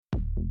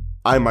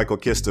I'm Michael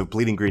Kist of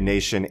Bleeding Green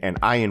Nation, and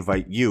I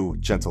invite you,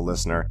 gentle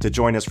listener, to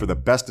join us for the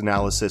best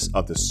analysis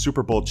of the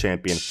Super Bowl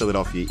champion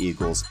Philadelphia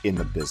Eagles in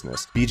the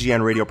business.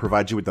 BGN Radio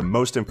provides you with the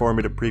most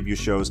informative preview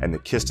shows, and the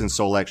Kist and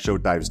Solak Show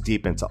dives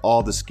deep into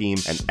all the scheme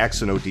and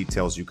X and O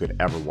details you could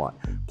ever want.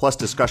 Plus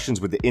discussions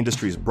with the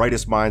industry's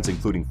brightest minds,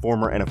 including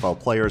former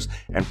NFL players,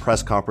 and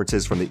press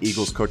conferences from the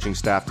Eagles coaching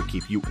staff to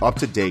keep you up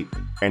to date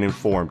and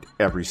informed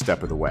every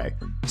step of the way.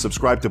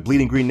 Subscribe to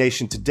Bleeding Green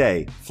Nation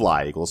today.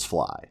 Fly, Eagles,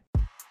 fly.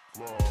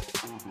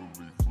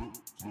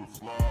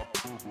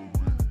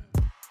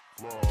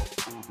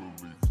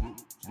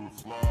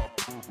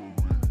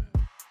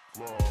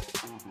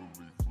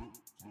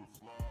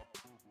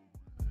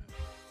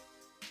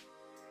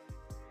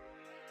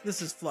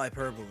 This is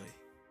Flyperbole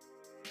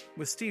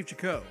with Steve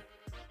Jaco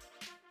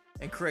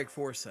and Craig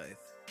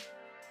Forsyth.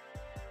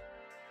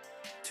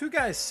 Two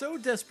guys so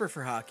desperate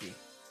for hockey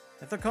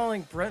that they're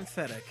calling Brent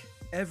Fedek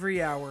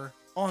every hour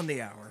on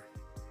the hour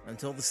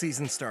until the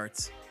season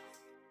starts.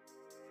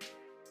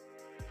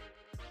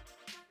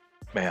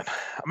 Man,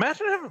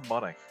 imagine having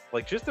money.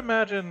 Like, just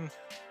imagine,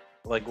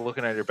 like,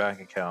 looking at your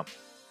bank account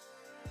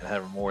and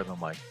having more than,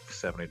 like,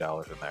 $70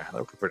 in there. That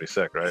would be pretty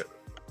sick, right?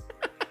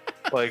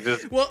 Like,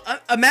 just... Well,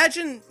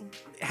 imagine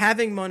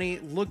having money,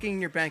 looking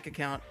in your bank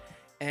account,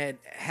 and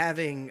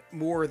having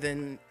more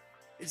than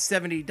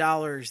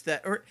 $70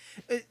 that... Or,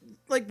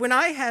 like, when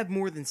I have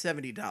more than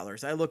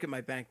 $70, I look at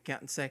my bank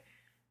account and say,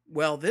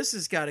 well, this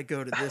has got to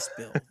go to this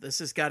bill. This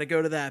has got to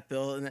go to that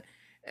bill. And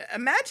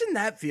imagine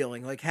that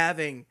feeling, like,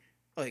 having,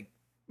 like,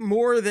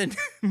 more than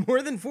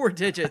 4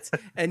 digits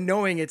and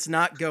knowing it's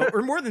not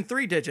or more than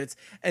 3 digits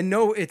and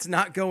know it's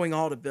not going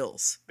all to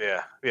bills.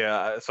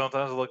 Yeah.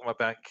 Sometimes I look at my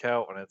bank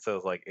account when it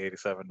says like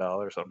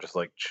 $87. I'm just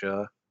like,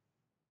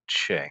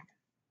 ching.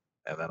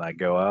 And then I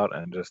go out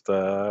and just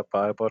buy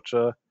a bunch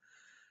of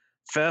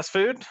fast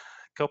food, a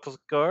couple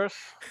cigars.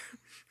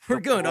 We're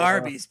going to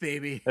Arby's,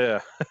 baby. Yeah.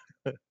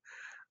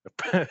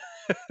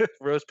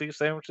 Roast beef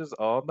sandwiches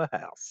on the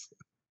house.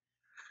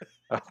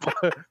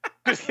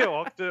 Just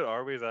walk to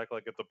Arby's, act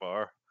like it's a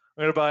bar.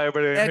 I'm gonna buy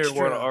everybody in here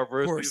one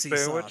roast beef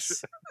sandwich.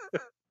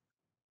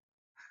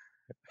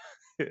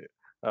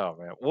 Oh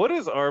man, what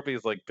is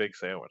Arby's like big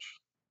sandwich?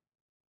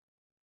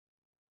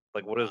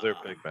 Like, what is their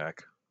Big Mac?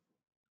 Do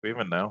we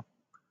even know?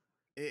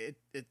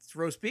 It's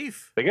roast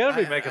beef. They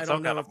gotta be making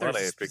some kind of money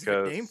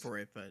because name for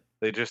it, but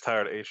they just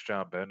hired H.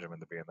 John Benjamin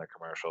to be in their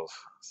commercials,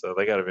 so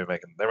they gotta be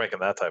making. They're making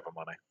that type of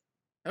money.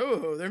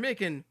 Oh, they're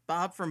making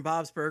Bob from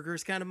Bob's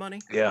Burgers kind of money.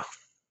 Yeah.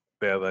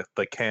 Yeah,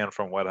 the can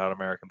from Wet Hot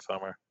American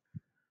Summer,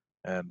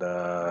 and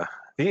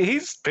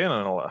he's been in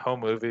a lot of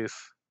home movies.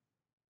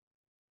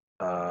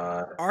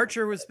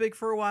 Archer was big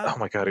for a while. Oh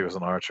my God, he was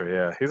an Archer.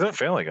 Yeah, he's in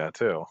Family Guy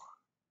too.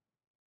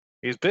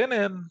 He's been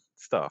in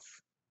stuff.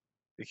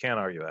 You can't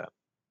argue that.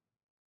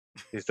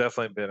 He's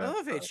definitely been. I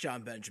love H.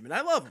 John Benjamin.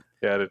 I love him.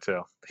 Yeah, I do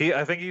too.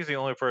 I think he's the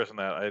only person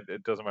that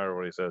it doesn't matter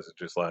what he says. It's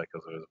just like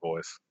because of his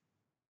voice.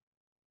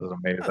 It's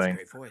amazing. That's a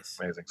great voice.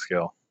 Amazing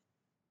skill.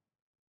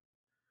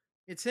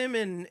 It's him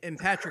and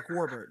Patrick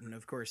Warburton,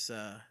 of course.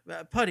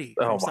 Putty.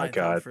 Oh my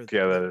God!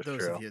 Yeah, that is those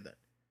true. Of you that,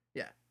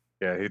 yeah.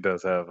 Yeah, he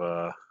does have.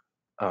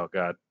 Oh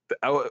God!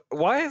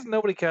 Why has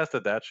nobody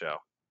casted that show?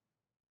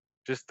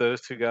 Just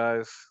those two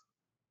guys,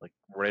 like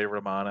Ray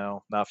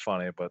Romano. Not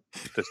funny, but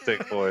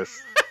distinct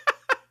voice.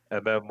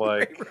 And then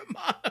like Ray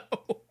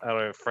Romano. I don't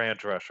know, Fran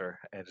Drescher,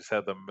 and just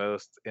had the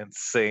most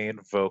insane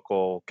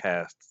vocal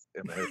cast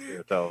in the history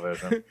of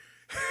television.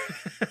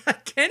 I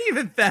can't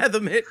even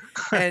fathom it,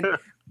 and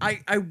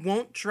I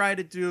won't try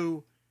to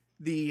do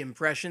the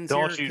impressions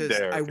Don't here you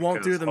dare, I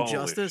won't do them holy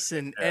justice shit,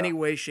 in any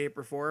way, shape,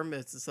 or form.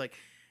 It's just like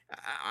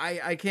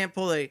I can't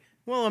pull a.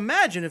 Well,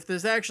 imagine if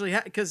this actually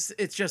because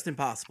it's just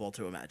impossible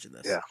to imagine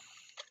this.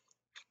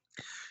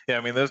 Yeah.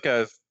 I mean, those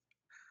guys.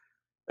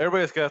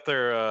 Everybody's got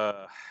their.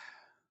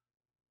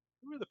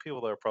 Who are the people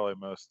that are probably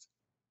most?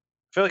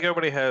 I feel like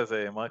everybody has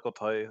a Mike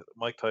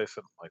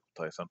Tyson,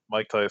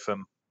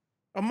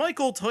 A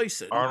Michael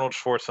Tyson, Arnold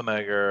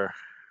Schwarzenegger.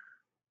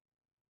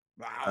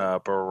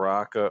 Wow.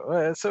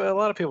 Barack. So a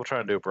lot of people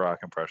trying to do Barack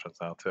impressions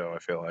now too. I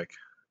feel like.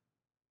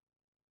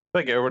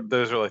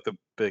 Those are like the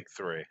big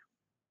three.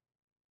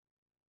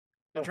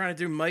 They're trying to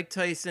do Mike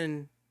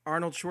Tyson,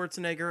 Arnold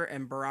Schwarzenegger,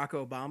 and Barack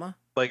Obama.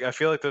 Like I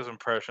feel like those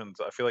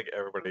impressions. I feel like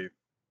everybody.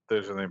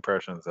 Those are the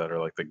impressions that are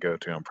like the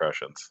go-to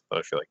impressions. That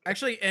I feel like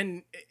actually,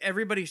 and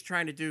everybody's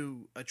trying to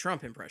do a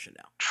Trump impression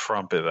now.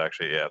 Trump is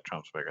actually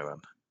Trump's bigger than.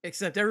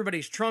 Except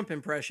everybody's Trump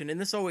impression, and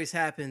this always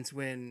happens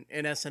when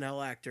an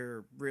SNL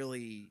actor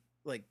really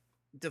like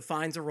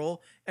defines a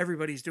role.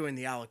 Everybody's doing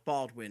the Alec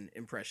Baldwin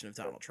impression of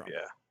Donald Trump.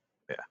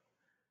 Yeah.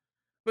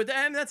 But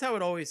that's how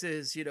it always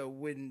is. You know,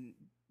 when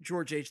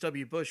George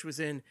H.W. Bush was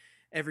in,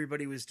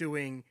 everybody was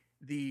doing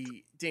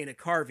the Dana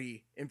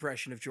Carvey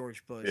impression of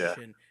George Bush,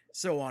 and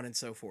so on and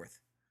so forth.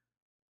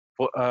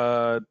 Well,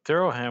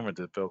 Daryl Hannah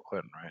did Bill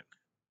Clinton, right?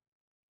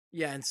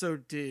 Yeah, and so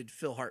did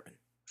Phil Hartman.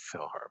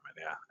 Phil Hartman,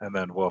 yeah. And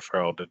then Will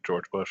Ferrell did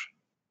George Bush.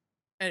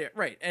 And,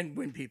 right, and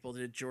when people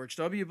did George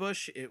W.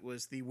 Bush, it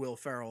was the Will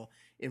Ferrell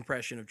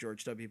impression of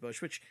George W.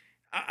 Bush, which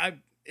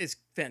It's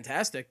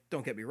fantastic.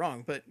 Don't get me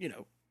wrong, but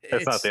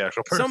It's not the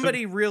actual person.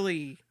 Somebody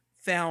really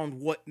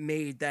found what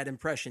made that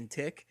impression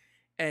tick,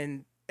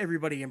 and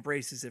everybody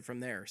embraces it from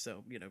there.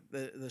 So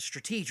the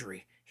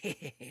strategery,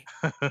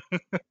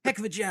 heck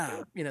of a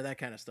job, that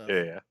kind of stuff.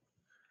 Yeah,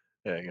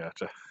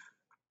 gotcha.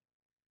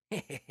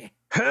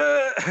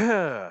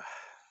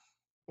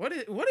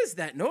 What is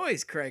that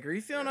noise, Craig? Are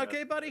you feeling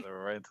okay, buddy?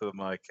 Right into the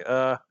mic.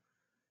 I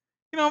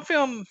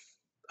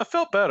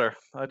felt better.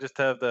 I just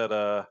have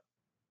that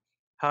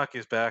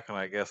hockey's back, and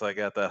I guess I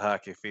got that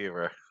hockey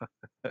fever.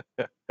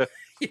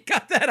 You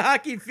got that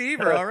hockey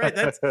fever, all right.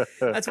 That's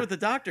what the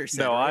doctor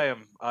said. No, right?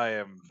 I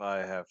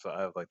have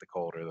like the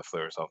cold or the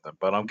flu or something,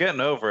 but I'm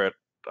getting over it.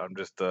 I'm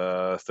just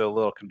still a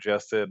little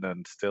congested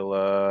and still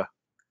I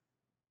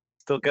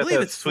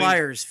believe it's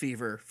Flyers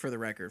fever, for the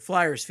record.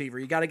 Flyers fever.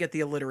 You got to get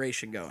the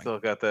alliteration going. Still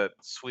got that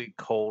sweet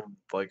cold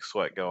like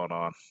sweat going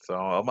on. So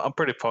I'm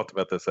pretty pumped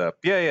about this app.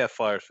 Yeah,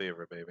 Flyers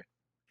fever, baby.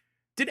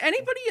 Did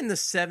anybody in the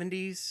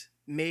 70s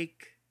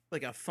make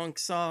like a funk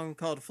song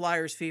called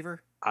Flyers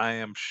Fever? I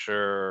am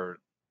sure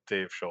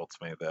Dave Schultz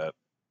made that.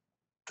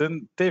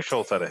 Didn't Dave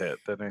Schultz had a hit,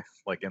 didn't he?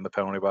 Like in the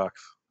penalty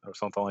box or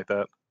something like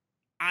that?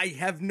 I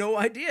have no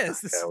idea. Yeah,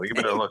 well, you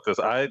better look this.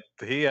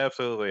 He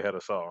absolutely had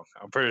a song.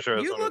 I'm pretty sure.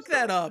 You look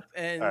that up,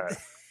 and right.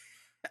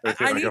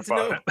 I need to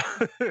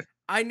know.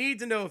 I need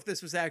to know if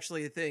this was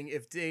actually a thing.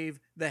 If Dave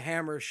the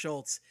Hammer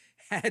Schultz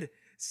had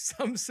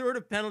some sort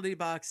of penalty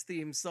box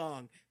theme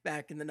song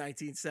back in the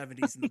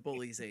 1970s in the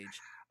Bullies age.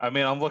 I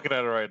mean, I'm looking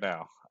at it right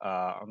now.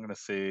 I'm gonna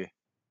see.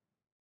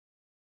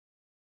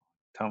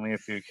 Tell me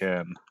if you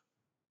can.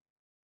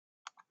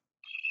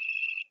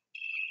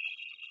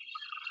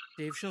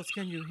 Dave Schultz,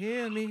 can you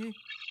hear me?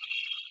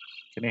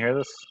 Can you hear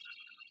this?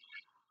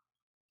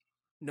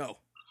 No.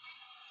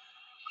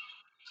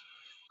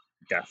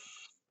 Yeah.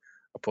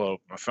 I'll pull up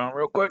my phone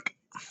real quick.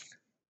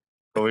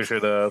 But we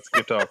should let's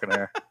keep talking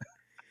here.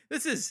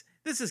 This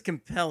is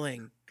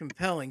compelling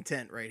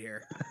tent right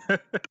here.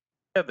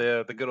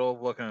 Yeah, the good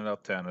old looking it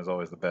up tent is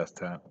always the best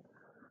tent.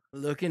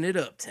 Looking it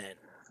up tent.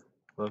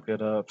 Look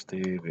it up,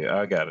 Steve. Yeah,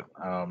 I got it.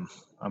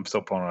 I'm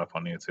still pulling it up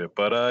on YouTube.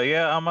 But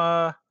yeah,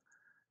 I'm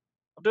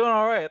doing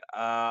all right.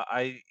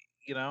 I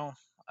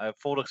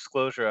full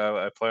disclosure,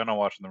 I plan on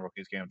watching the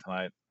Rookies game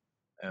tonight,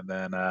 and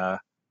then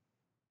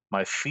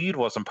my feed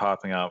wasn't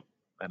popping up,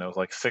 and it was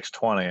like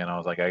 6:20, and I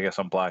was like, I guess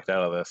I'm blacked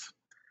out of this.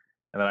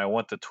 And then I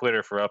went to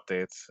Twitter for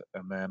updates,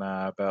 and then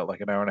about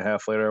like an hour and a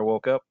half later, I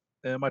woke up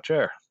in my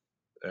chair,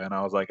 and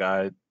I was like,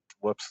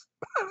 whoops,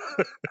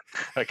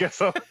 I guess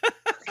I'm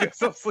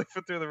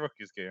sleeping through the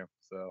Rookies game.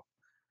 So.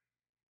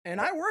 And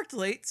I worked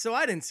late, so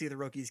I didn't see the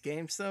Rookies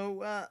game.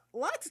 So a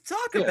lot to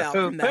talk about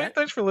from that.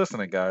 Thanks for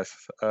listening, guys.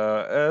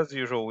 As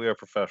usual, we are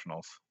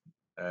professionals,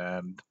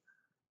 and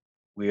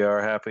we are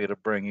happy to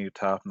bring you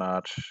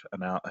top-notch.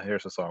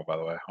 Here's the song, by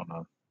the way. Hold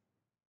on.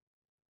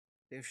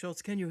 Dave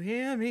Schultz, can you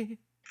hear me?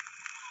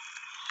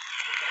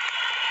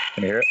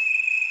 Can you hear it?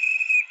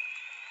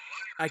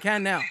 I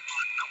can now.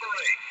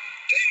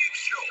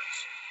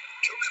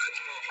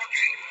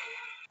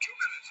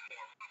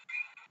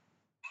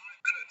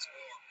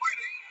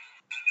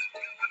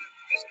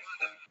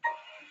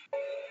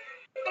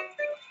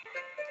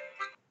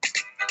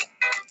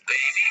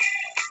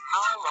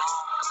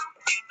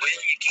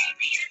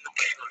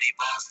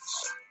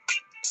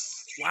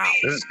 Wow.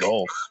 This is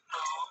gold.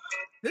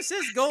 This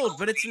is gold,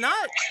 but it's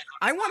not.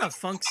 I want a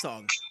funk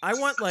song. I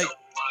want like,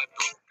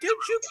 did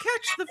you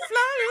catch the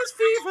Flyers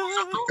fever?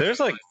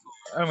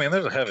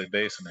 There's a heavy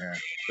bass in here.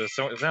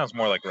 It sounds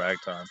more like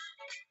ragtime.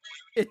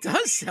 It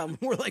does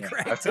sound more like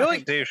ragtime. I feel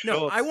like Dave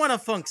Schultz. No, I want a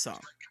funk song.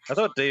 I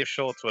thought Dave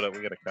Schultz would.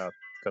 We got to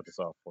cut this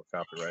off for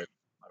copyright.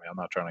 I mean, I'm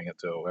not trying to get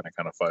into any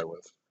kind of fight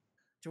with.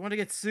 Do you want to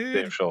get sued?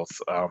 Dave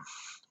Schultz.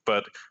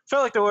 But I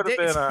felt like there would have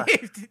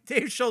been.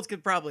 Dave Schultz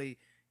could probably,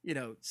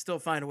 still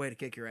find a way to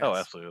kick your ass. Oh,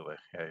 absolutely.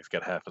 Yeah, he's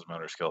got half his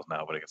motor skills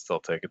now, but he can still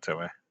take it to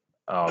me.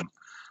 I was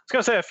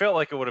gonna say I felt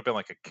like it would have been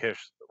like a Kiss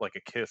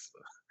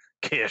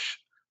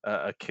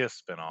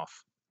spinoff.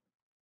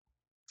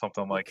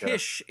 Something like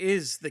Kish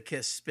is the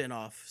Kiss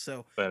spinoff,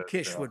 so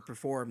Kish would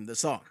perform the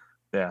song.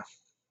 Yeah.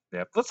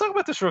 Let's talk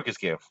about this Rookies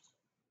game.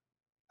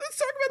 Let's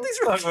talk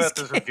about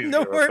this Rookies game.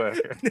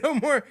 No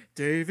more,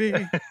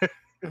 Davey.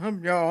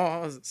 I'm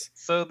yours.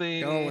 So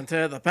going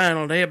to the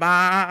penalty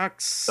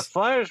box. The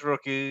Flyers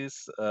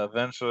rookies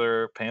avenged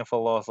their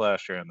painful loss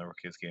last year in the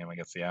Rookies game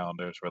against the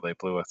Islanders, where they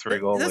blew a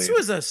 3-goal lead. This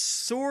was a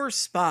sore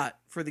spot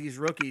for these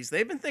rookies.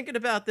 They've been thinking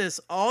about this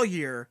all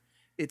year.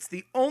 It's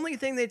the only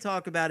thing they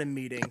talk about in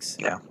meetings.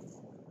 Yeah,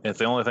 it's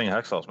the only thing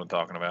Hextall's been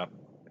talking about.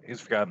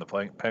 He's forgotten the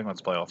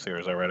Penguins playoff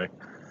series already.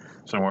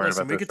 So I'm worried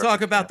about we could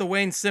talk about the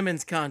Wayne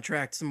Simmons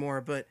contract some more,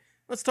 but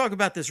let's talk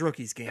about this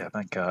Rookies game. Yeah,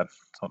 thank God.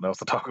 Something else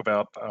to talk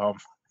about.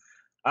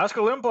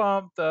 Oscar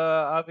Lindblom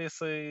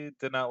obviously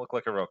did not look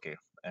like a rookie,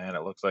 and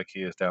it looks like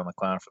he is down the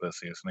clown for this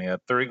season. He had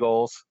 3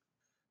 goals,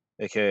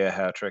 aka a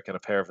hat trick, and a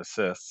pair of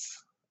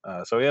assists.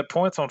 So he had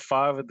points on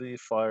 5 of the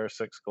Flyers'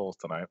 6 goals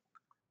tonight.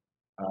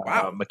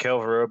 Wow. Mikhail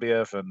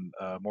Vorobiev and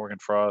Morgan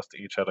Frost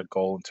each had a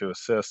goal and 2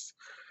 assists.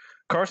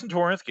 Carson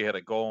Twarynski had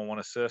a goal and 1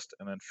 assist,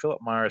 and then Philip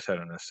Myers had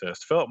an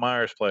assist. Philip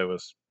Myers' play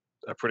was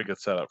a pretty good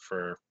setup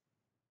for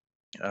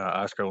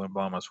Oscar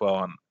Lindblom as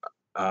well.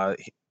 And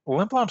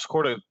Lindblom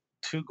scored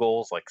 2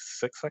 goals like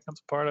 6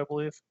 seconds apart, I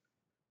believe,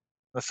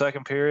 in the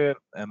second period.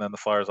 And then the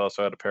Flyers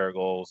also had a pair of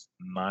goals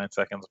 9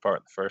 seconds apart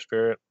in the first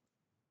period.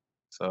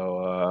 So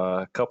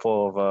a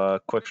couple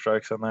of quick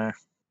strikes in there,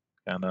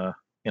 and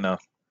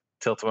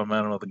tilt the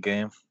momentum of the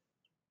game,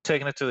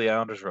 taking it to the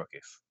Islanders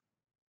rookies.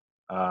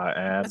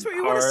 And That's what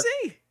you want to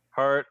see.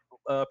 Hart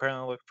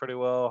apparently looked pretty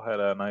well. Had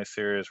a nice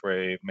series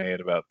where he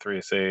made about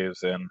 3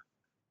 saves in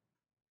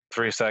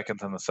 3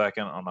 seconds in the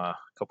second on a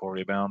couple of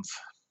rebounds.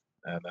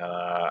 And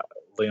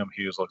Liam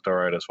Hughes looked all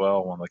right as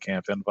well, one of the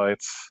camp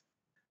invites.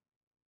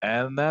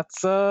 And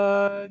that's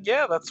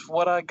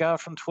what I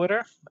got from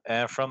Twitter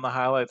and from the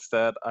highlights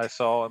that I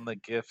saw in the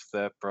GIF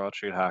that Broad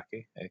Street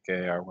Hockey,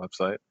 aka our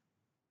website,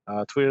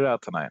 tweeted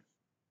out tonight.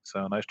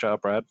 So nice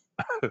job, Brad.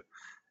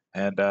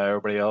 And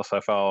everybody else I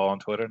follow on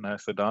Twitter,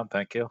 nicely done.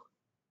 Thank you.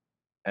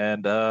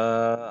 And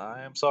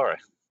I am sorry.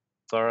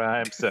 Sorry I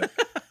am sick.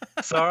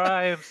 Sorry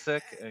I am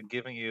sick and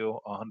giving you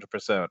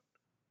 100%.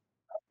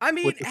 I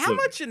mean, how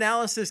much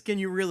analysis can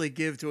you really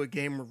give to a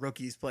game where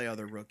rookies play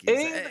other rookies?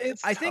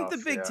 I think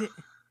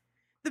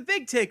the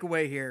big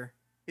takeaway here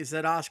is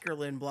that Oscar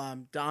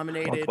Lindblom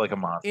dominated like a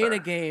monster in a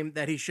game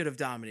that he should have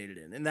dominated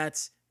in, and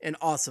that's an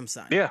awesome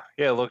sign. Yeah,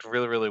 it looked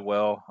really, really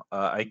well.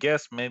 I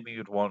guess maybe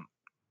you'd want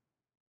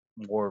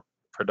more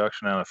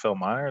production out of Phil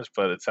Myers,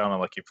 but it sounded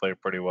like he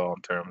played pretty well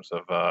in terms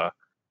of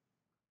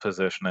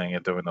positioning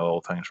and doing the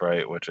little things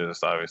right, which is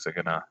obviously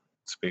going to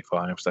speak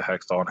volumes to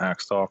Hextall and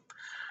Hextall.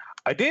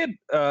 I did.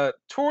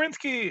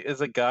 Twarynski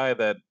is a guy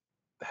that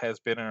has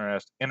been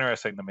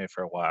interesting to me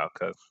for a while,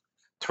 because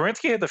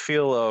Twarynski had the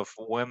feel of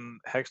when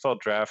Hextall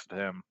drafted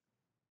him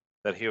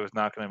that he was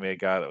not going to be a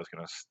guy that was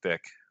going to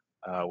stick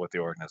with the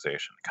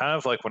organization. Kind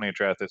of like when he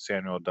drafted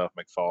Samuel Duff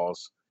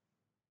McFalls,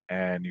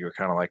 and you were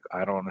kind of like,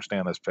 I don't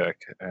understand this pick.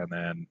 And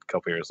then a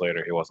couple years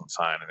later, he wasn't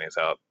signed, and he's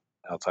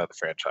outside the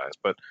franchise.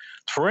 But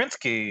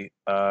Twarynski,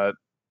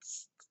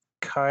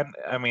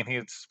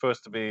 he's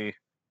supposed to be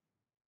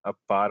a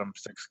bottom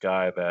 6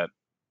 guy that,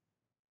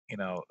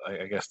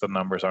 I guess the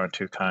numbers aren't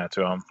too kind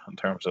to him in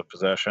terms of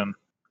possession.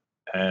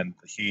 And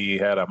he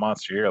had a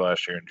monster year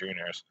last year in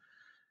juniors.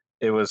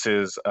 It was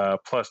his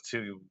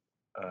 +2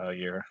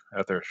 year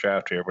after his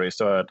draft year, but he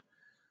still had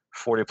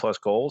 40+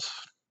 goals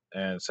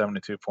and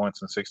 72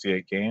 points in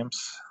 68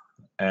 games.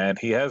 And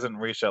he hasn't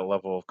reached that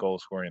level of goal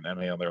scoring at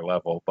any other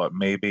level, but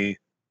maybe,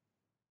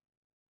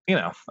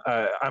 I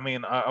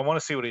want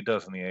to see what he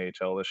does in the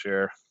AHL this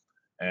year.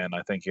 And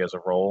I think he has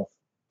a role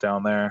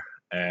down there.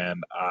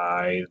 And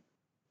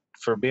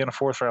for being a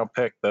 4th round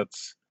pick,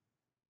 that's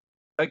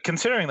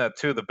considering that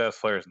 2 of the best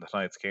players in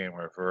tonight's game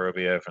were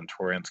Vorobiev and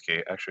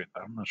Twarynski. Actually,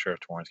 I'm not sure if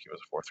Twarynski was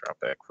a 4th round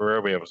pick.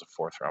 Vorobiev was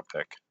a 4th round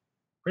pick.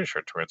 Pretty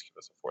sure Twarynski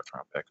was a 4th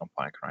round pick. I'm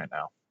blanking right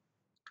now.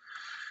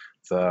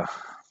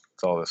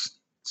 It's all this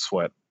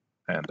sweat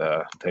and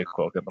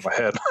Dayquil getting in my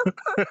head.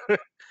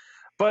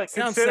 But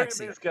considering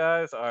these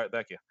guys are,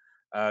 thank you.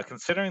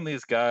 Considering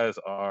these guys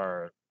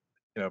are,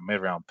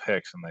 mid-round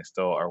picks, and they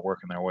still are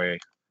working their way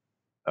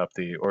up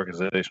the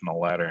organizational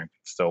ladder and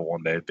still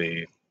one day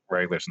be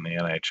regulars in the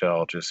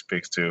NHL, just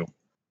speaks to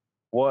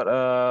what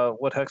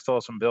Hextall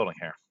has been building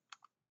here,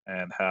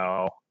 and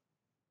how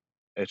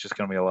it's just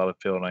going to be a lot of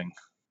building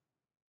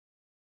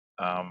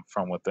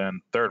from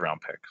within. 3rd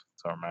round pick.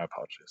 So my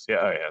apologies.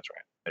 Yeah, that's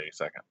right.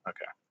 82nd.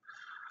 Okay.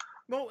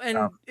 Well,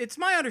 and it's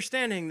my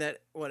understanding that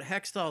what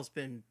Hextall's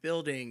been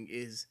building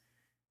is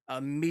a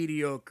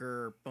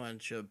mediocre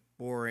bunch of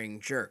boring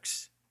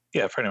jerks.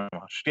 Yeah, pretty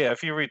much. Yeah,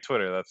 if you read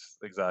Twitter, that's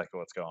exactly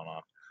what's going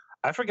on.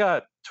 I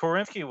forgot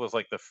Twarynski was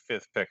like the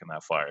 5th pick in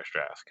that Flyers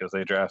draft, because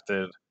they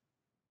drafted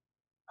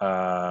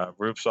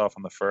Rupsov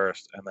in the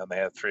 1st, and then they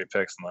had 3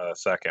 picks in the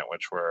 2nd,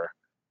 which were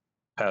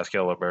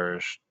Pascal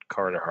Laberge,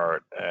 Carter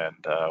Hart,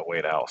 and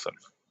Wade Allison.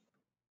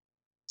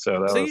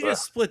 So you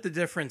just split the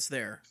difference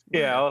there.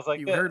 Yeah, I was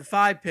like, you heard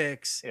 5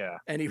 picks. Yeah,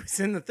 and he was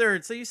in the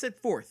 3rd, so you said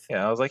 4th.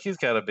 Yeah, I was like, he's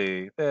got to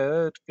be.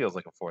 It feels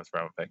like a 4th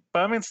round pick, but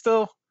I mean,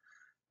 still,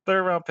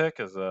 3rd round pick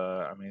is.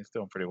 He's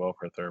doing pretty well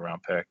for a 3rd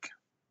round pick.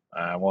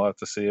 We'll have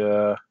to see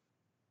what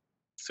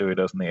he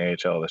does in the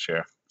AHL this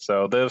year.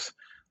 So this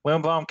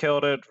Lindblom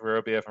killed it.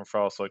 Vorobiev and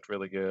Frost looked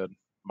really good.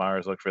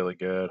 Myers looked really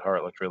good.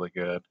 Hart looked really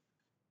good.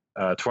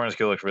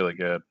 Twarynski looked really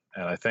good,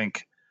 and I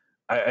think.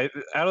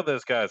 Out of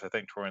those guys, I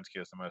think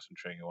Twarynski is the most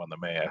intriguing one to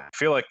me. I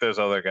feel like those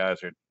other guys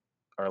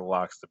are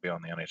locks to be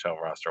on the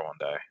NHL roster one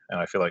day, and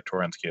I feel like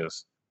Twarynski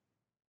is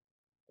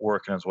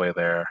working his way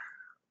there.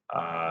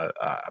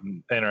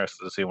 I'm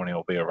interested to see when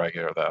he'll be a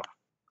regular, though.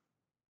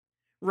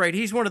 Right,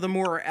 he's one of the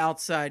more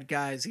outside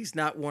guys. He's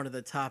not one of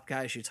the top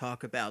guys you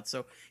talk about,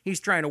 so he's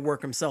trying to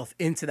work himself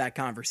into that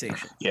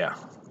conversation. Yeah.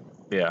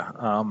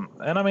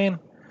 And I mean,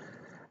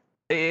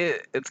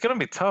 it's going to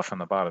be tough in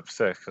the bottom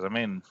 6, because,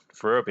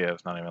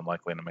 Vorobiev's not even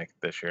likely to make it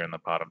this year in the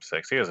bottom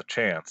 6. He has a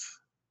chance.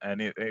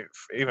 And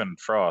even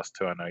Frost,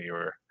 who I know you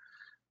were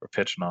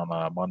pitching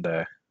on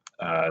Monday,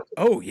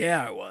 Oh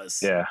yeah, it was.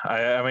 Yeah,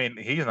 I mean,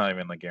 he's not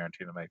even like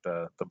guaranteed to make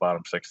the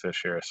bottom six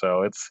this year.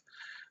 So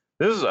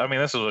this is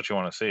what you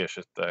want to see. It's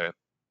just a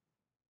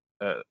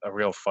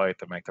real fight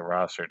to make the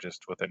roster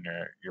just within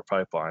your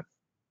pipeline.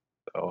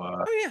 So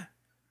Oh yeah,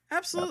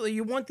 absolutely.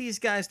 You want these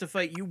guys to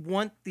fight. You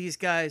want these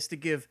guys to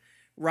give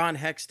Ron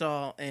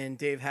Hextall and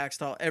Dave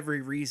Haxtell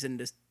every reason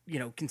to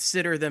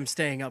consider them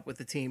staying up with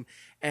the team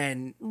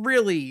and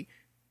really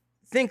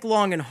think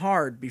long and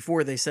hard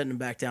before they send them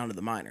back down to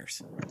the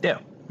minors.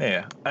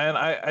 yeah, and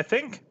I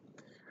think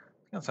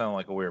it's gonna sound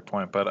like a weird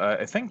point, but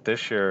I think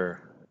this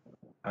year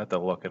I had to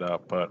look it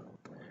up, but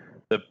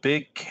the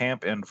big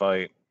camp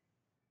invite,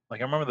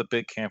 like I remember the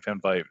big camp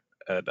invite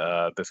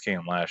at this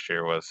game last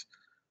year was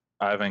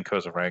Ivan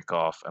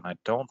Kozarenkov, and I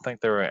don't think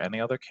there were any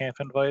other camp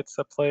invites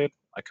that played.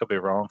 I could be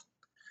wrong,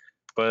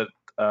 but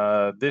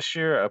this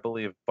year I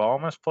believe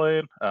Balmas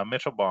played,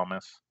 Mitchell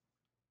Balmas,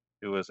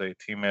 who was a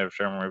teammate of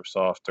German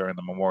Rubtsov during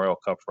the Memorial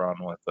Cup run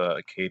with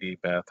Katie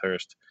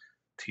Bathurst,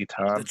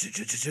 Teton,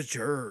 the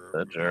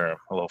Germ,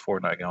 a little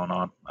Fortnite going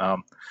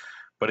on.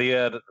 But he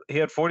had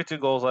 42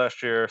 goals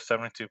last year,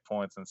 72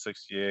 points in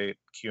 68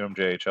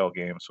 QMJHL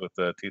games with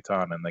the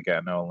Teton and the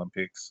Gatineau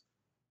Olympics.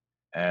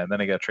 And then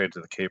he got traded to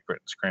the Cape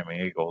Breton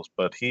Screaming Eagles.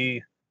 But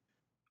they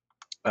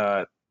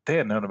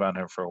had known about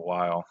him for a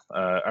while.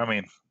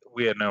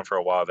 We had known for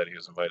a while that he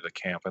was invited to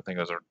camp. I think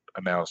it was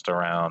announced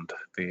around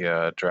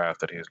the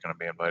draft that he was going to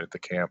be invited to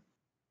camp.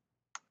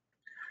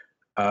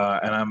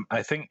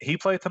 I think he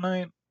played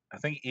tonight. I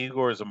think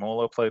Igor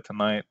Zamolo played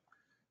tonight,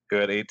 who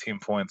had 18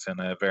 points in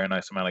a very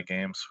nice amount of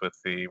games with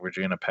the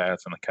Regina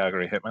Pats and the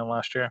Calgary Hitmen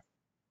last year.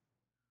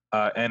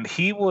 And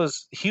he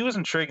was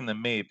intriguing to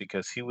me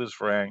because he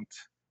was ranked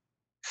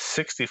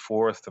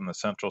 64th in the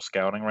Central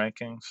Scouting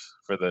rankings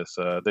for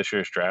this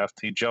year's draft.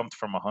 He jumped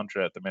from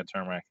 100 at the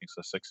midterm rankings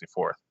to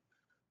 64th.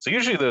 So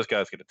usually those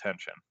guys get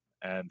attention,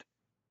 and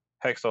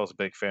Hextall's a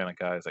big fan of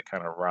guys that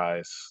kind of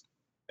rise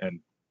in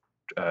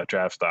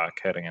draft stock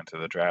heading into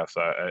the draft.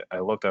 So I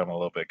looked at him a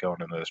little bit going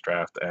into this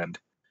draft, and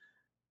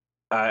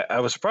I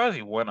was surprised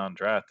he went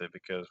undrafted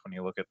because when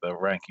you look at the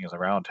rankings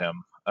around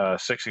him,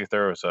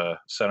 63rd was a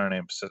center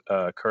named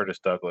Curtis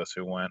Douglas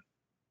who went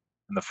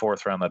in the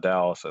 4th round to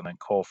Dallas, and then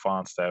Cole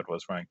Fonstad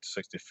was ranked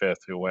 65th,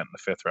 who went in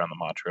the 5th round to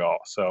Montreal.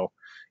 So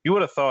you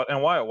would have thought,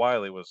 and Wyatt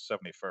Wiley was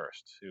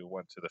 71st, who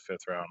went to the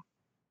 5th round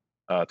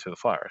to the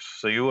Flyers.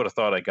 So you would have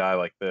thought a guy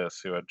like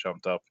this, who had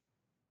jumped up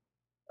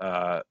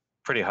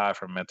pretty high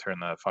from midterm in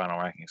the final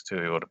rankings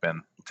too, he would have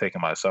been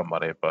taken by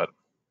somebody, but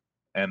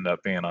ended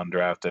up being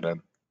undrafted, and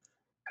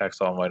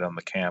Hextall invited him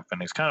to camp.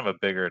 And he's kind of a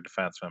bigger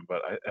defenseman,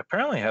 but I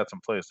apparently had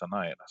some plays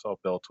tonight. I saw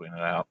Bill tweeting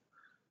it out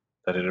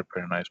that he did a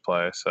pretty nice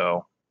play.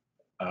 So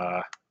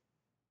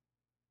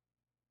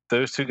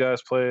those two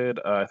guys played.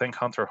 I think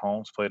Hunter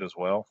Holmes played as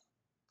well.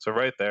 So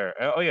right there.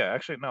 Oh yeah,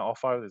 actually no, all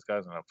 5 of these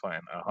guys ended up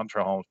playing. Hunter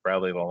Holmes,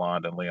 Bradley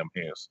Lalonde, and Liam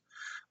Hughes.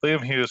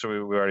 Liam Hughes, we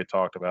already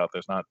talked about.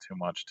 There's not too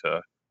much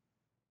to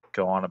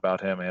go on about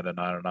him. He had a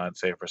 909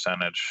 save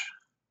percentage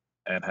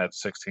and had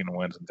 16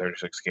 wins in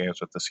 36 games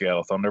with the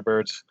Seattle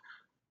Thunderbirds,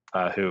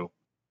 who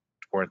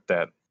weren't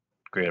that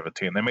great of a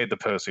team. They made the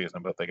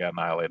postseason, but they got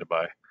annihilated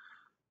by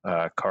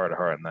Carter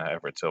Hart and the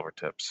Everett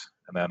Silvertips.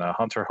 And then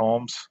Hunter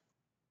Holmes,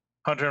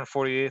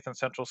 148th in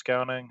Central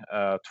Scouting,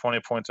 20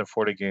 points in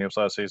 40 games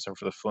last season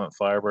for the Flint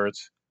Firebirds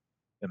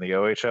in the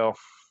OHL.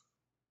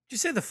 Did you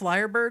say the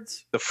Flyerbirds?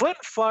 The Flint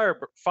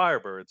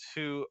Firebirds,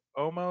 who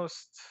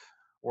almost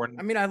were.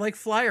 I mean, I like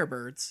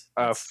Flyerbirds.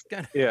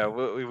 Yeah,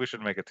 we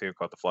should make a team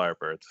called the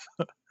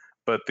Flyerbirds.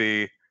 But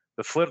the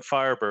Flint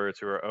Firebirds,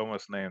 who were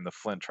almost named the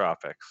Flint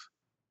Tropics,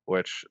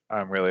 which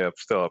I'm really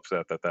still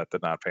upset that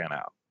did not pan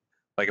out.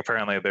 Like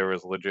apparently there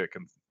was legit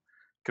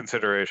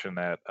consideration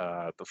that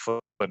the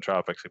Flint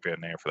Tropics would be a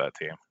name for that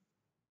team.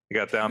 You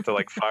got down to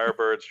like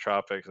Firebirds,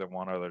 Tropics, and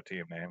one other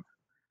team name.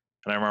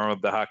 And I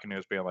remember the Hockey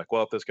News being like,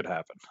 well, this could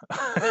happen.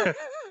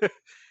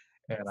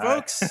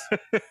 Folks.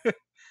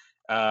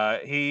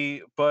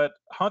 But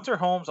Hunter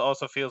Holmes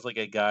also feels like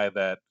a guy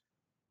that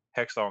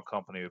Hextall and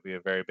company would be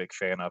a very big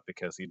fan of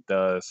because he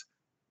does.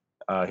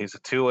 He's a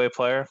two-way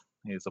player.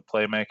 He's a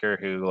playmaker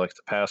who likes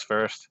to pass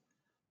first.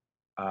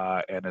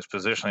 And is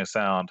positionally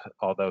sound,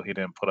 although he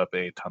didn't put up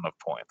a ton of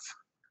points.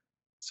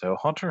 So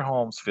Hunter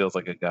Holmes feels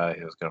like a guy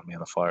who's going to be in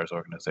the Flyers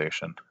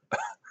organization.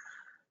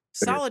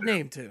 Solid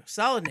name, too.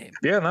 Solid name.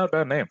 Yeah, not a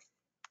bad name.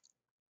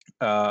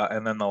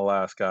 And then the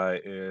last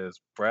guy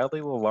is Bradley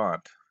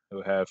Lalonde,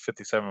 who had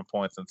 57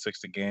 points in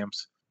 60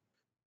 games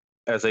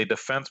as a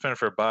defenseman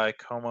for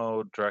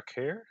Baie-Comeau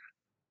Drakkar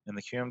in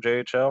the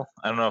QMJHL.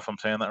 I don't know if I'm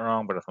saying that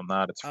wrong, but if I'm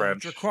not, it's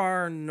French.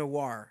 Drakkar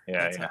Noir.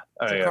 Yeah.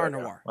 Drakkar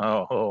Noir.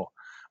 Oh.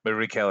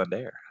 Marie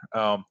Calendar.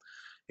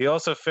 He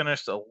also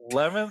finished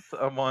 11th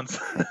amongst.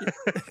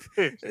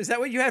 Is that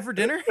what you had for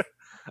dinner?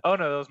 Oh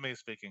no, that was me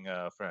speaking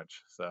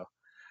French. So.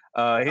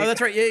 That's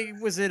right. Yeah,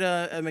 was it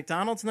a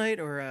McDonald's night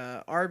or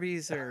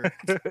Arby's or?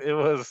 It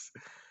was.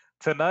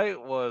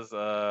 Tonight was.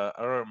 I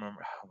don't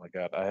remember. Oh my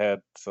god, I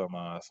had some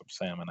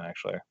salmon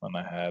actually. When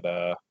I had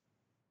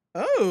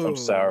some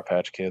Sour Oh,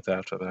 Patch Kids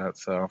after that.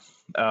 So,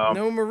 um,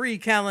 no Marie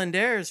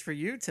Callender's for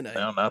you tonight.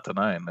 no, not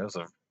tonight. It was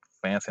a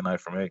fancy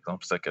night for me 'cause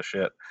I'm sick of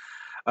shit.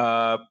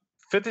 Uh,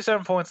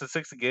 57 points in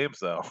 60 games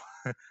though.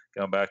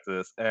 Going back to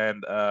this,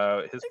 and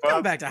his And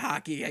going back to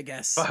hockey, I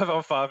guess.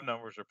 5-on-5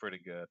 numbers are pretty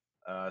good.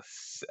 Out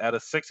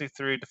of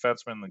 63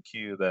 defensemen in the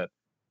queue that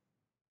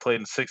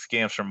played in 6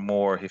 games or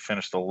more, he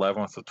finished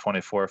 11th with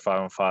 24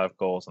 5-on-5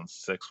 goals and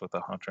 6th with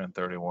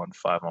 131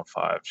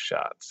 5-on-5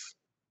 shots.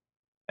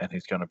 And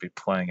he's going to be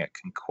playing at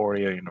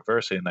Concordia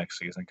University next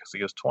season because he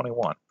is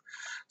 21.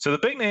 So the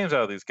big names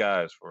out of these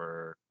guys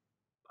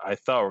I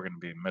thought were going to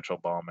be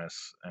Mitchell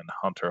Balmas and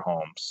Hunter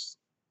Holmes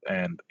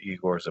and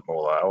Igor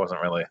Zamola. I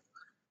wasn't really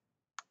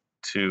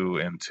too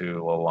into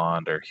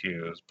Lalonde or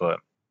Hughes, but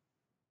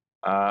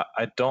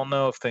I don't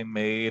know if they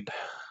made.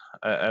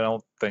 I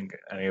don't think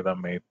any of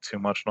them made too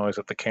much noise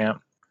at the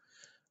camp,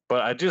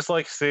 but I just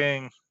like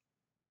seeing.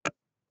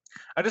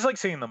 I just like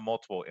seeing the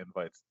multiple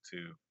invites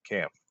to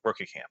camp,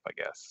 rookie camp. I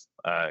guess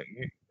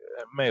you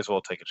may as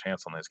well take a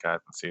chance on these guys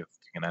and see if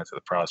you can enter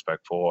the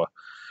prospect pool.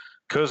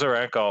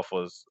 Kozarenkov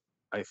was,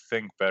 I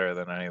think, better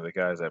than any of the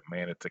guys that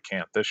made it to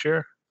camp this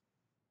year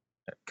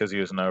because he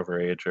was an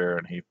overager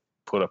and he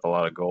put up a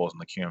lot of goals in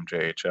the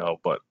QMJHL.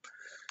 But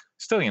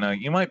still,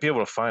 you might be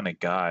able to find a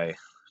guy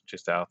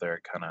just out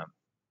there kind of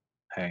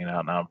hanging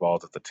out, not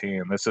involved with the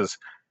team. This is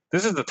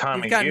the time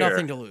You've of got year.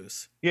 nothing to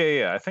lose.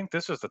 Yeah. I think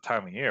this is the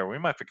time of year. We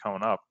might be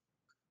coming up.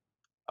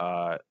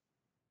 I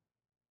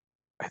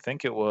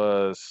think it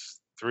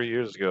was 3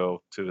 years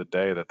ago to the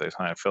day that they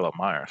signed Philip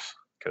Myers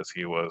because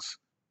he was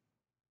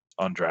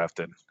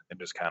undrafted and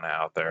just kind of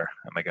out there,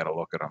 and they got to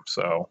look at him.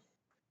 So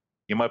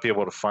you might be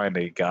able to find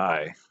a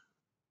guy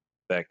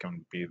that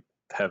can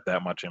have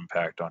that much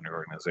impact on your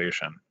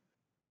organization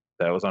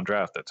that was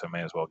undrafted. So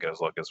may as well get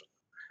his look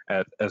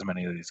at as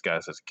many of these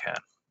guys as he can.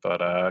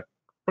 But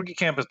rookie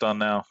camp is done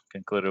now,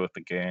 concluded with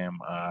the game,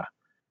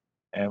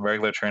 and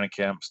regular training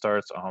camp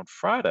starts on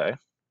Friday.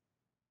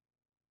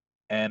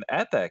 And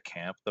at that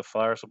camp, the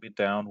Flyers will be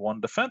down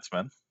one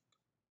defenseman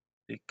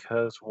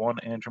because one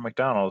Andrew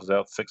McDonald is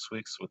out 6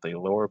 weeks with a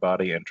lower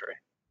body injury,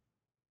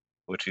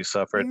 which he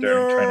suffered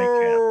during training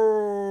camp.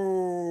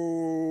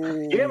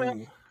 Yeah,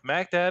 man.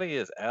 Mac Daddy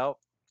is out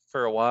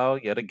for a while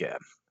yet again.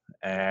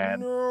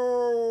 And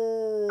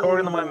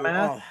according to my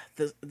math,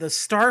 the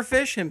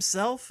starfish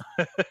himself.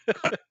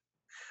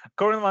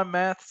 according to my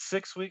math,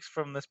 6 weeks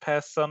from this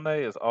past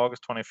Sunday is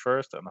August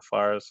 21st, and the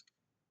Flyers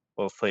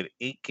will have played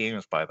 8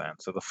 games by then.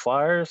 So the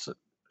Flyers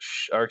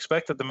are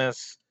expected to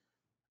miss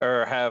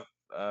or have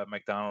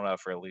McDonald out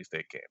for at least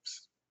 8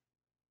 games.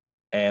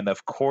 And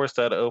of course,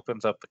 that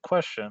opens up the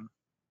question: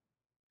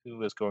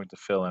 who is going to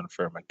fill in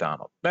for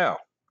McDonald now?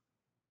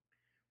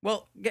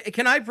 Well,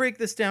 can I break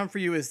this down for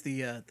you as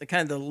the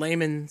kind of the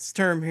layman's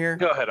term here?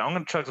 Go ahead. I'm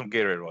going to chug some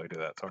Gatorade while you do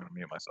that. So I'm going to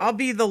mute myself. I'll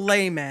be the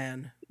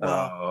layman.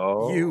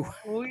 Well, you.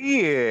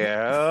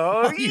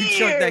 Yeah. You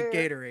chug that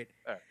Gatorade.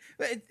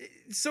 Right.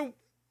 So,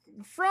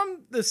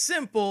 from the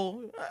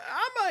simple,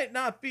 I might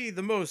not be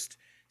the most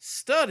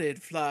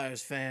studied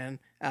Flyers fan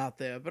out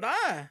there, but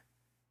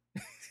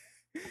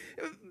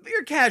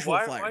you're a casual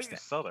Flyers fan.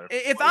 Southern?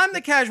 If I'm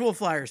the casual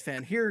Flyers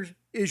fan, here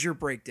is your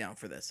breakdown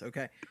for this,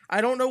 okay?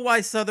 I don't know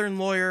why Southern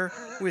lawyer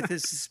with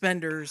his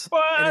suspenders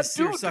and his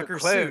seersucker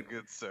suit.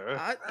 Good sir.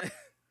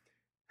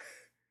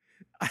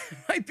 I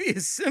might be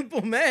a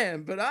simple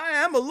man, but I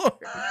am a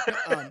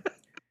lawyer.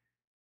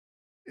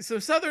 So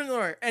Southern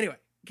lawyer. Anyway,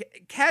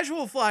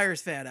 casual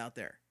Flyers fan out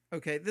there,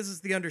 okay? This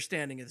is the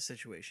understanding of the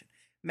situation.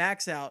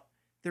 Max out.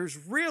 There's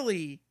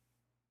really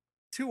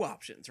 2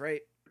 options,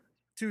 right?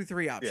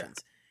 3 options.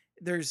 Yeah.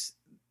 There's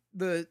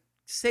the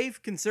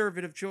safe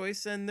conservative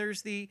choice, and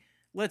there's the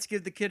let's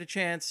give the kid a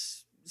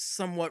chance,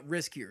 somewhat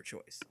riskier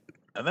choice.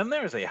 And then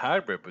there's a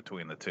hybrid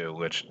between the two,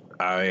 which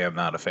I am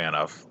not a fan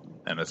of,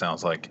 and it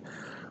sounds like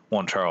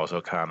one Charles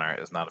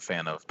O'Connor is not a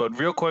fan of. But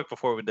real quick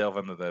before we delve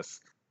into this,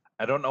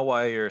 I don't know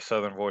why your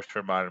Southern voice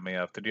reminded me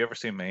of. Did you ever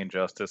see Main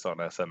Justice on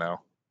SNL?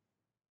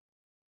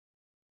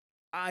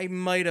 I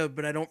might have,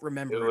 but I don't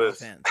remember it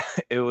offhand.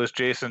 It was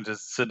Jason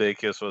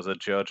Sudeikis was a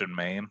judge in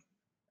Maine,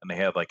 and they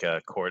had like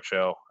a court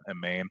show in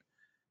Maine,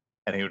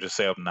 and he would just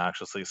say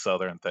obnoxiously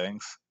Southern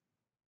things,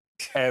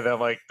 and then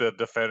like the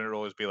defendant would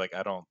always be like,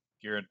 I don't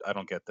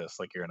get this.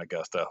 Like, you're in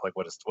Augusta. Like,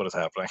 what is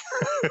happening?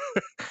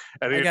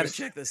 And I gotta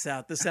check this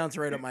out. This sounds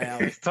right up my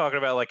alley. He's talking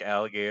about like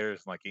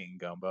alligators and like eating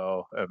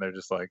gumbo, and they're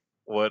just like,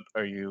 what's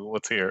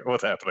here?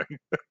 What's happening?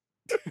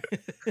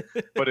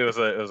 But it was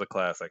a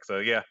classic. So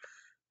yeah.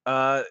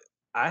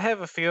 I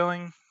have a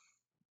feeling.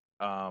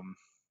 I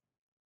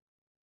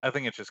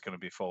think it's just going to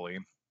be Foley.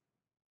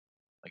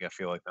 Like, I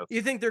feel like that's.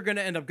 You think they're going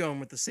to end up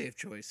going with the safe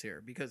choice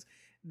here because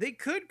they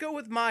could go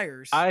with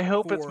Myers. I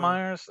hope it's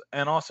Myers,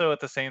 and also at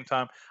the same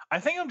time,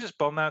 I think I'm just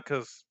bummed out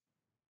because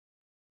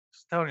I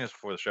was telling you this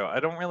before the show. I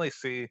don't really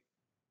see,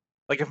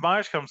 like, if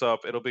Myers comes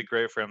up, it'll be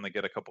great for him to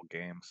get a couple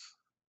games,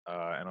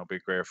 and it'll be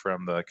great for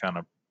him to kind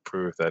of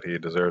prove that he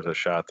deserves a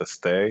shot to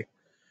stay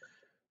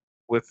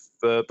with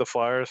the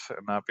Flyers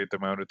and not be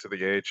demoted to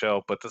the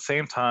AHL. But at the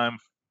same time,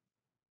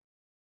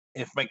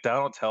 if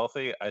McDonald's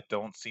healthy, I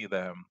don't see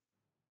them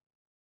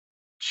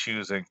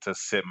choosing to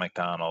sit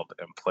McDonald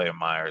and play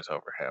Myers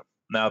over him.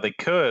 Now they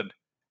could.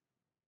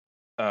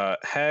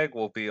 Hag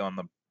will be on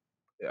the.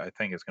 I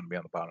think it's going to be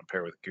on the bottom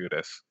pair with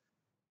Gudis.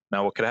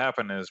 Now, what could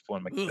happen is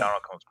when Ugh.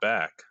 McDonald comes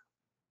back,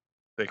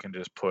 they can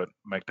just put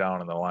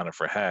McDonald in the lineup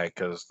for Hag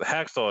because the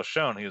Hagstall has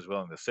shown he was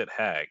willing to sit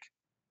Hag.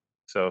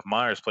 So if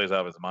Myers plays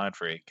out of his mind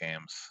for 8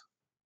 games,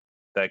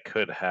 that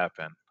could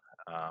happen.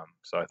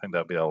 So I think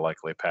that'll be a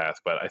likely path.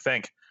 But I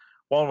think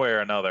one way or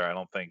another, I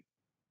don't think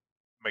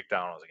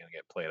McDonald's going to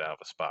get played out of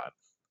a spot.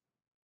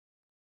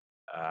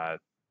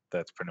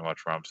 That's pretty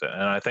much where I'm sitting.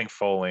 And I think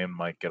Foley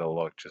might get a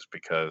look just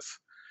because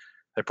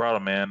they brought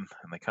him in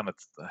and they kind of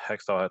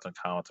Hextall had some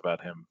comments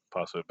about him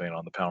possibly being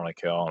on the penalty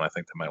kill, and I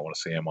think they might want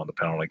to see him on the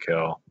penalty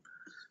kill.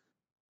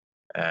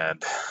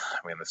 And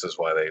I mean, this is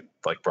why they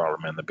brought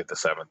him in to be the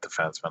 7th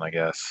defenseman, I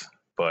guess.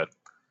 But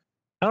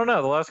I don't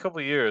know. The last couple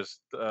of years,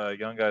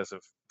 young guys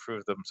have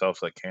proved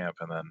themselves at camp,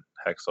 and then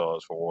Hextall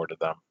has rewarded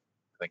them.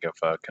 I think of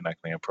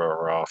Konechny and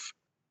Provorov.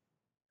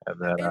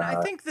 And then, And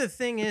I think the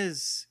thing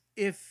is,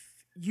 if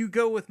you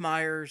go with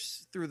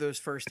Myers through those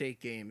first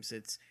 8 games,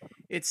 it's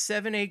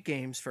 7-8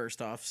 games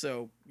first off,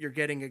 so you're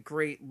getting a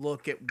great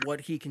look at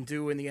what he can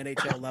do in the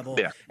NHL level,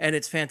 Yeah. and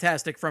it's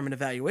fantastic from an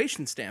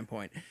evaluation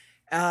standpoint.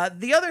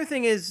 The other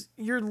thing is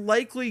you're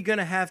likely going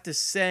to have to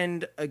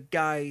send a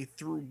guy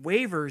through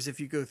waivers if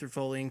you go through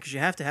Foley, because you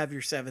have to have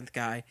your 7th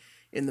guy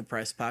in the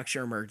press box,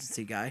 your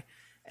emergency guy,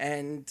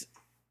 and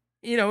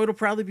it'll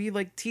probably be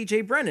like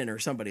TJ Brennan or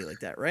somebody like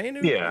that, right?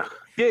 Yeah.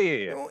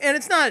 And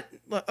it's not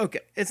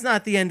it's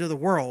not the end of the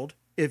world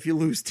if you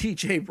lose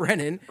TJ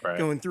Brennan Right.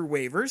 going through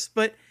waivers,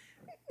 but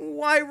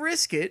why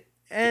risk it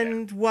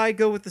and why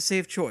go with the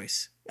safe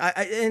choice?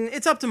 And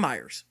it's up to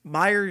Myers.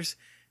 Myers,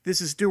 this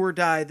is do or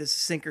die. This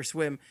is sink or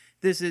swim.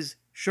 This is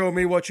show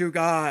me what you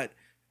got.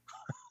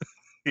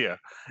 Yeah,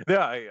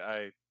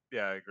 I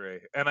agree.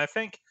 And I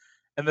think,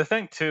 and the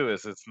thing too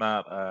is it's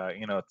not,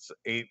 it's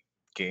 8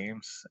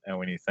 games, and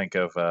when you think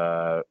of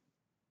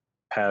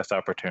past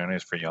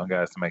opportunities for young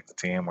guys to make the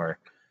team where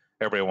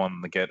everybody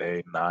wanted to get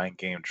a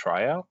 9-game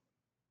tryout,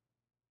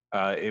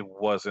 it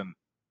wasn't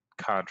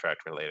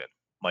contract related.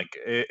 Like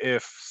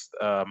if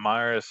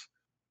Myers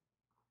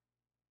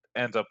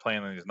ends up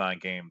playing in these 9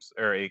 games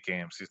or 8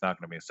 games, he's not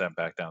going to be sent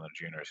back down to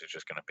juniors. He's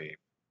just going to be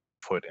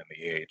put in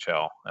the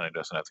AHL, and he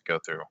doesn't have to go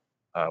through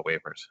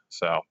waivers.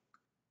 So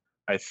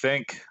I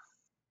think,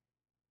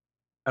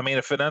 I mean,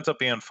 if it ends up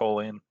being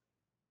Foley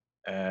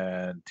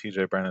and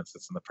TJ Brennan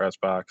sits in the press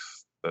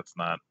box, that's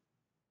not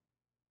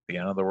the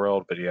end of the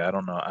world. But yeah, I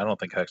don't know. I don't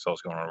think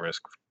Hextall's going to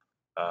risk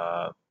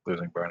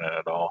losing Brennan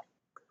at all.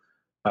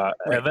 Right.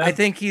 And then, I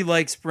think he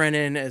likes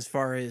Brennan as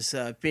far as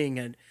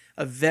being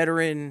a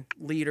veteran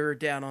leader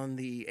down on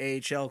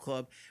the AHL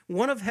club.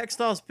 One of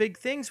Hextall's big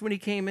things when he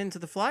came into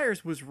the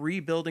Flyers was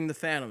rebuilding the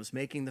Phantoms,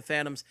 making the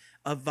Phantoms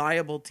a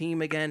viable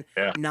team again,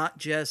 not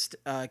just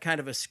kind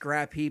of a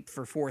scrap heap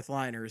for fourth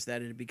liners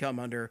that it had become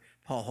under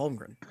Paul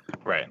Holmgren.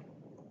 Right.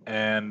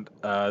 And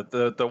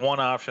the one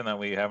option that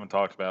we haven't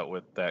talked about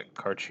with that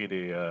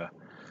Carchidi,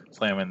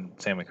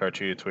 Sammy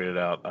Carchidi tweeted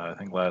out, I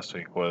think last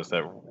week, was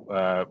that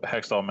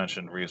Hextall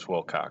mentioned Reese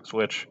Wilcox,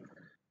 which,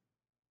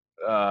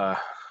 no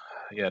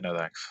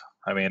thanks.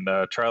 I mean,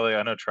 Charlie,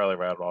 I know Charlie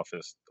rattled off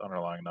his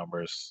underlying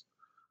numbers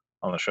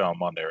on the show on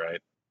Monday,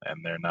 right?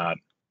 And they're not.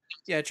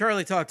 Yeah,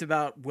 Charlie talked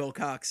about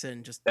Wilcox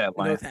and just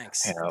no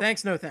thanks.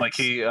 Thanks, no thanks.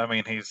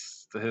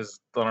 His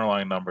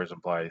underlying numbers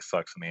imply he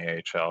sucks in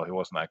the AHL. He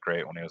wasn't that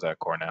great when he was at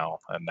Cornell,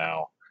 and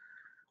now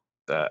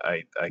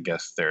I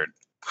guess they're.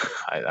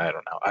 I don't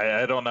know.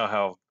 I don't know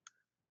how.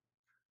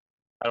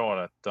 I don't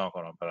want to dunk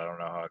on him, but I don't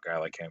know how a guy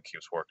like him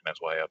keeps working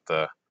his way up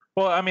the.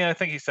 Well, I mean, I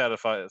think he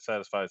satisfies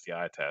the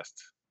eye test,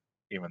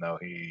 even though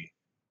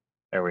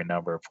every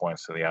number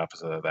points to the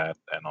opposite of that,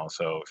 and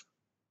also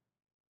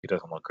he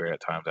doesn't look great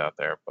at times out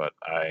there. But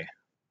I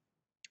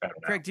don't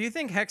know. Craig, do you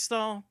think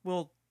Hextall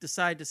will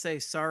decide to say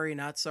sorry,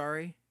 not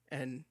sorry,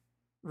 and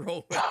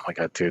roll with Oh my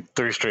god, dude!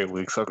 3 straight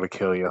weeks, I'm gonna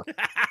kill you.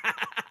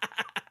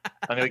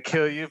 I'm gonna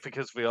kill you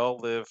because we all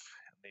live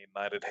in the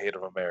United Hate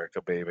of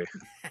America, baby.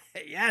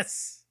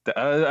 Yes.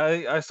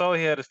 I saw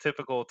he had his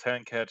typical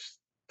 10-catch,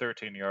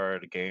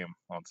 13-yard game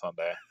on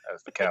Sunday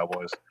as the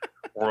Cowboys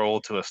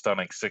rolled to a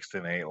stunning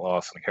 16-8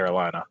 loss in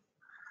Carolina.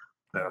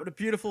 What a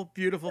beautiful,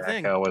 beautiful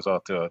thing. Cowboys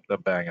off to a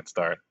banging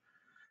start.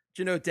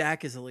 Do you know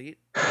Dak is elite?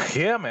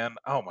 Yeah, man.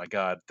 Oh my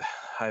god,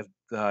 I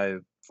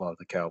love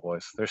the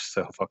Cowboys. They're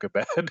so fucking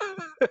bad.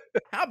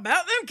 How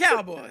about them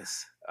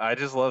Cowboys? I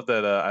just love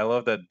that. I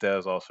love that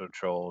Dez also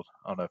trolled.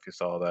 I don't know if you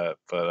saw that,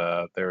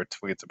 but there were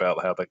tweets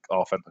about how the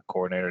offensive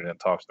coordinator didn't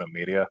talk to the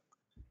media,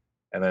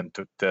 and then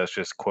Dez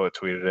just quote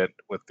tweeted it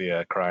with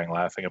the crying,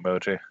 laughing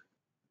emoji.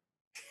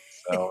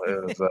 So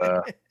it was.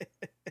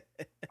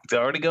 It's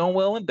already going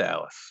well in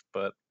Dallas,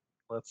 but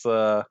let's.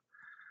 I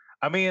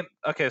mean,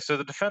 okay. So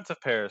the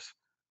defensive pairs,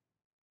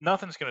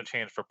 nothing's going to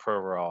change for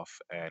Provorov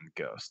and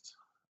Ghost.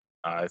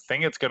 I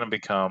think it's going to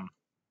become.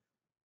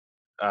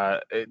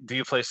 Do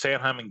you play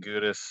Sanheim and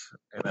Gudis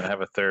and then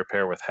have a third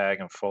pair with Hag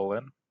and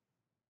Folin?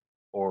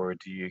 or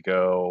do you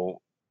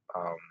go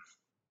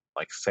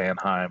like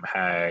Sanheim,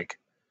 Hag,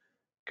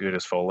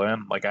 Gudis,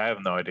 Folin? Like, I have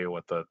no idea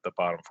what the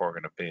bottom four are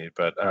going to be,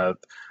 but I'd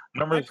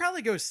numbers.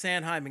 probably go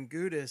Sanheim and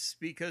Gudis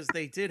because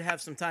they did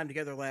have some time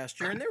together last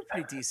year and they were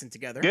pretty decent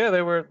together. Yeah,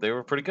 they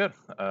were pretty good.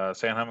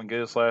 Sanheim and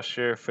Gudis last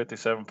year,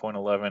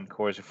 57.11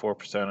 Corsi 4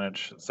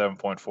 percentage,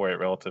 7.48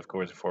 relative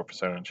Corsi 4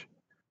 percentage.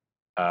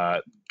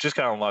 Just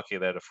got unlucky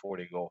that a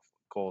 40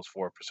 goals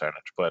for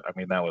percentage, but I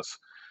mean that was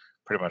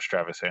pretty much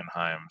Travis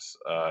Sanheim's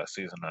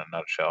season in a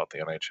nutshell at the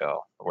NHL,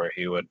 where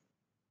he would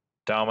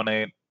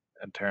dominate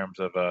in terms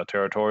of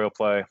territorial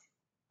play,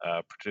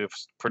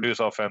 produce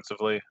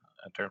offensively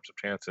in terms of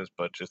chances,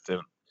 but just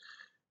didn't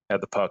have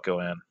the puck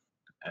go in,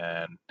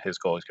 and his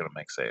goal is going to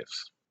make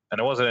saves. And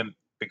it wasn't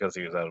because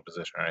he was out of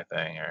position or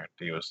anything, or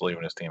he was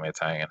leaving his teammates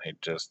hanging. He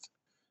just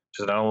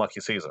an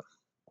unlucky season,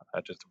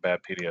 just a bad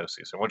PDO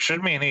season, which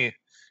should mean he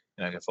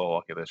gets a little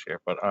lucky this year.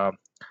 But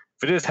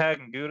if it is Hag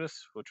and Gudis,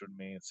 which would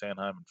mean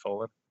Sanheim and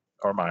Folin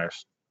or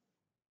Myers.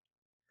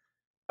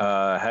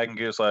 Hag and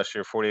Gudis last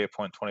year,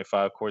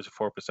 48.25 Corsi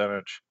for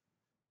percentage,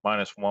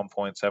 minus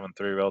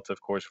 1.73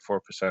 relative Corsi for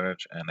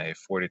percentage, and a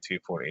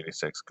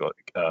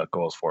 42.86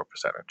 goals for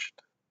percentage.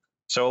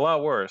 So a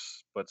lot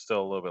worse, but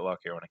still a little bit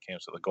luckier when it came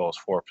to the goals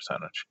for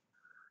percentage.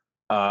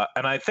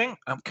 And I think,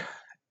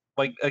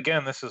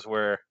 again, this is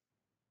where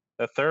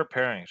the third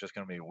pairing is just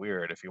going to be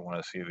weird if you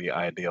want to see the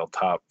ideal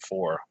top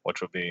four,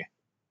 which would be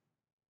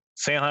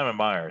Sanheim and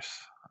Myers.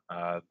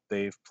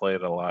 They've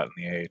played a lot in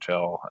the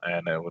AHL,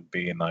 and it would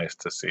be nice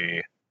to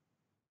see.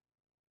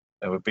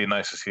 It would be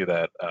nice to see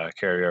that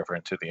carry over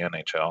into the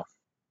NHL.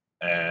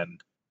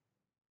 And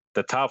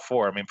the top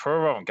four, I mean,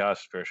 Provorov and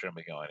Gostisbehere shouldn't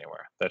be going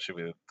anywhere. That should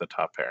be the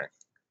top pairing.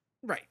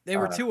 Right. They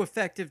were too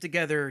effective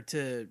together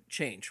to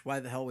change. Why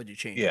the hell would you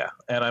change? Yeah,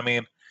 and I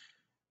mean,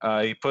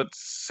 you put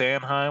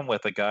Sanheim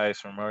with a guy he's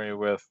familiar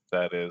with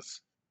that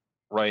is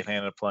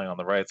right-handed playing on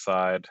the right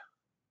side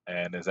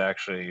and has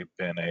actually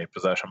been a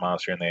possession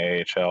monster in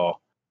the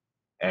AHL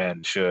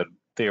and should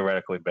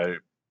theoretically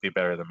be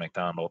better than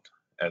McDonald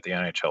at the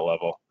NHL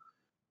level.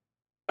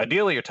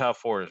 Ideally, your top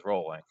four is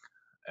rolling,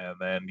 and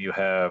then you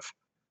have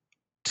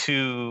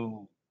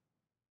two,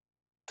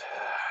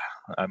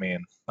 I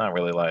mean, not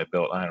really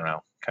liability, I don't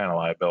know, kind of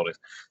liabilities.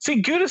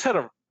 See, Gudis had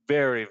a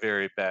very,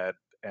 very bad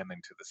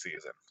ending to the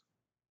season.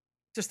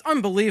 Just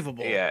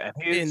unbelievable. Yeah,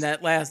 and in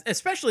that last,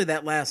 especially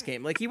that last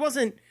game. Like, he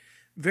wasn't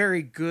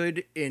very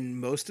good in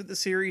most of the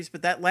series,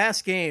 but that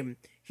last game,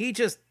 he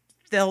just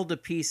fell to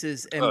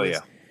pieces and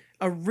was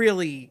a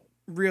really,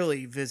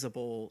 really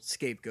visible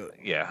scapegoat.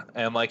 Yeah,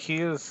 and like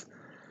he's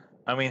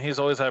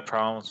always had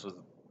problems with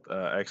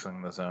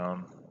exiting the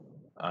zone,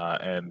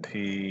 and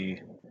he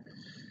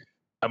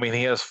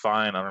has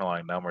fine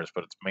underlying numbers,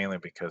 but it's mainly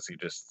because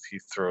he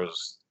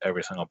throws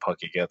every single puck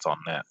he gets on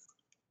net,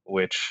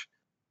 which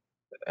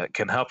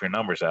can help your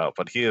numbers out.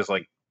 But he is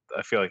I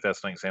feel like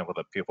that's an example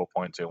that people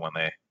point to when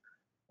they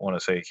want to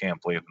say you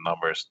can't believe the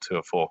numbers to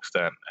a full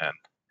extent, and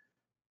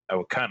I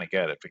would kind of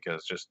get it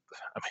because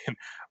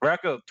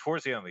Racco,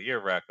 towards the end of the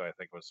year, Racco, I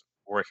think, was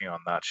working on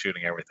not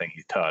shooting everything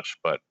he touched,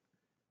 but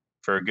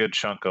for a good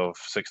chunk of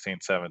 16,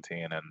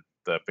 17 and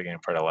the beginning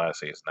part of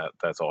last season,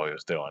 that's all he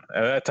was doing.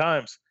 And at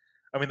times,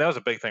 that was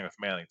a big thing with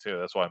Manning too.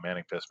 That's why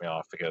Manning pissed me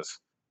off, because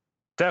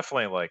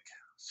definitely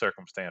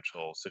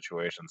circumstantial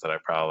situations that I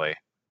probably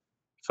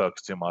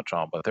focused too much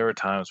on, but there were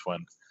times when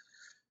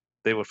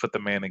they would put the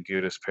Manning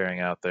Gudis pairing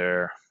out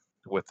there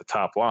with the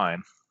top line,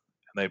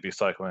 and they'd be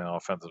cycling an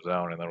offensive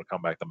zone, and then would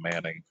come back to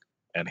Manning,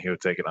 and he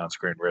would take an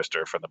on-screen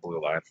wrister from the blue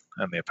line,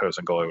 and the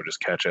opposing goalie would just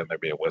catch it, and there'd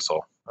be a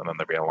whistle, and then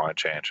there'd be a line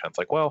change. And it's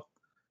like, well,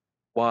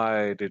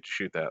 why did you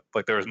shoot that?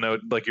 There was no,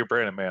 you're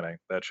Brandon Manning.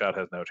 That shot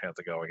has no chance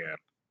of going in.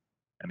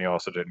 And you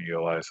also didn't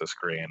utilize the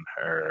screen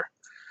or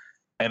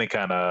any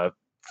kind of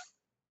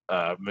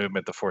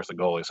movement to force the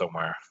goalie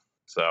somewhere.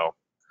 So,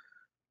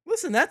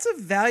 listen, that's a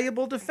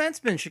valuable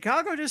defenseman.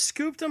 Chicago just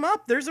scooped him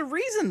up. There's a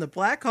reason the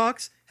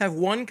Blackhawks have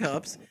won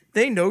cups.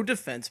 They know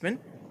defensemen.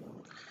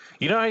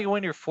 You know how you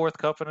win your fourth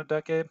cup in a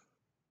decade?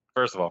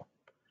 First of all,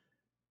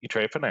 you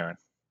trade Panarin.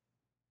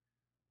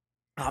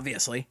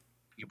 Obviously.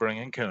 You bring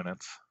in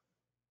Kunitz.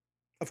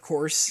 Of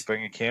course. You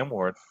bring in Cam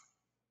Ward.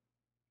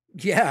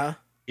 Yeah.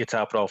 You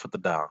top it off with the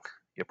Dong.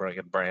 You bring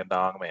in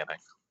Brandon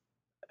Manning.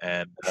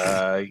 And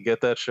you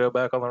get that show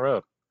back on the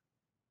road.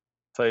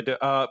 So you do.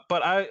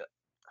 But I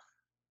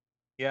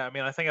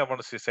think I want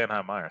to see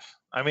Sanheim Myers.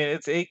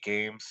 It's 8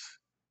 games.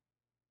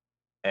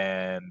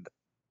 And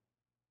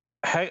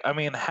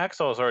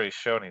Hacksaw has already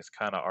shown he's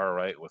kind of all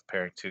right with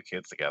pairing two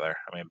kids together.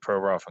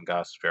 Provorov and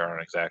Gostisbehere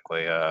aren't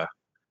exactly the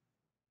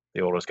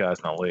oldest guys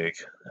in the league,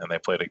 and they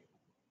played a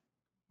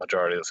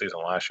majority of the season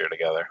last year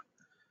together.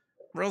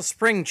 Real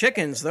spring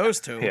chickens, those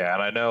two. Yeah,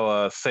 and I know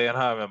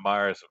Sanheim and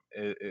Myers,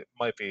 it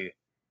might be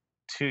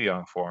too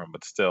young for him,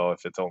 but still,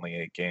 if it's only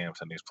 8 games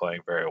and he's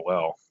playing very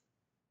well,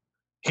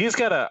 he's just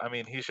got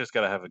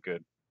to have a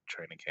good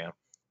training camp.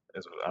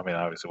 Is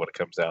obviously what it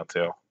comes down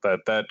to.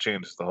 That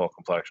changes the whole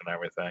complexion and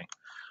everything.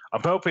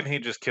 I'm hoping he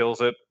just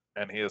kills it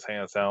and he is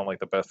hands down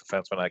the best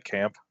defenseman at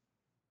camp.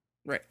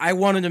 Right. I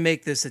wanted to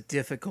make this a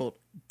difficult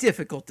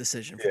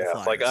decision for the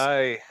Yeah, like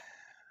Flyers.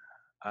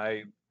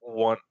 I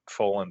want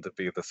Folan to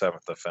be the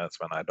seventh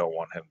defenseman. I don't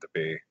want him to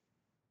be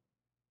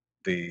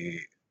the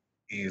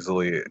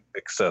easily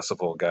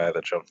accessible guy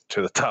that jumped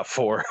to the top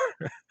four.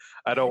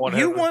 I don't want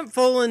You him. want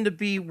Folan to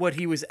be what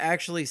he was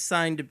actually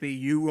signed to be.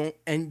 You won't,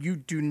 and you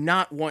do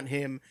not want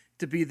him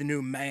to be the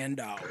new man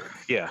dog.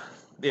 Yeah,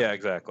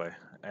 exactly.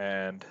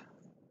 And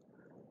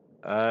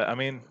I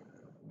mean,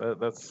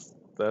 that's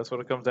what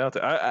it comes down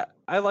to.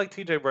 I like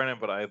TJ Brennan,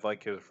 but I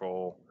like his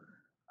role.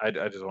 I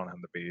just want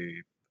him to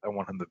be. I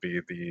want him to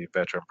be the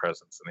veteran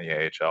presence in the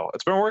AHL.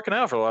 It's been working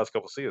out for the last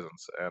couple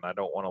seasons, and I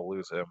don't want to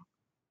lose him.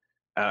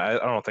 And I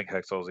don't think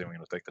Hextall's even going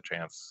to take the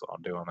chance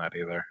on doing that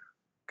either,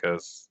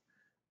 because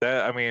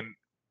that. I mean,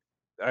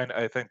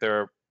 I think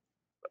there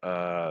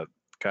are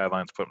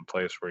guidelines put in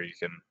place where you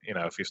can,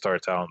 if you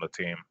start telling the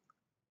team,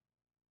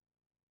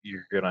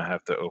 you're going to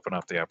have to open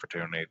up the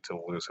opportunity to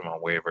lose him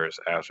on waivers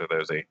after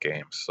those 8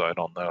 games. So I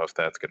don't know if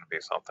that's going to be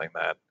something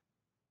that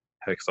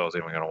Hextall's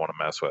even going to want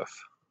to mess with.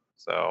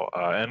 So,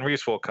 and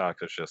Reese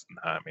Wilcox is just,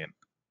 I mean,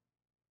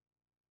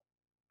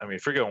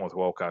 if you're going with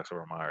Wilcox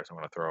over Myers, I'm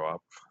going to throw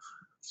up.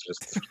 It's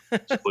just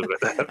leave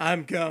it at that.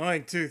 I'm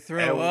going to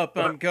throw up.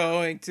 I'm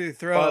going to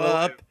throw By the way,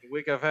 up. the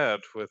week I've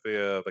had with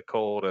the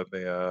cold and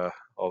the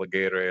all the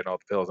Gatorade and all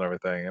the pills and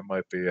everything, it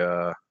might be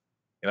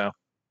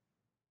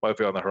might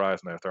be on the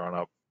horizon there, throwing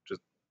up,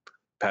 just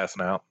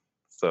passing out.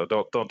 So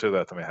don't do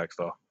that to me,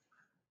 Hextall.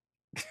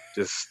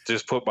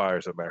 just put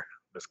Myers in there.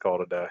 Just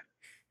call it a day.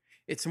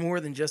 It's more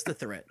than just a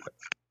threat.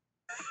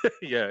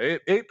 Yeah,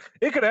 it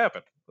could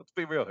happen. Let's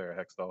be real here,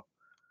 Hextall.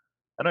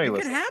 I know you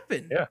listen. It could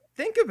happen. Yeah.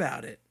 Think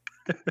about it.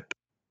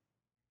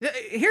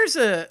 Here's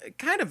a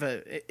kind of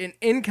an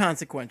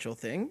inconsequential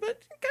thing,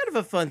 but kind of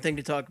a fun thing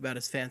to talk about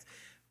as fans.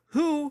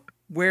 Who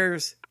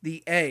wears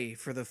the A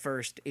for the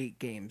first 8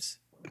 games?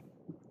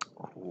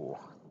 Ooh.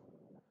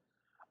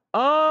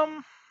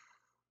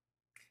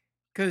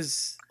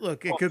 Because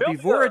look, it could be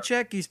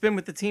Voracek. He's been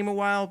with the team a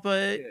while,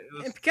 but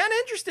it's kind of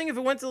interesting if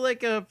it went to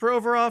like a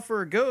Provorov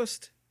or a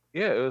Ghost.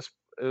 Yeah, it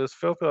was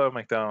Filippo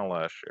McDonald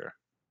last year.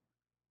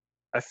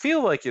 I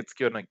feel like it's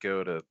gonna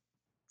go to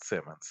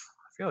Simmons.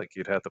 I feel like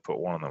you'd have to put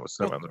one that was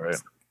Simmons, right?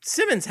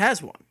 Simmons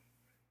has one.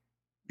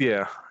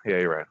 Yeah,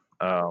 you're right.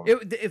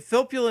 If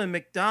Filppula and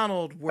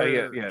McDonald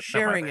were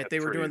sharing it, they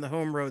were 3. doing the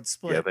home road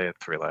split. Yeah, they had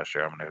 3 last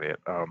year. I'm an idiot.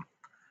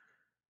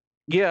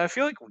 Yeah, I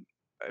feel like,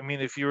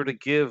 if you were to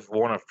give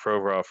one of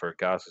Provorov or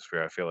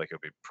Gostisbehere, I feel like it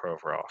would be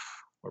Provorov.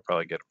 We'll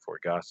probably get him for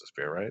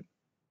Gostisbehere, right?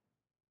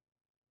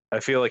 I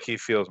feel like he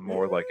feels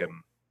more like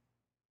an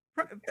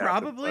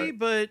probably,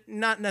 but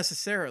not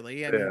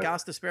necessarily. I mean,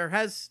 Gostisbehere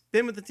has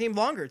been with the team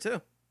longer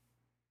too.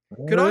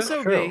 Could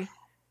also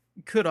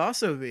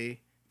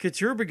be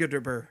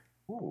Couture.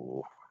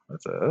 Ooh,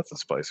 that's a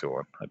spicy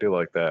one. I do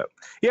like that.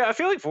 Yeah, I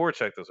feel like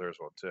Voracek deserves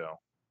one too.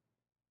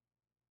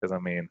 Because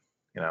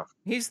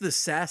he's the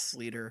sass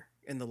leader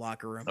in the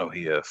locker room. Oh,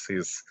 he is.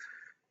 He's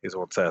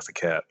one sassy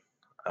cat.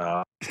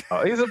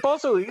 He's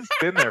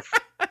been there.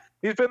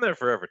 He's been there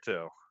forever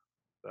too.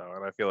 So,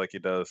 and I feel like he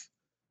does.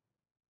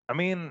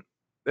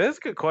 That's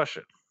a good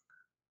question.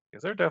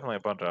 Because there are definitely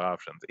a bunch of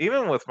options.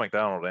 Even with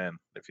McDonald in,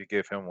 if you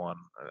give him one,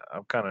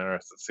 I'm kind of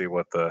interested to see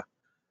what the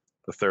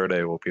third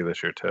A will be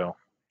this year too.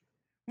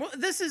 Well,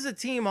 this is a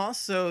team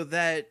also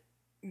that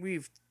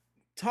we've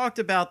talked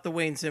about the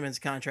Wayne Simmons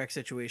contract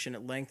situation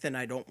at length, and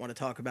I don't want to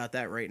talk about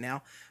that right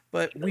now,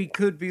 but we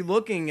could be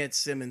looking at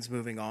Simmons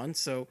moving on.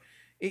 So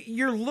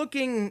you're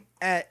looking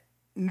at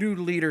new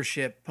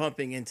leadership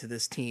pumping into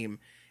this team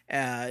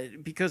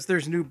because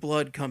there's new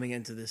blood coming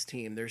into this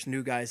team. There's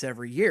new guys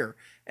every year,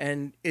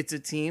 and it's a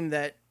team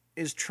that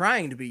is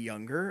trying to be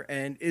younger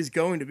and is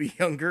going to be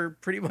younger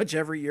pretty much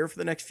every year for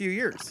the next few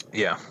years.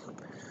 Yeah.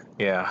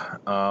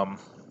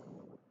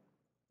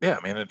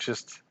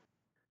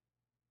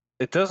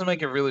 It does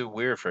make it really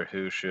weird for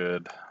who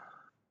should.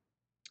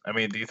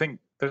 Do you think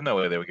there's no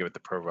way they would give it to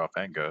Provorov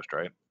and Ghost,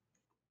 right?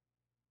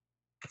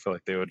 I feel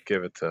like they would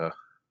give it to. I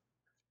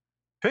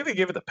think they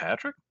give it to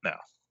Patrick. No.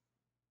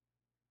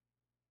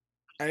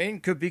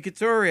 Could be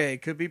Couturier,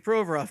 could be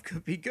Provorov,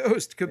 could be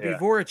Ghost, could be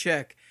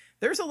Voracek.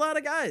 There's a lot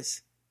of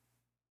guys.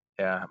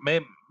 Yeah,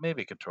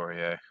 maybe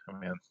Couturier.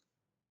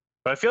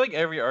 But I feel like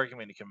every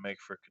argument you can make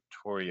for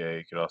Couturier,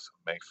 you could also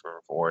make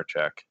for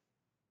Voracek.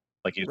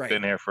 Like, he's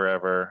been here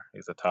forever.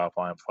 He's a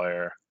top-line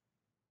player.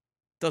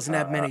 Doesn't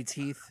have many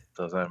teeth.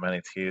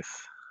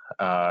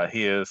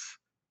 He is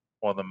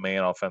one of the main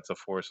offensive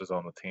forces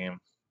on the team.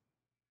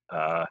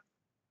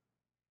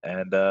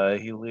 And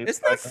he leads.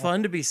 Isn't that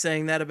fun to be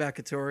saying that about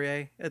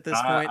Couturier at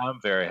this point? I'm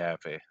very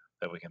happy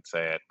that we can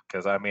say it.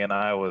 Because,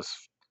 I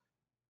was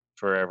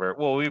forever...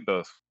 Well, we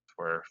both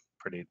were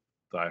pretty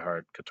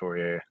diehard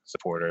Couturier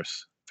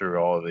supporters through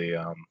all of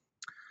the...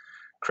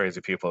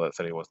 crazy people that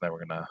said he was never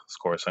going to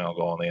score a single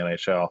goal in the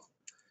NHL.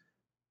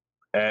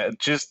 I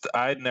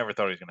never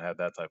thought he was going to have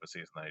that type of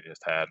season that he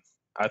just had.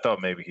 I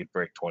thought maybe he'd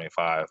break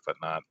 25, but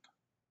not.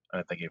 I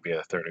didn't think he'd be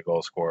a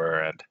 30-goal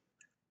scorer and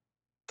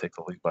take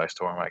the league by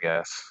storm, I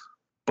guess.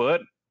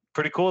 But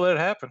pretty cool that it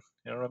happened.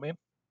 You know what I mean?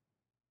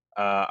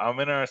 I'm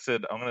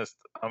interested. I'm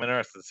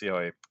interested to see how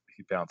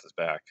he bounces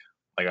back.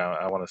 Like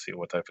I want to see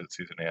what type of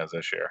season he has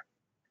this year.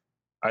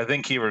 I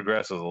think he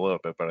regresses a little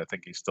bit, but I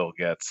think he still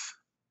gets.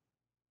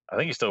 I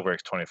think he still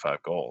breaks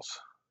 25 goals.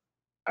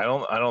 I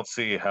don't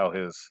see how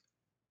his.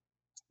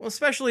 Well,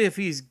 especially if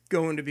he's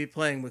going to be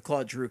playing with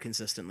Claude Giroux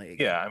consistently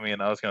again. Yeah, I mean,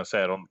 I was gonna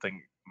say I don't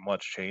think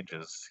much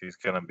changes. He's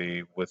gonna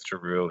be with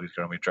Giroux. He's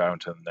gonna be driving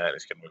to the net.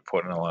 He's gonna be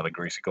putting in a lot of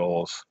greasy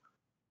goals.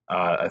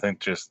 I think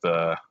just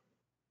the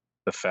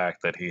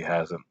fact that he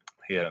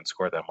hadn't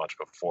scored that much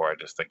before. I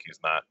just think he's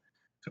not.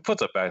 If he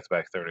puts up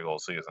back-to-back 30-goal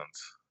seasons,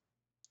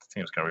 the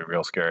team's going to be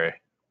real scary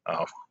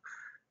um,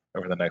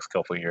 over the next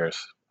couple of years.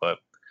 But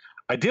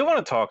I do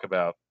want to talk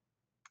about.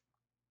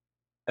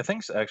 I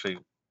think actually,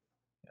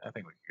 I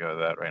think we could go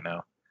to that right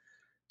now.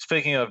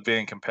 Speaking of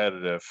being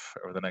competitive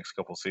over the next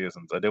couple of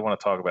seasons, I do want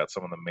to talk about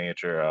some of the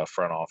major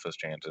front office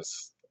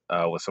changes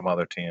with some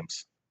other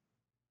teams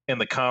in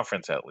the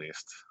conference, at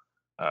least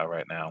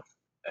right now.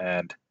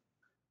 And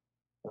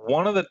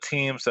one of the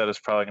teams that is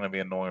probably going to be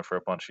annoying for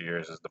a bunch of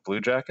years is the Blue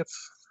Jackets.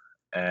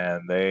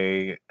 And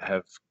they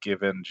have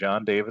given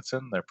John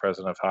Davidson, their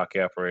president of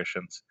hockey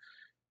operations,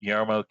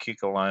 Jarmo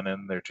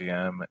Kekalainen, their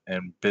GM,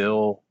 and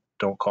Bill,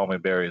 don't call me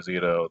Barry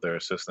Zito, their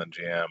assistant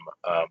GM,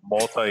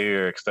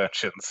 multi-year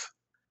extensions.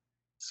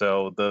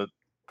 So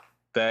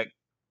that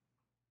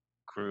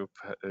group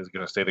is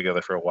going to stay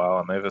together for a while,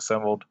 and they've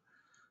assembled.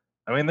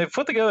 I mean, they've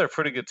put together a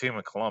pretty good team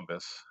in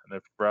Columbus, and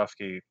if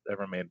Bobrovsky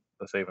ever made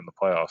the save in the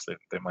playoffs,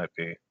 they might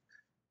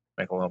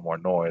make a little more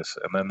noise.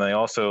 And then they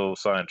also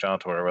signed John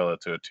Tortorella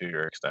to a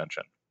 2-year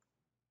extension.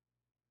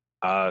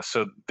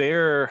 So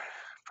they're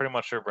pretty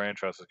much their brain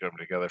trust is going to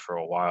be together for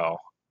a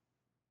while,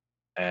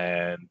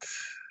 and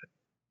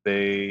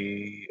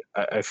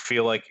I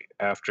feel like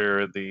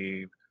after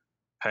the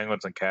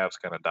Penguins and Caps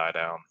kind of die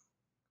down,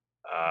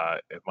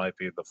 it might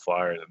be the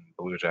Flyers and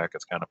Blue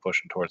Jackets kind of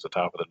pushing towards the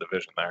top of the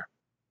division there.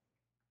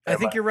 I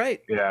think you're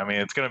right. Yeah, I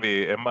mean,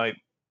 it might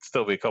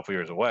still be a couple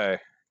years away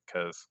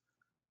because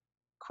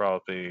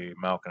Crosby,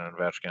 Malkin, and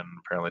Ovechkin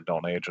apparently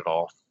don't age at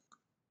all.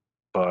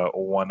 But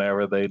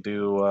whenever they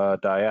do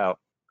die out,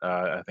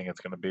 I think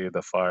it's going to be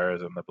the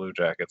Flyers and the Blue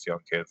Jackets,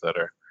 young kids that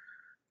are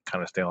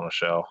kind of stealing the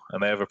show.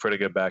 And they have a pretty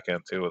good back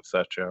end too with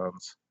Seth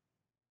Jones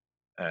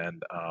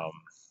and oh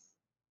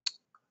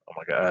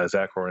my God,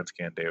 Zach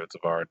Werenski and David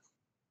Savard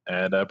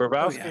and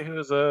Bobrovsky, who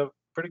was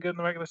pretty good in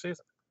the regular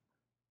season.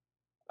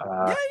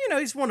 Yeah,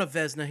 he's won a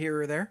Vezina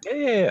here or there.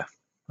 Yeah.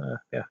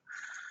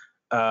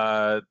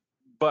 But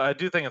I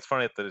do think it's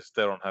funny that they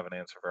still don't have an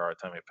answer for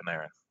Artemi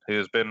Panarin,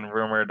 who's been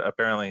rumored.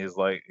 Apparently,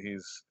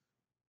 he's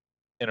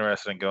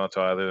interested in going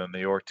to either the New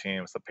York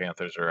teams, the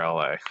Panthers, or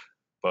LA.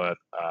 But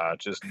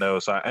just no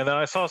sign. And then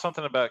I saw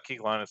something about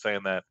Kekalainen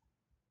saying that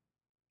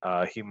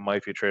he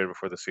might be traded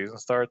before the season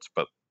starts,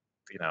 but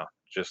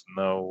just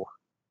no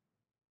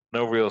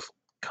real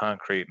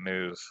concrete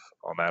news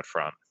on that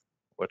front,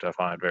 which I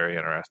find very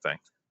interesting.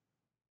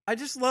 I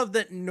just love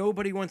that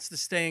nobody wants to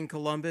stay in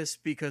Columbus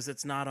because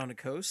it's not on a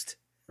coast.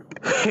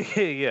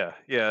 yeah,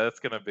 that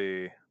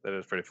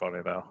is pretty funny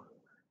though.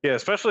 Yeah,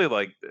 especially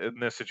like in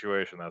this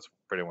situation, that's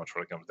pretty much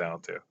what it comes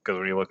down to. Because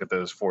when you look at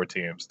those 4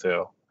 teams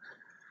too,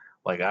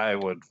 like I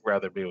would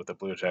rather be with the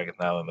Blue Jackets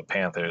now than the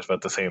Panthers, but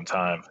at the same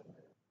time,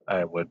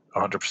 I would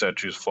 100%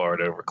 choose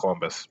Florida over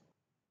Columbus.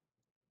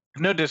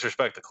 No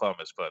disrespect to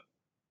Columbus, but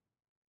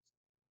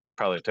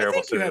probably a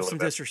terrible city. You have some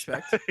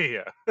disrespect.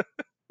 Yeah.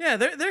 Yeah,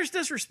 there's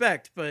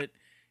disrespect, but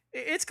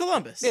it's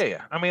Columbus.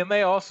 Yeah. I mean,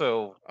 they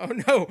also.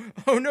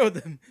 Oh no!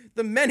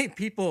 The many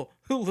people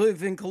who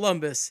live in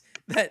Columbus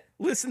that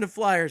listen to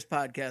Flyers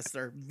podcasts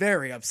are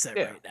very upset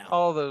right now.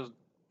 All those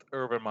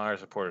Urban Meyer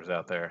supporters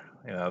out there,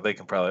 they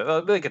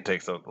can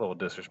take some little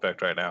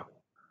disrespect right now.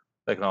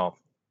 They can all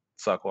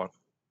suck one.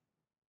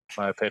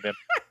 My opinion.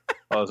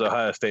 All those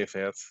Ohio State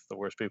fans, the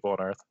worst people on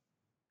earth.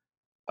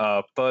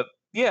 But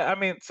yeah, I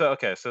mean, so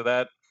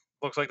that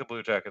looks like the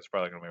Blue Jackets are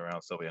probably going to be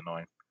around, still be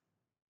annoying.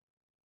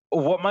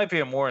 What might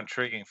be a more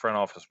intriguing front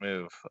office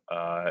move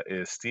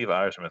is Steve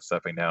Yzerman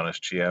stepping down as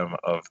GM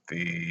of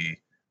the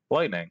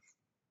Lightning,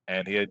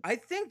 and I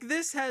think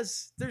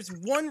there's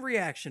one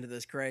reaction to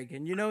this, Craig,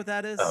 and you know what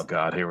that is? Oh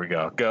God, here we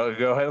go. Go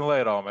ahead and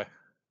lay it on me.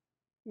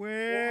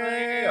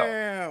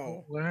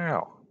 Wow.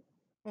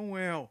 Oh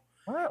wow.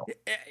 Wow.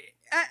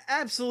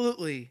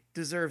 Absolutely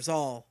deserves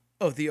all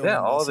of the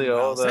all the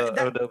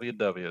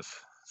OWWs.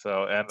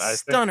 So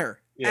stunner,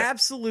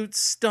 absolute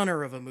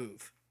stunner of a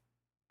move.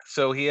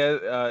 So he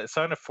had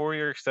signed a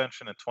 4-year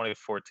extension in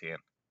 2014.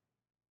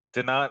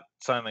 Did not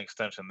sign the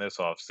extension this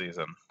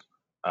offseason.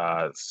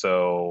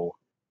 So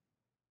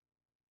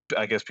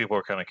I guess people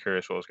were kind of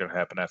curious what was going to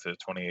happen after the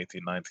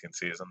 2018-19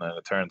 season, and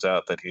it turns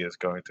out that he is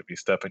going to be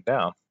stepping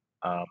down.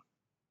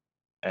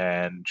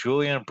 And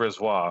Julien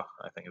Brisebois,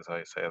 I think is how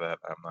you say that.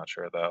 I'm not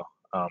sure though.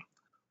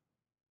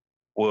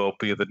 Will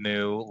be the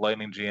new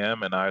Lightning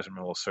GM, and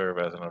Yzerman will serve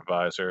as an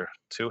advisor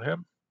to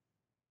him.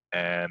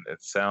 And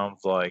it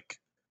sounds like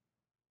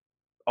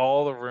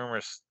all the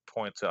rumors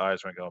point to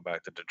Yzerman going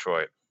back to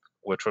Detroit,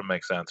 which would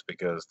make sense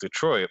because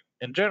Detroit,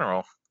 in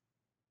general,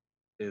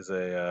 is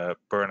a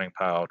burning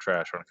pile of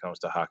trash when it comes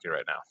to hockey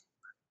right now.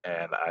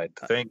 And I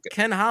think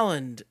Ken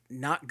Holland,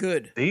 not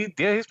good. he's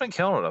been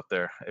killing it up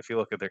there. If you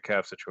look at their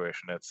cap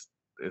situation, it's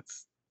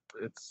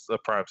a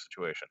prime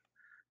situation.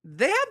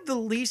 They have the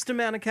least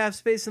amount of cap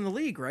space in the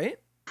league, right?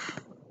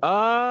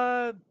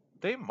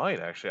 They might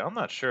actually. I'm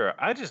not sure.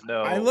 I just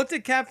know. I looked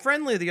at Cap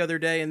Friendly the other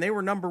day, and they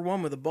were number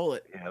 1 with a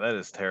bullet. Yeah, that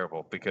is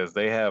terrible because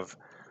they have,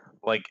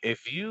 like,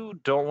 if you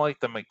don't like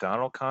the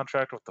McDonald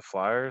contract with the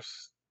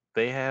Flyers,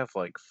 they have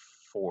like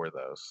 4 of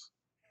those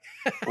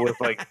with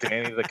like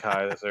Danny the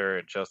Kaiser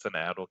and Justin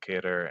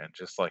Advocator and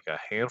just like a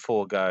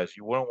handful of guys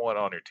you wouldn't want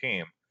on your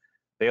team.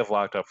 They have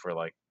locked up for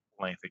like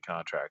lengthy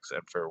contracts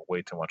and for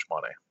way too much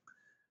money.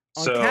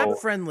 On So Cap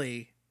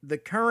Friendly, the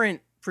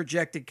current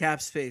projected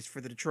cap space for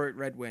the Detroit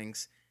Red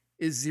Wings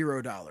is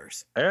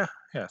 $0.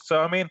 yeah.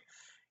 So I mean,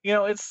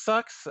 it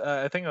sucks.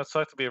 I think it would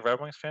suck to be a Red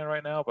Wings fan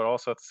right now, but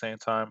also at the same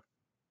time,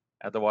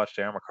 I had to watch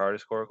Darren McCarty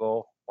score a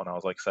goal when I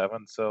was like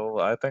 7. So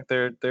I think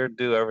they're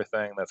due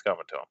everything that's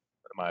coming to them,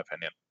 in my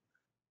opinion.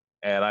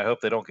 And I hope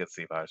they don't get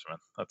Steve Yzerman.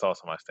 That's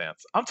also my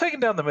stance. I'm taking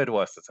down the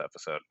Midwest this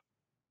episode.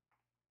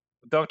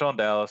 Dunked on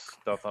Dallas,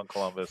 dunked on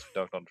Columbus,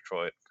 dunked on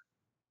Detroit.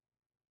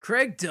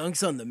 Craig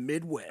dunks on the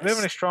Midwest. Do we have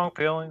any strong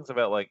feelings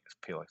about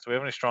Do we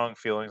have any strong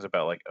feelings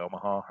about like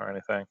Omaha or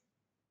anything?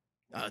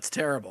 Oh, it's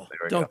terrible.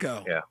 Don't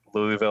go. Yeah,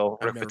 Louisville.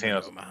 I've Rick never been to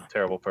Pitino's a Omaha.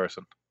 terrible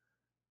person.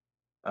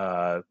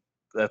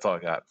 That's all I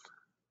got.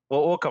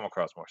 We'll come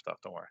across more stuff.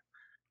 Don't worry.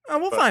 Oh,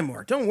 we'll find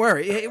more. Don't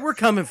worry. We're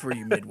coming for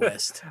you,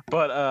 Midwest.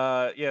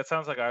 But yeah, it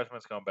sounds like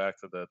Yzerman's going back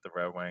to the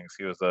Red Wings.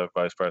 He was the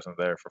vice president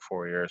there for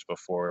 4 years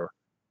before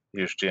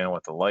he was GM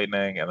with the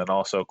Lightning, and then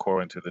also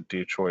according to the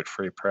Detroit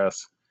Free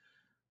Press,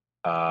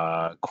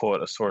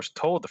 quote, a source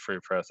told the Free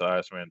Press that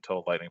Yzerman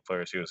told Lightning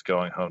players he was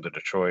going home to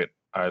Detroit.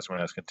 Yzerman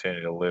has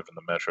continued to live in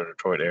the Metro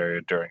Detroit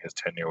area during his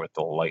tenure with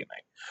the Lightning.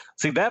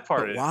 See, that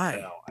part But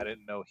why? I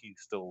didn't know he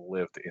still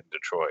lived in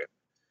Detroit,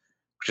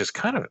 which is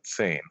kind of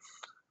insane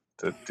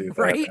to do that.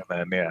 Right? And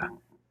then, yeah.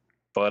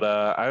 But,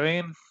 I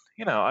mean,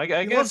 I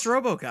He guess. loves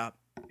RoboCop.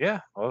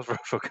 Yeah, loves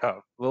RoboCop.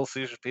 Little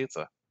Caesar's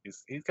Pizza.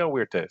 He's got a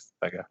weird taste,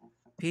 that guy.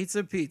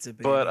 Pizza, baby.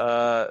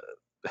 But,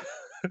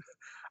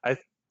 I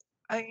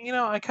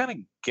kind of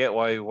get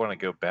why you want to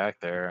go back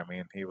there. I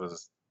mean, he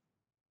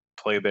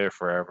played there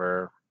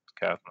forever,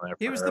 captain there forever.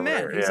 He was the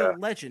man. He's a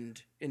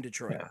legend in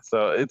Detroit. Yeah,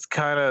 so it's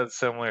kind of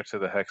similar to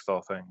the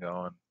Hextall thing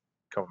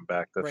coming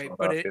back. Right,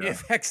 but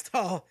if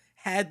Hextall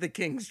had the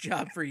Kings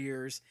job for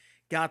years,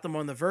 got them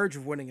on the verge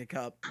of winning a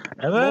cup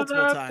and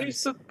multiple then,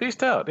 times.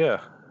 Beast out,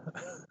 yeah.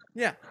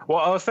 Yeah. Well,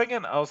 I was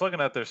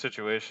looking at their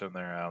situation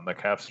there, the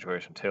cap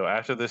situation too.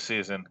 After this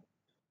season,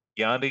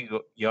 Yanni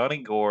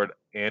Gord,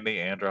 Andy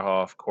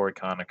Androhoff, Corey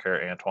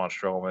Conacher, Antoine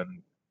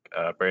Stroman,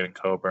 Braden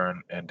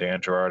Coburn, and Dan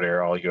Girardi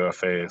are all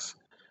UFAs,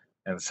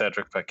 and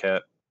Cedric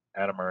Paquette,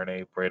 Adam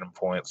Ernie, Braden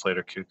Point,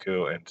 Slater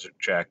Cuckoo, and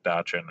Jack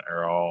Dotchin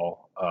are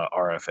all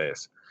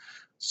RFAs.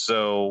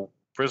 So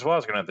Brisbois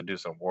is going to have to do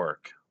some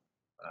work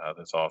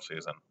this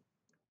offseason.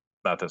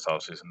 Not this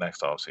offseason,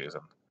 next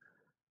offseason.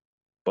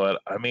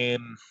 But, I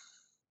mean,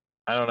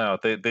 I don't know.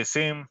 They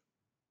seem...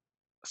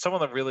 Some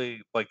of them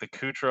really, like the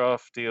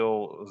Kucherov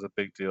deal was a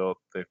big deal.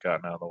 They've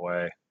gotten out of the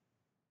way.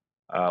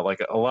 Like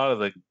a lot of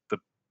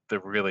the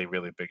really,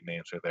 really big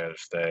names are there to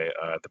stay.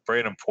 The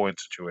Braden Point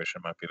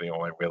situation might be the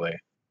only really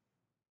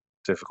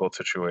difficult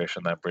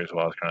situation that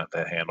Brisbois is going to have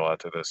to handle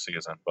after this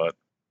season. But,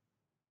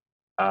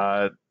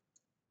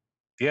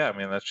 yeah, I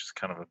mean, that's just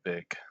kind of a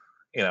big,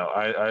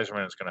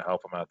 Yzerman is going to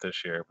help him out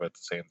this year, but at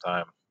the same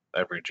time,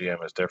 every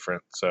GM is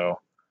different. So,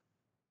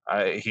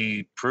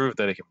 he proved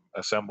that he can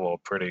assemble a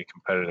pretty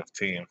competitive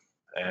team,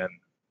 and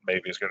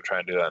maybe he's going to try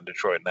and do that in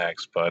Detroit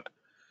next. But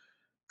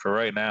for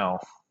right now,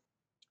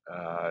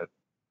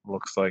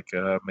 looks like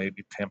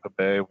maybe Tampa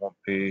Bay won't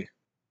be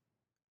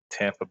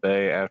Tampa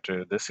Bay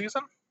after this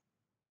season.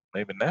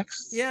 Maybe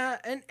next. Yeah,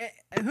 and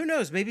who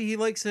knows? Maybe he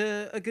likes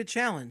a good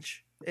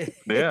challenge.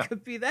 Yeah. It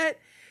could be that.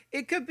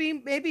 It could be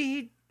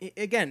maybe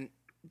again,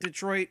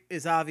 Detroit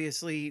is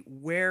obviously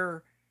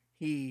where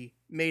he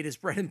made his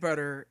bread and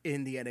butter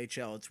in the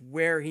NHL. It's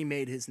where he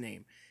made his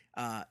name.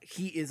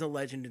 He is a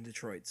legend in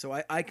Detroit.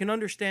 So I can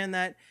understand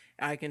that.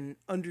 I can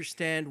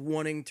understand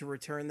wanting to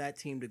return that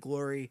team to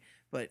glory,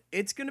 but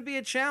it's going to be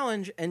a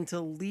challenge. And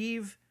to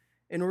leave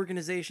an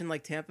organization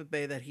like Tampa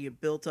Bay that he had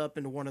built up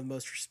into one of the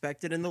most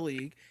respected in the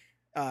league,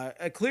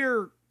 a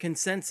clear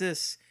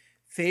consensus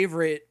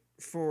favorite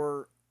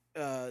for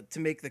to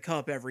make the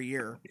cup every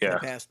year for the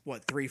past,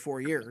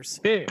 3-4 years.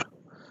 Yeah,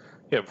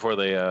 before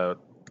they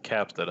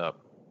capped it up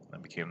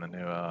and became the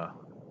new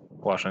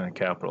Washington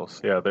Capitals.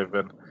 Yeah, they've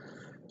been,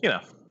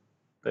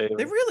 they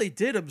really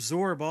did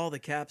absorb all the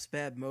Caps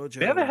bad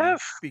mojo. Yeah, they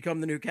have become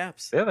the new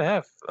Caps. Yeah, they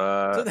have.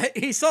 So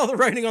he saw the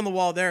writing on the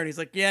wall there, and he's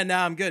like, "Yeah,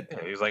 nah, I'm good."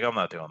 Yeah, he's like, "I'm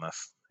not doing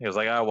this." He was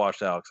like, "I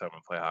watched Alex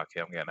Edmond play hockey.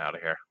 I'm getting out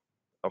of here.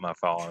 I'm not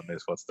following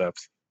his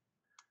footsteps."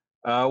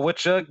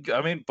 Which I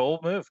mean,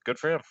 bold move. Good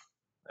for him.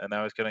 And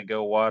now he's gonna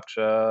go watch.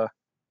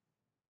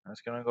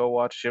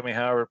 Jimmy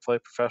Howard play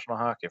professional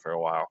hockey for a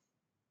while.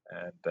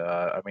 And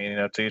I mean,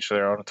 to each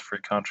their own. It's a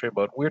free country,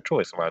 but weird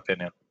choice in my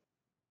opinion.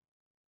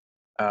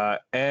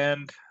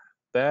 And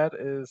that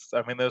is,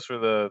 I mean, those were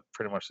the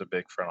pretty much the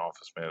big front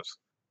office moves.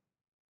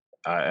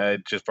 I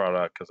just brought it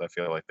up because I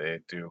feel like they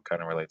do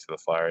kind of relate to the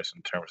Flyers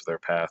in terms of their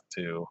path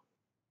to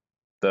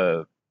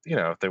the,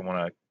 if they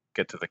want to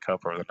get to the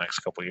Cup over the next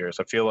couple of years.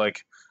 I feel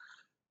like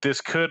this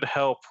could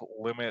help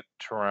limit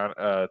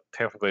Tampa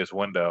Bay's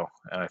window,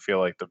 and I feel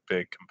like the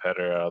big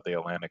competitor out of the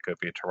Atlantic could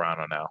be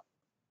Toronto now.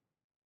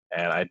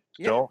 And I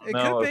Yeah, don't it could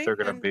know if be. they're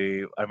going to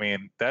be. I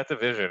mean, that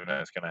division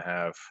is going to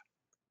have.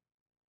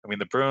 I mean,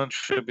 the Bruins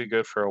should be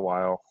good for a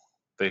while.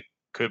 They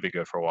could be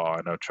good for a while.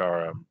 I know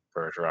Chara,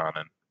 Bergeron,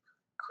 and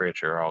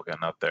Krejci are all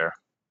getting up there.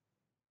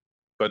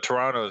 But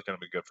Toronto is going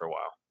to be good for a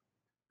while.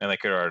 And they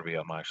could already be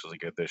actually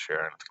good this year,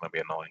 and it's going to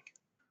be annoying.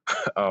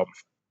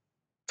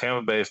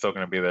 Tampa Bay is still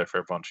going to be there for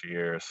a bunch of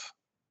years.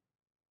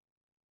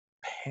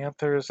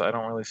 Panthers, I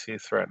don't really see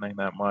threatening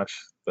that much.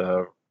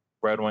 The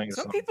Red Wings.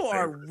 Some people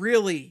are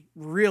really,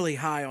 really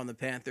high on the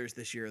Panthers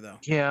this year, though.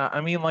 Yeah, I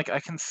mean, like I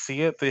can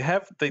see it. They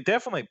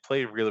definitely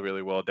played really,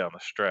 really well down the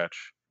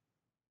stretch,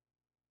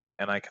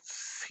 and I can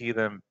see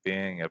them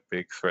being a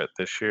big threat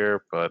this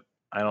year. But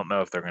I don't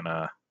know if they're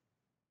gonna.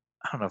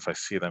 I don't know if I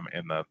see them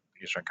in the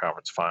Eastern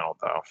Conference Final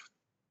though.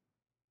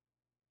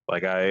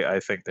 Like I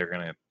think they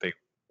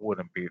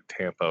wouldn't beat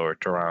Tampa or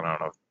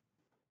Toronto in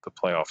the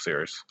playoff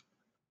series,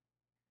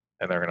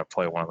 and they're gonna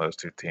play one of those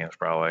two teams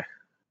probably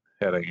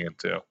heading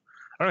into.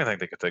 I don't even think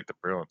they could take the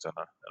Bruins in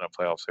a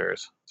playoff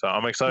series. So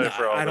I'm excited No,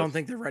 for all I this. don't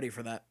think they're ready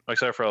for that. I'm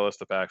excited for all this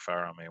to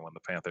backfire on me when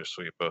the Panthers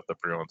sweep both the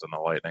Bruins and the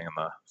Lightning in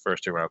the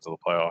first two rounds of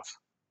the playoffs.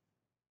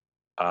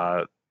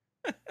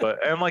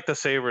 But like the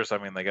Sabres, I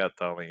mean, they got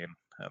Dahlin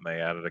and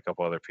they added a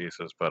couple other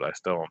pieces, but I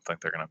still don't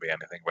think they're going to be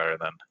anything better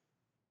than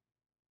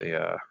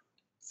the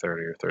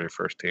 30 or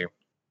 31st team.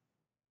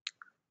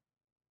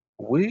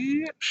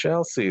 We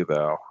shall see,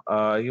 though.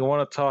 You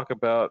want to talk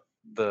about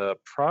the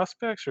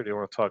prospects, or do you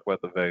want to talk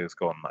about the Vegas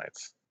Golden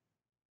Knights?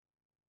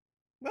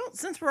 Well,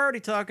 since we're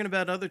already talking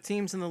about other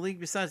teams in the league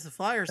besides the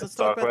Flyers, let's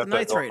talk about the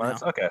Knights right now.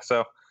 Okay,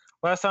 so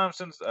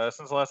since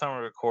the last time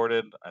we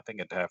recorded, I think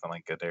it happened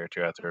like a day or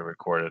two after we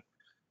recorded.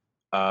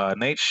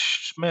 Nate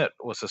Schmidt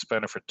was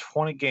suspended for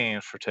 20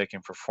 games for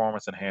taking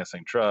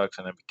performance-enhancing drugs,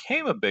 and it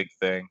became a big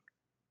thing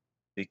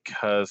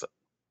because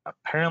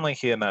apparently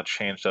he had not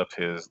changed up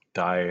his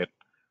diet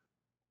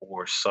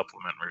or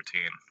supplement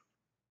routine,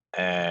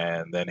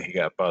 and then he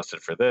got busted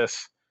for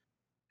this.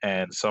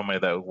 And somebody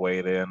that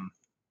weighed in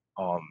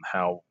on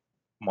how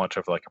much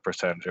of like a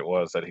percentage it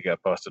was that he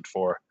got busted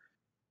for,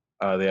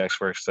 the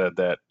expert said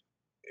that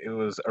it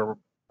was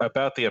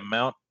about the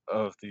amount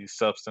of the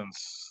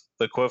substance,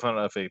 the equivalent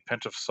of a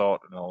pinch of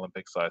salt in an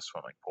Olympic-sized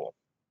swimming pool,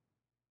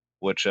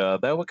 which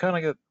that would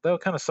kind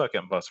of suck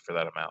getting busted for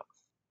that amount,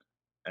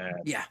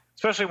 and Yeah,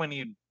 especially when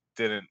you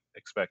didn't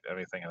expect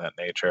anything of that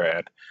nature.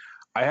 And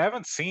I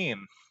haven't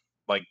seen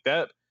like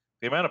that.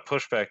 The amount of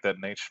pushback that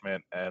Nate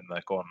Schmidt and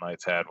the Golden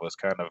Knights had was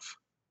kind of,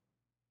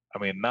 I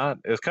mean,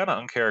 it was kind of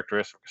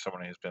uncharacteristic for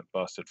someone who's been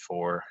busted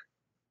for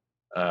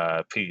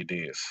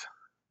PEDs.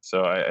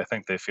 So I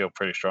think they feel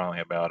pretty strongly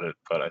about it,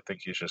 but I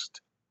think he's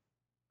just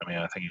going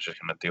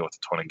to deal with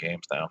the 20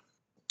 games now.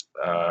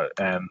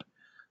 And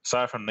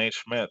aside from Nate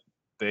Schmidt,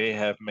 they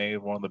have made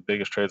one of the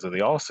biggest trades of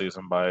the all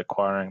season by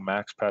acquiring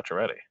Max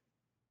Pacioretty.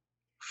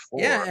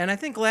 Yeah, and I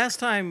think last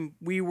time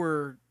we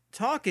were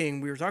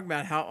talking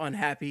about how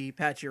unhappy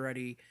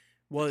Pacioretty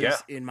was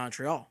in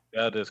Montreal.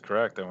 That is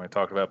correct. And we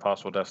talked about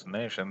possible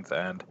destinations,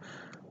 and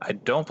I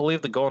don't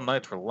believe the Golden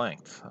Knights were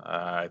linked.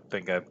 I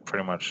think I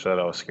pretty much said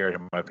I was scared he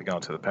might be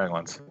going to the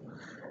Penguins.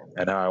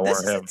 And now I warned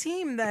him. This is a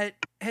team that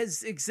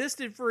has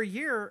existed for a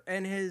year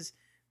and has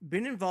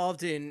been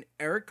involved in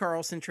Erik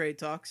Karlsson trade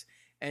talks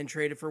and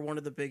traded for one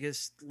of the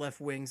biggest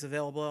left wings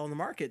available on the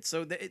market.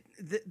 So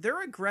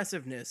their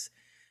aggressiveness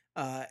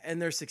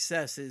and their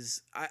success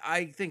is,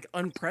 I think,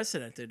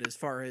 unprecedented as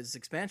far as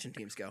expansion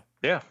teams go.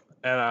 Yeah,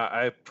 and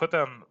I put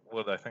down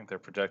what I think their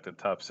projected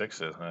top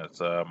six is, and it's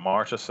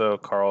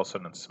Marchessault,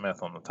 Karlsson, and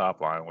Smith on the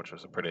top line, which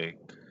was a pretty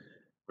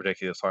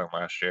ridiculous line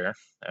last year,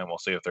 and we'll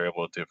see if they're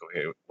able to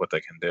duplicate what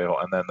they can do.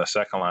 And then the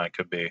second line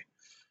could be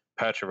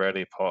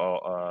Pacioretty,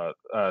 Paul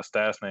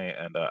Stastny,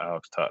 and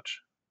Alex Tuch.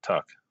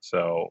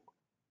 So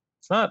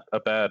it's not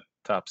a bad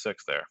top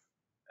six there,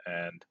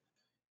 and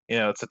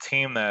it's a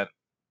team that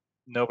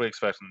nobody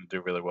expected them to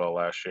do really well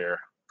last year.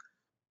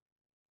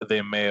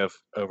 They may have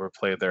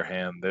overplayed their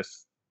hand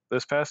this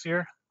past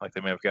year. Like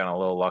they may have gotten a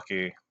little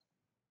lucky,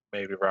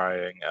 maybe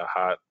riding a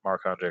hot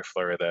Marc-Andre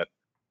Fleury that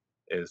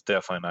is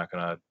definitely not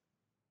going to,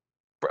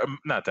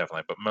 not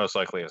definitely, but most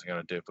likely isn't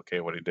going to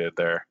duplicate what he did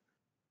there.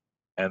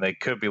 And they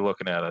could be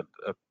looking at a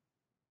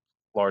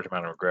large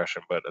amount of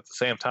regression, but at the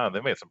same time,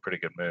 they made some pretty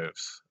good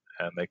moves,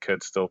 and they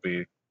could still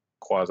be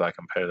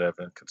quasi-competitive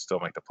and could still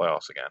make the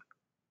playoffs again.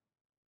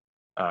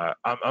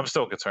 I'm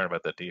still concerned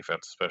about the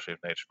defense, especially if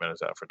Nate Schmidt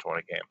is out for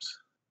 20 games.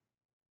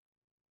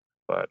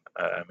 But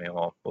I mean,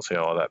 we'll see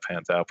how all that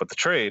pans out. But the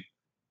trade,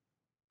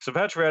 so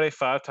Pacioretty,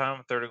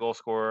 5-time 30-goal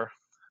scorer,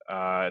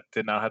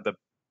 did not have the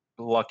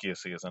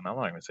luckiest season. I'm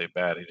not even gonna say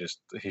bad.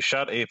 He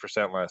shot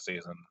 8% last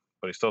season,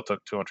 but he still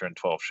took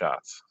 212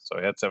 shots, so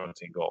he had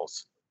 17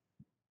 goals.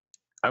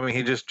 I mean,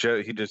 he just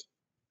shoots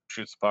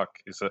the puck.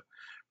 He's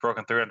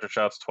broken 300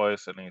 shots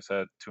twice, and he's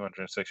had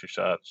 260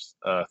 shots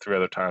 3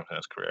 other times in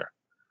his career.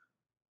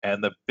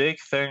 And the big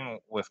thing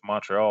with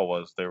Montreal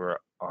was they were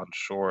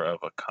unsure of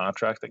a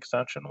contract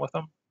extension with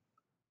him,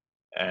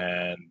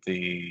 and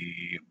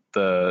the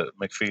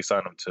McPhee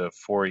signed him to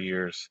 4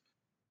 years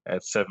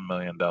at $7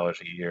 million a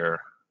year,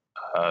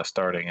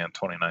 starting in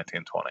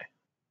 2019-20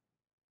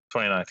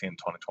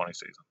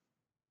 season.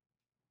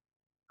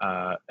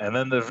 And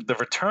then the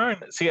return.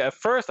 See, at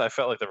first I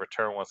felt like the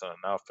return wasn't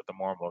enough, but the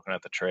more I'm looking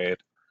at the trade,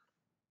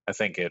 I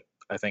think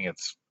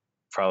it's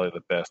probably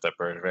the best that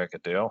Bergevin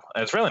could do.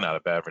 And it's really not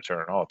a bad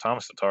return at all.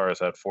 Thomas Tatar has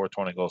had 4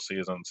 20-goal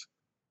seasons.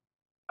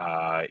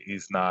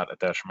 He's not a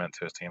detriment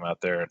to his team out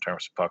there in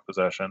terms of puck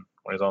possession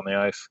when he's on the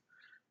ice.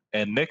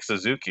 And Nick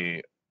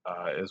Suzuki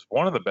is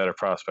one of the better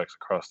prospects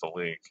across the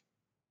league.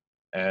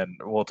 And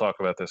we'll talk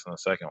about this in a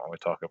second when we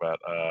talk about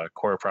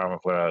Corey Primer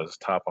put out his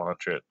top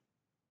 100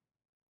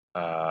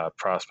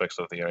 prospects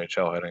of the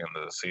NHL heading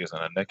into the season,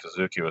 and Nick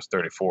Suzuki was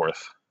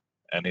 34th.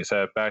 And he's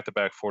had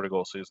back-to-back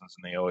 40-goal seasons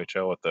in the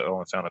OHL with the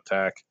Owen Sound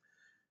Attack,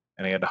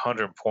 and he had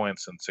 100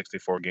 points in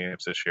 64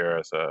 games this year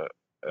as a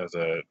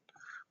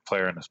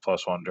player in his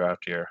 +1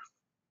 draft year.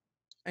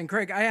 And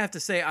Craig, I have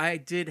to say, I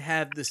did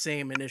have the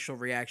same initial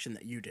reaction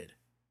that you did.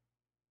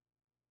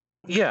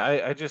 Yeah,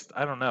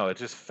 I don't know. It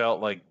just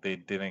felt like they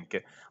didn't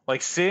get,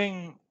 like,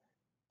 seeing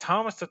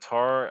Thomas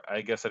Tatar.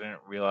 I guess I didn't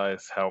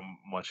realize how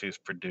much he's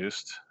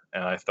produced,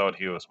 and I thought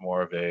he was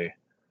more of a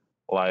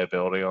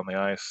liability on the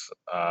ice.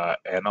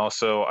 And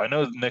also, I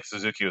know Nick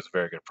Suzuki was a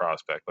very good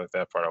prospect. Like,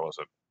 that part I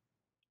wasn't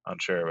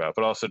unsure about.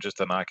 But also, just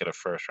to not get a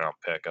first-round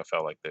pick, I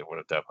felt like they would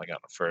have definitely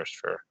gotten a first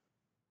for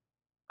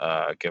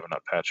giving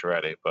up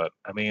Pacioretty. But,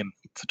 I mean,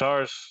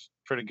 Tatar's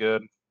pretty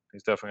good.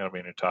 He's definitely going to be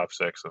in your top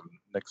 6. And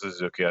Nick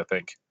Suzuki, I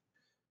think,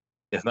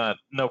 is not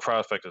 – no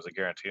prospect is a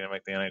guarantee to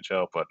make the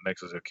NHL, but Nick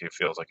Suzuki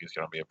feels like he's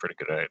going to be a pretty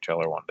good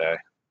NHLer one day.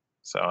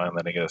 So, and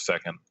then he get a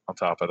second on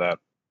top of that.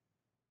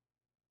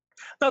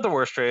 Not the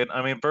worst trade.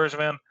 I mean,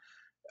 Bergevin,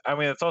 I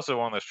mean, it's also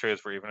one of those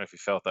trades where even if you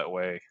felt that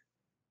way,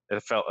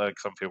 it felt like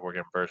some people were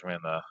giving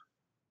Bergevin the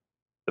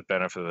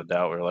benefit of the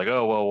doubt. We were like,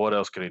 oh, well, what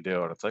else could he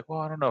do? And it's like,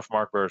 well, I don't know if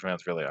Mark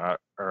Bergevin's really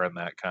earned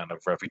that kind of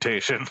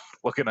reputation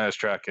looking at his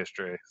track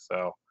history.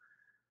 So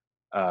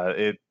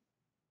it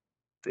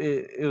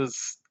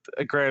was,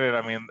 granted,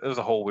 I mean, it was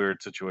a whole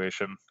weird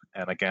situation.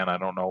 And again, I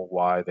don't know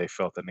why they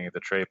felt the need to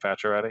trade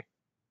Pacioretty.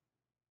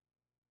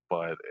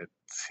 But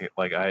it's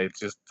like,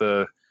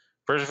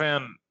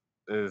 Bergevin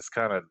is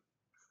kind of,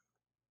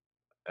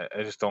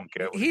 I just don't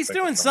get. He's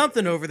doing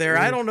something over there.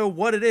 I don't know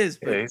what it is,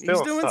 but he's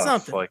doing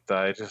something. Like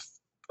that.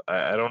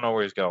 I don't know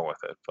where he's going with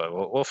it, but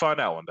we'll find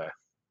out one day.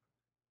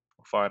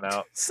 We'll find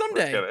out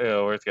someday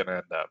where it's going to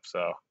end up.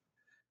 So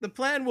the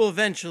plan will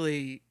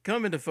eventually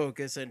come into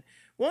focus, and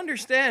we'll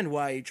understand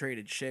why he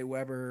traded Shea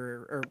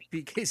Weber or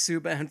PK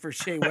Subban for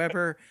Shea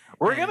Weber.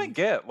 We're going to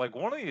get, like,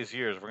 one of these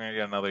years, we're going to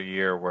get another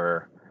year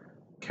where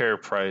Carey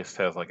Price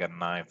has like a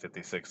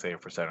 .956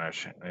 save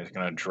percentage, and he's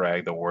going to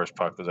drag the worst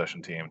puck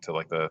possession team to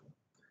like the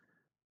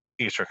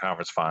Eastern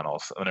Conference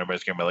Finals, and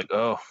everybody's going to be like,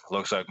 "Oh,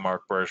 looks like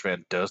Mark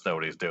Bergevin does know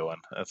what he's doing."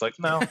 And it's like,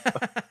 no.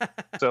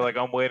 So like,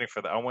 I'm waiting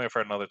for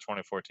another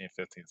 2014-15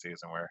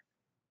 season where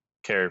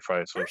Carey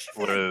Price was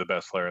literally the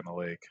best player in the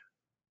league.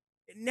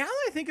 Now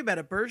that I think about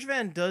it,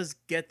 Bergevin does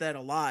get that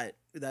a lot.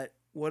 That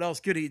what else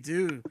could he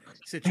do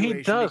situation?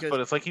 He does, but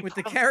it's like with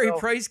the Carey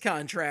Price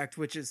contract,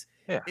 which is,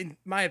 in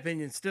my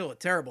opinion, still a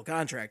terrible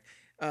contract.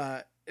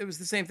 It was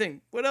the same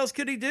thing. What else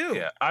could he do?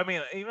 Yeah, I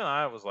mean, even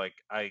I was like,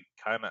 I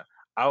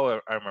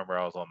remember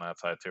I was on that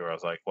side too, where I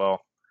was like,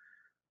 well,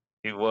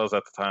 he was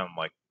at the time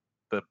like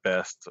the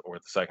best or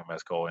the second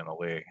best goalie in the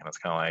league, and it's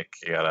kind of like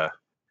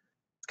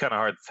it's kind of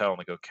hard to tell him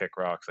to go kick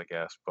rocks, I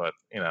guess, but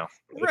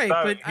right.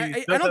 But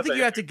I don't think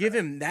you have to give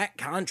him that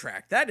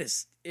contract. That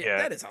is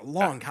a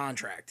long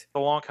contract. A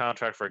long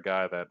contract for a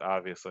guy that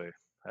obviously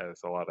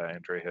has a lot of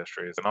injury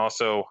histories, and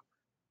also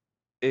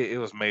it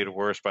was made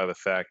worse by the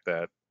fact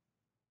that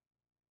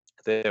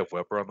they have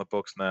Weber on the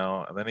books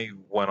now, and then he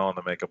went on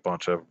to make a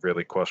bunch of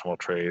really questionable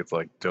trades,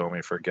 like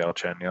Domi for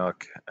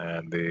Galchenyuk,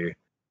 and in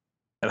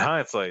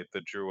hindsight, the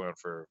Drew went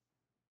for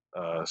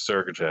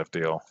Sergachev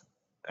deal,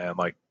 and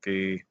like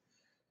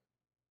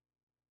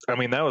I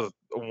mean, that was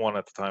one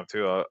at the time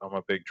too. I'm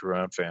a big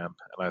Drouin fan,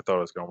 and I thought it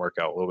was going to work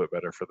out a little bit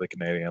better for the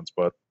Canadians,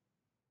 but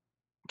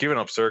giving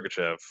up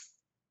Sergachev,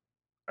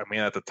 I mean,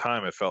 at the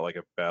time, it felt like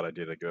a bad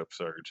idea to give up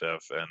Sergachev,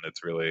 and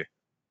it's really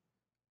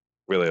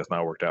has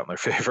not worked out in their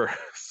favor.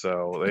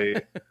 So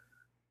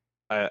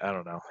I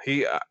don't know.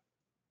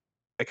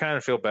 I kind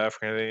of feel bad for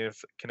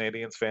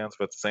Canadians fans,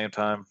 but at the same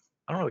time,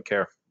 I don't really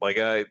care. Like,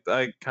 I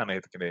kind of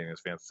hate the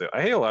Canadians fans too.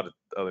 I hate a lot of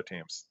other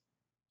teams.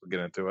 We'll get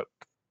into it.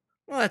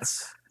 Well,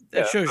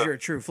 that shows you're a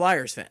true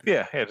Flyers fan.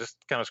 Yeah, just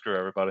kind of screw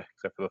everybody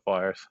except for the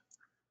Flyers.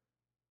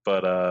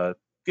 But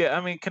yeah,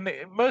 I mean,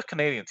 most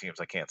Canadian teams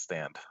I can't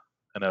stand.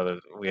 I know that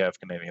we have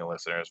Canadian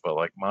listeners, but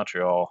like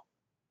Montreal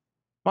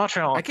and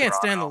I can't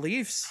stand the Toronto.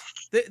 Leafs.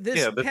 This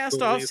Yeah, past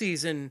the Leafs.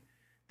 offseason,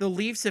 the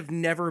Leafs have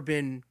never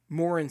been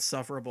more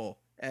insufferable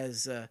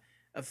as a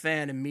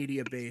fan and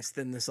media base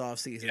than this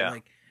offseason. Yeah.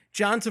 Like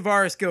John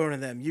Tavares going to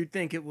them, you'd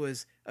think it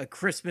was a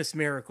Christmas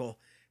miracle.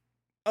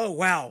 Oh,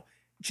 wow.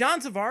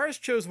 John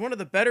Tavares chose one of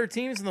the better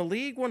teams in the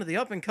league, one of the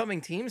up-and-coming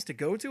teams to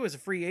go to as a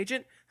free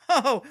agent.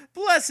 Oh,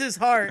 bless his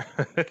heart.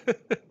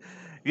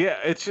 Yeah,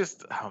 it's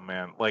just, oh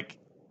man, like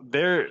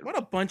they're What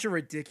a bunch of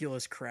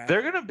ridiculous crap.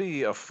 they're gonna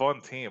be a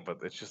fun team, but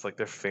it's just like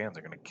their fans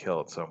are gonna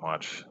kill it so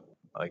much.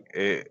 Like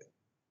I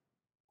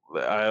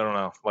don't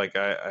know. Like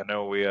I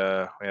know we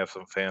have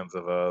some fans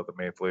of the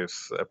Maple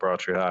Leafs at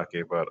Broad Street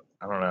Hockey, but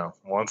I don't know.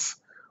 Once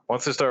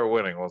they start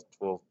winning,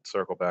 we'll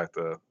circle back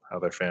to how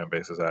their fan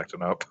base is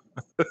acting up.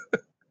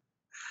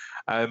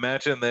 I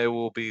imagine they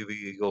will be the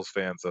Eagles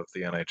fans of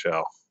the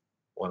NHL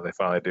when they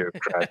finally do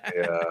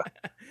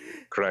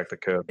crack the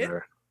code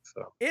there.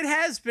 So it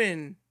has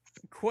been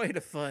quite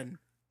a fun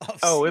offseason.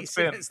 oh, it's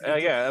been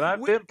yeah, and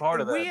I've been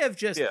part of that. We have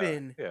just yeah,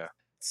 been yeah.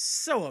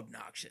 so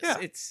obnoxious. Yeah.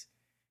 It's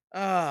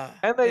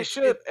and they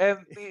should, and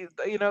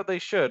they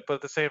should, but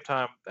at the same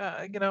time,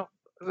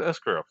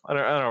 screw them. I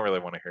don't really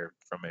want to hear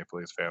from Maple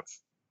Leafs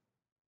fans.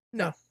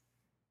 No.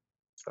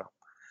 So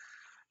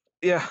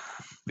yeah.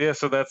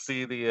 So that's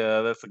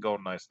the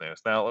Golden Knights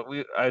news. Now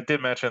I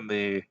did mention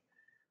the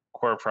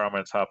core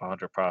prominent top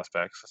 100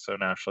 prospects. So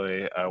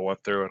naturally, I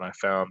went through and I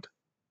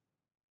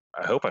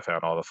hope I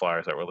found all the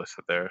Flyers that were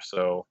listed there.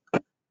 So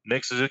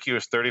Nick Suzuki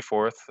was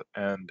 34th,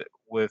 and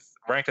with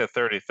ranked at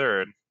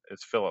 33rd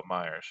is Philip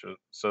Myers.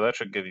 So that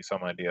should give you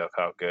some idea of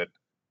how good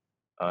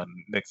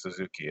Nick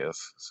Suzuki is.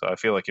 So I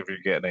feel like if you're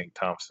getting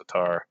Tom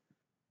Tatar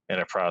in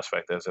a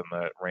prospect that's in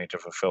the range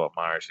of a Philip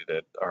Myers, you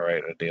did all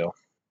right a deal.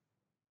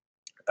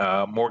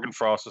 Morgan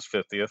Frost was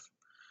 50th.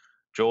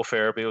 Joel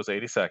Farabee was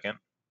 82nd,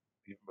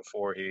 even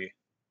before he,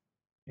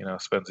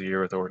 spends a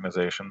year with the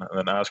organization. And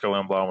then Oscar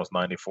Lindblom was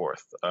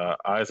 94th.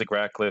 Isaac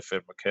Ratcliffe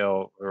and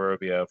Mikhail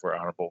Vorobiev were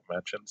honorable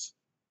mentions.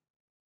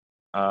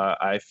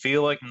 I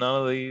feel like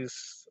none of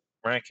these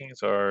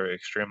rankings are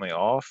extremely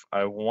off.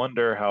 I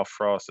wonder how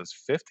Frost is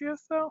 50th,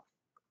 though.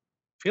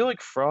 I feel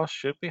like Frost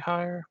should be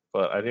higher,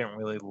 but I didn't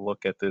really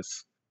look at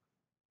this.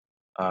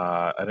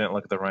 I didn't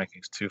look at the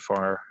rankings too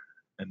far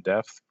in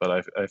depth,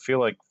 but I feel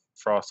like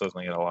Frost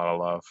doesn't get a lot of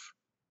love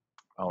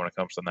when it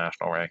comes to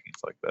national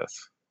rankings like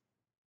this.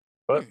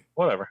 But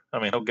whatever. I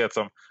mean, he'll get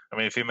some. I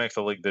mean, if he makes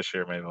the league this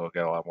year, maybe he'll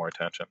get a lot more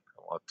attention.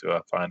 We'll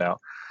have to find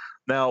out.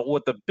 Now,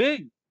 what the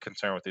big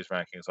concern with these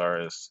rankings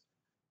is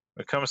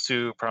when it comes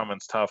to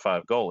Prominent's top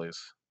 5 goalies,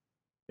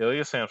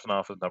 Ilya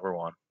Samsonov is number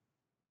 1,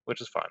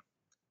 which is fine.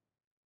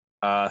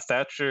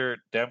 Thatcher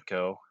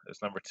Demko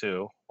is number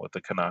 2 with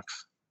the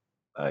Canucks.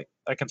 I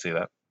can see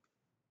that.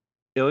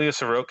 Ilya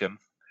Sorokin,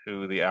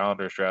 who the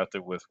Islanders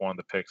drafted with one of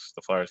the picks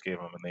the Flyers gave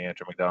him in the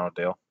Andrew McDonald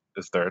deal,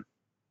 is 3rd.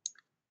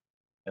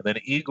 And then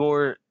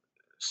Igor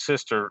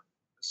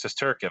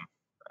Shesterkin,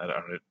 I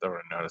don't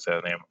know how to say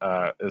that name,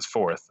 is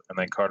 4th. And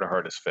then Carter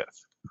Hart is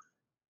 5th.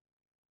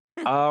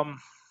 I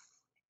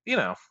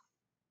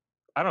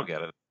don't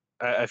get it.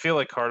 I feel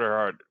like Carter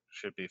Hart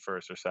should be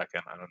 1st or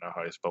 2nd. I don't know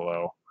how he's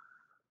below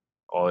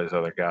all these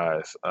other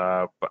guys.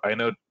 But I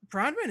know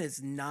Brodman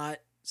is not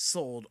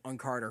sold on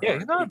Carter Hart. Yeah,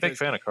 he's not a big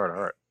fan of Carter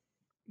Hart.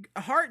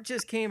 Hart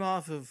just came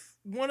off of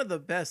one of the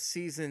best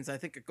seasons I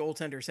think a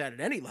goaltender's had at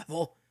any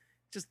level.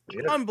 Just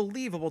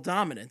unbelievable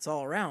dominance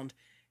all around.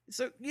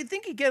 So you'd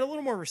think he'd get a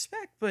little more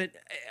respect, but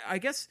I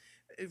guess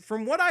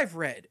from what I've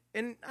read,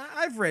 and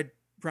I've read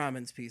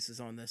Brahman's pieces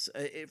on this,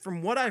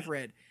 from what I've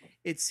read,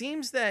 it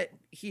seems that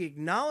he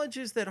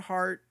acknowledges that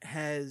Hart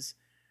has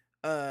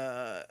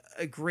a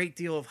great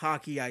deal of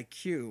hockey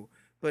IQ,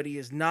 but he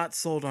is not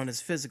sold on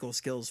his physical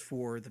skills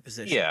for the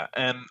position. Yeah,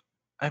 and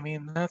I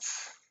mean,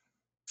 that's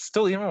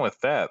still, even with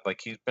that,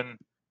 like I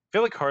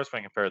feel like Hart's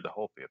been compared to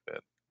Holtby a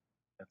bit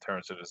in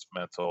terms of his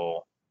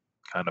mental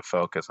kind of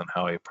focus and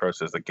how he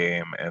approaches the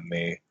game and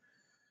the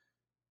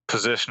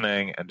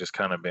positioning and just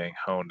kind of being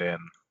honed in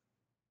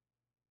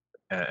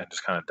and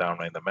just kind of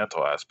dominating the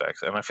mental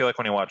aspects. And I feel like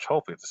when you watch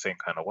Holtby, it's the same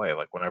kind of way.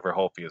 Like whenever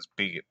Holtby is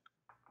beat,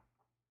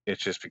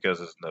 it's just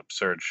because it's an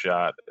absurd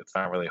shot. It's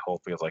not really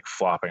Holtby is like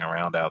flopping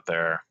around out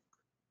there.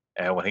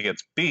 And when he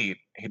gets beat,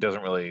 he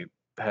doesn't really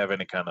have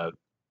any kind of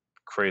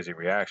crazy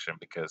reaction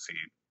because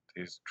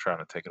he's trying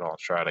to take it all in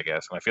stride, I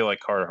guess. And I feel like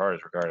Carter Hart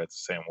is regarded the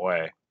same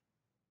way.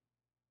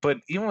 But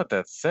even with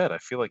that said, I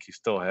feel like he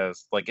still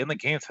has, like in the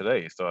game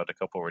today, he still had a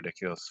couple of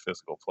ridiculous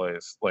physical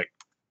plays, like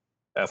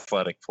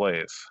athletic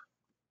plays.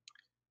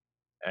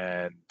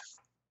 And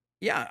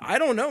yeah, I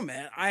don't know,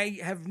 man. I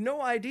have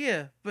no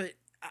idea. But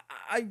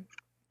I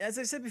as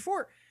I said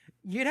before,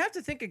 you'd have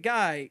to think a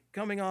guy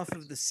coming off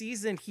of the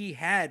season he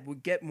had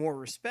would get more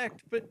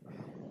respect. But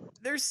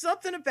there's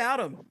something about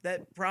him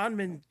that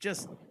Brodman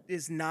just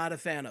is not a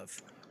fan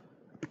of.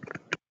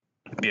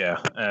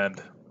 Yeah,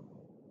 and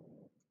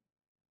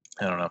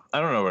I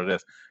don't know what it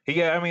is.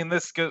 Yeah, I mean,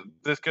 this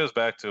goes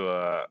back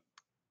to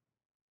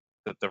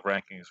the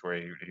rankings where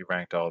he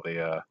ranked all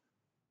the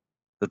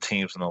the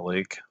teams in the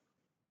league,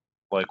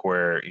 like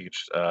where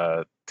each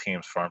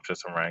team's farm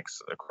system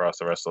ranks across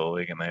the rest of the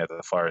league, and they had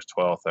the Flyers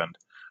 12th, and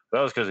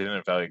that was because he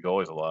didn't value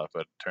goalies a lot,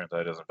 but it turns out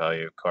he doesn't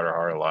value Carter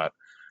Hart a lot.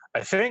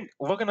 I think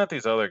looking at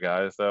these other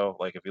guys, though,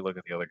 like if you look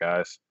at the other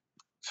guys,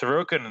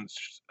 Sorokin and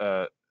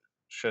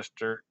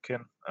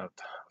Shesterkin, I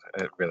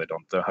really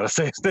don't know how to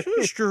say his name.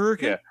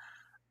 Sturkin.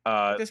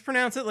 Yeah. Just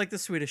pronounce it like the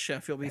Swedish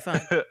chef. You'll be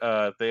fine.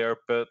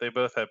 They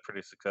both had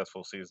pretty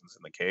successful seasons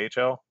in the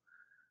KHL,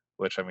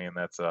 which I mean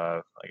that's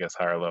I guess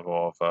higher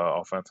level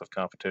of offensive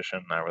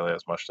competition, not really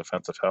as much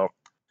defensive help.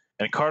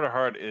 And Carter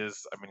Hart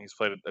is, I mean, he's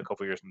played a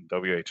couple years in the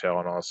WHL,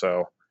 and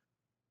also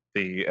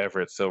the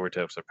Everett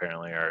Silvertips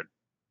apparently are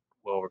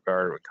well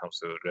regarded when it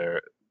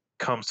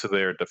comes to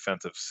their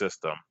defensive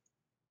system.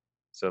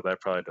 So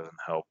that probably doesn't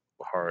help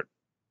Hart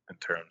in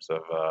terms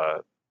of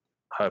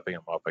hyping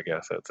him up, I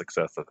guess, at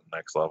success at the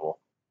next level.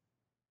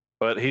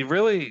 But he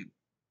really,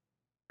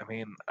 I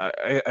mean,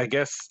 I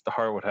guess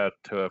Hart would have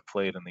to have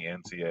played in the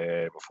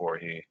NCAA before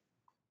he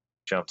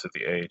jumped to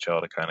the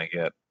AHL to kind of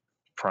get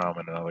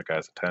prominent in other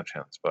guys'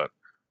 attentions. But,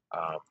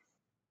 I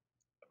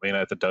mean,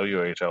 at the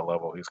WHL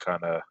level, he's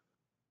kind of,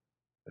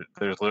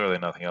 there's literally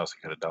nothing else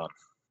he could have done.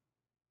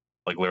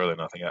 Like, literally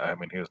nothing. I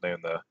mean, he was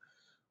named the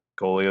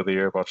goalie of the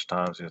year a bunch of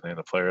times. He was named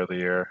the player of the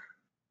year.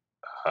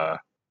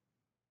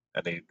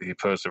 And he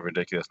posted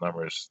ridiculous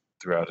numbers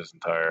throughout his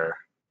entire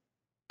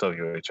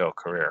WHL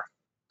career.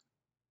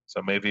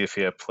 So maybe if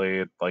he had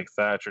played like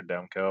Thatcher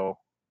Demko,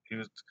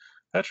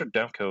 Thatcher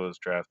Demko was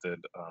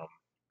drafted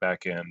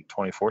back in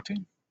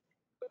 2014,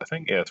 I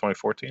think. Yeah,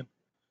 2014.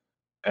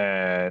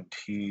 And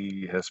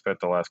he has spent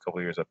the last couple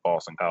of years at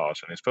Boston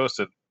College, and he's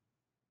posted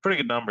pretty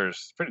good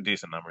numbers, pretty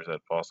decent numbers at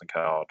Boston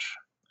College.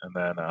 And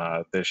then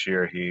this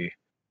year he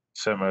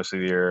spent most of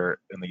the year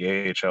in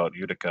the AHL at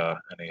Utica,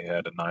 and he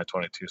had a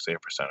 .922 save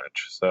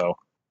percentage. So,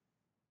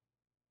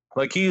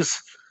 like,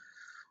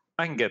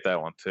 I can get that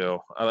one too.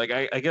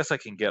 I guess I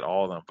can get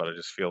all of them, but I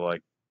just feel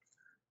like,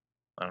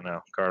 I don't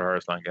know, Carter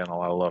Hart's not getting a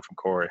lot of love from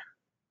Corey.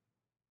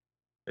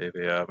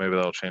 Maybe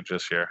that'll change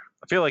this year.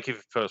 I feel like if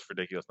he posts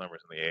ridiculous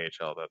numbers in the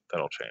AHL,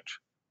 that'll change.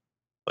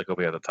 Like he'll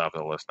be at the top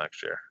of the list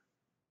next year.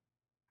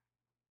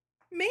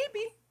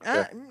 Maybe.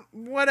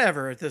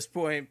 Whatever at this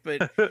point,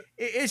 but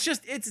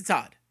it's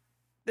odd.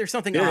 There's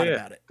something odd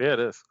about it. Yeah, it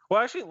is. Well,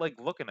 actually, like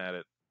looking at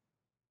it,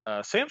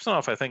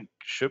 Samsonov, I think,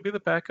 should be the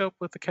backup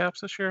with the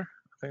Caps this year.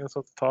 I think that's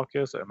what the talk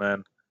is. And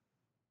then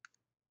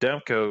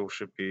Demko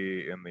should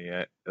be in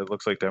the. It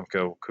looks like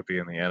Demko could be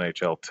in the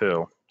NHL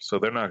too. So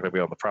they're not going to be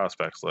on the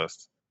prospects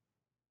list.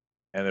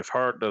 And if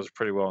Hart does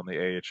pretty well in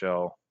the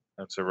AHL,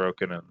 and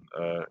Sorokin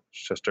and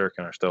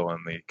Shesterkin are still in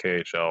the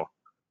KHL,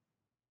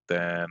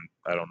 then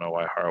I don't know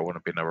why Hart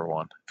wouldn't be number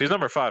one. If he's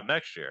number 5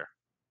 next year,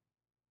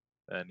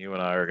 then you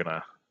and I are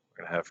gonna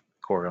have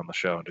Corey on the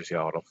show and just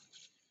yell at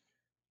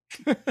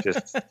him.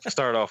 Just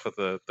start off with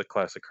the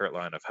classic Kurt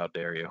line of "How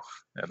dare you,"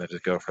 and then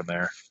just go from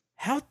there.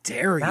 How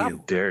dare you? How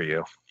dare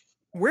you?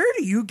 Where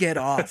do you get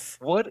off?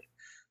 What?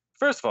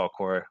 First of all,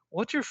 Corey,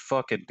 what's your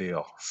fucking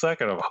deal?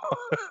 Second of all,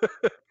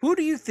 who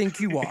do you think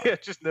you are? Yeah,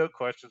 just no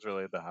questions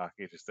related to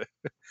hockey. Just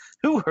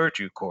who hurt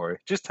you, Corey?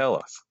 Just tell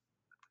us.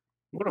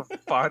 I want to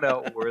find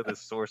out where the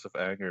source of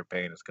anger and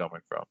pain is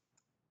coming from.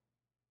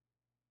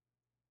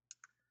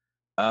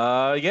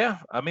 Yeah,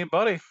 I mean,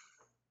 buddy,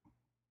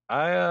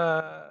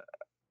 I'm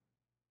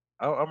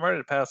ready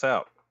to pass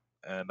out,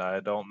 and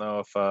I don't know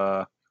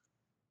if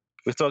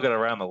we still got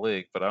around the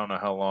league, but I don't know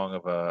how long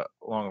of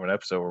an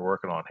episode we're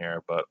working on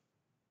here. But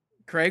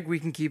Craig, we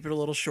can keep it a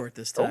little short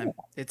this time.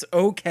 Oh. It's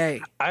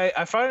okay.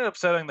 I find it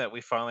upsetting that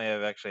we finally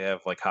have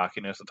like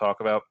hockey news to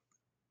talk about.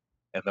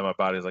 And then my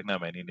body's like, no,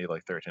 man, you need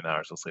like 13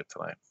 hours of sleep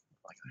tonight.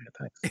 I'm like, yeah,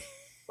 thanks.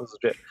 This is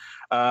legit.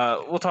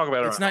 We'll talk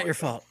about it. It's not your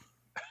fault.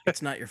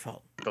 It's not your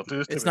fault. Don't do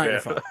this to me. It's not your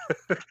fault.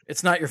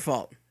 It's not your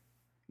fault.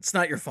 It's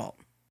not your fault.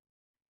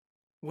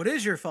 What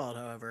is your fault,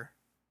 however,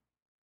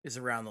 is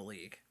around the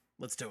league.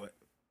 Let's do it.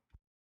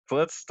 So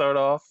let's start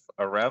off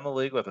around the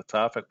league with a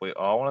topic we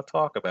all want to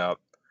talk about.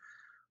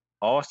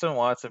 Austin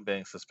Watson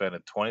being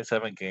suspended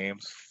 27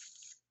 games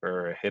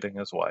for hitting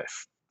his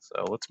wife.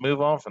 So let's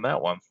move on from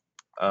that one.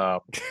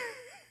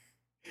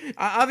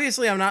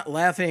 Obviously, I'm not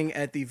laughing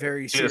at the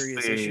very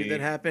serious issue that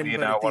happened. You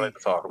know, wanted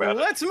to talk about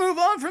let's move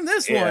on from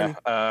this one.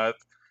 I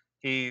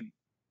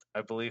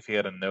believe he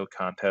had a no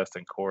contest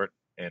in court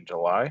in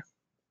July,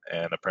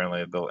 and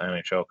apparently the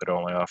NHL could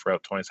only offer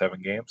up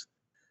 27 games.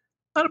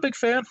 Not a big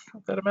fan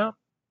of that amount.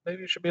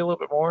 Maybe it should be a little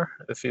bit more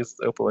if he's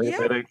openly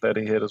admitting that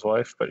he hit his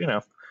wife. But, you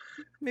know.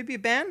 Maybe a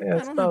ban? Yeah,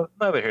 it's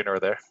neither here nor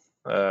there.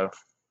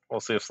 We'll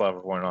see if Slava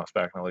Voinov's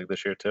back in the league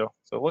this year, too.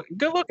 So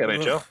good look,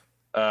 NHL.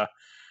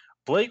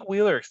 Blake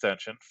Wheeler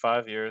extension,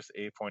 5 years,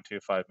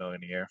 $8.25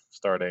 million a year,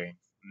 starting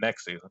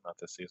next season, not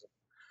this season.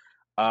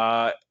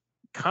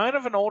 Kind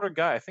of an older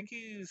guy. I think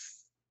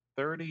he's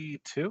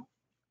 32.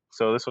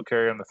 So this will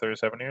carry him to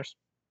 37 years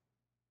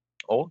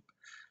old.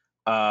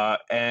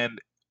 And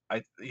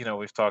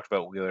we've talked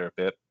about Wheeler a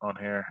bit on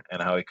here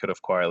and how he could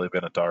have quietly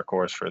been a dark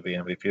horse for the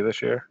MVP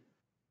this year.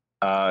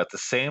 At the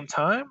same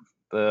time,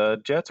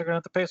 the Jets are going to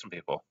have to pay some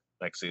people.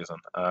 next season.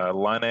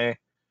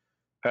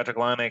 Patrick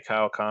Laine,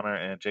 Kyle Connor,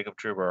 and Jacob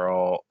Trouba are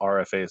all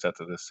RFAs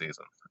after this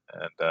season.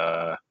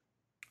 And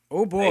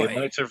Oh they boy.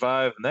 might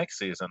survive next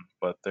season,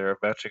 but they're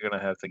eventually going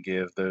to have to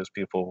give those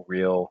people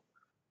real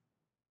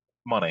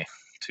money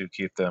to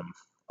keep them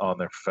on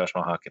their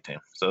professional hockey team.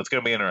 So it's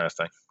going to be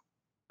interesting.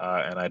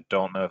 And I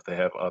don't know if they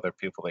have other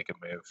people they can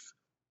move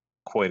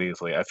quite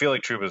easily. I feel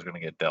like Trouba is going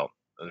to get dealt.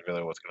 Is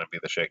really what's going to be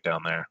the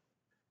shakedown there.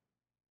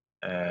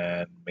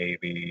 And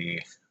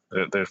maybe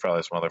there's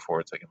probably some other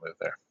forwards they can move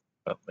there.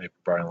 But maybe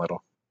Brian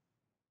Little.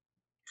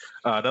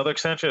 Another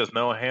extension is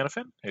Noah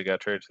Hannafin, who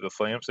got traded to the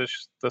Flames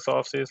this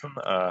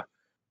offseason.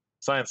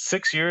 Signed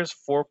 6 years,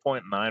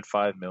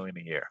 $4.95 million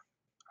a year.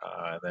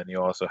 And then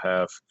you also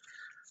have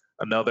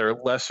another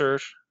lesser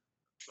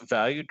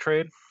valued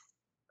trade,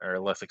 or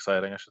less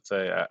exciting, I should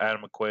say.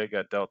 Adam McQuaid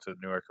got dealt to the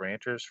New York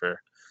Rangers for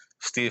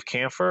Steve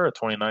Kampfer, a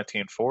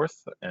 2019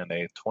 fourth, and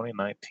a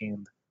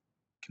 2019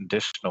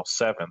 conditional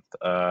seventh.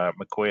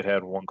 McQuaid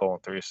had 1 goal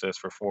and 3 assists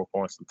for 4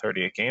 points in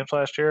 38 games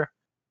last year,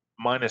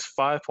 minus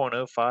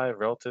 5.05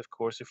 relative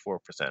Corsi for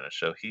percentage.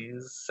 So he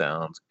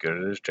sounds good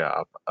at his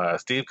job.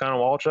 Steve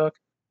Konowalchuk,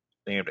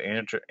 named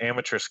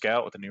amateur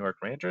scout with the New York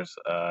Rangers,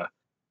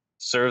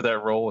 served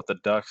that role with the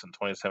Ducks in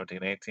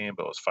 2017-18,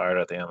 but was fired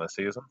at the end of the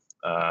season.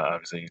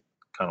 Obviously,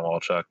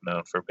 Konowalchuk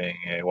known for being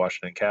a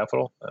Washington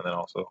Capital, and then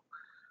also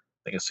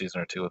I think a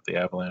season or 2 with the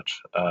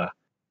Avalanche.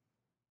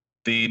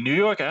 The New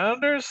York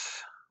Islanders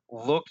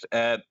looked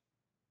at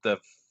the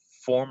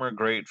former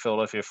great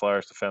Philadelphia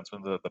Flyers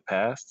defensemen of the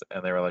past,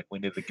 and they were like, we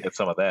need to get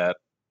some of that.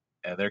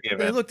 And they're giving.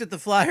 They looked at the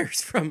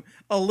Flyers from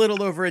a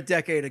little over a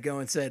decade ago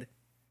and said,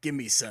 give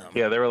me some.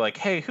 Yeah, they were like,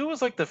 hey, who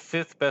was like the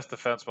 5th best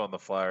defenseman on the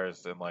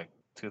Flyers in like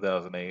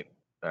 2008?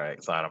 All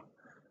right, sign him.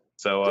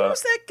 So who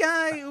was that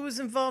guy who was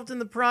involved in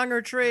the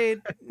Pronger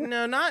trade?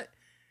 No, not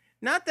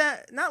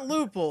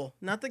Lupul,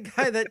 not the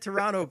guy that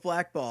Toronto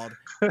blackballed.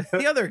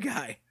 The other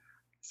guy.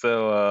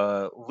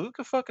 So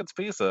Luca fucking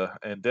Spiza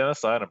and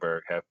Dennis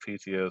Seidenberg have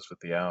PTOs with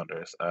the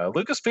Islanders.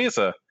 Luca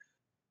Spiza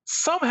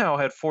somehow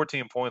had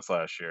 14 points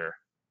last year,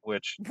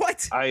 which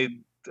what?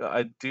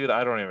 Dude,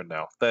 I don't even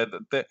know.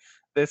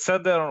 They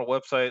said that on a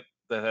website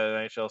that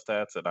had NHL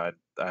stats, and I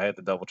had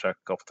to double check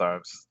a couple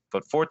times.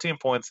 But 14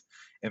 points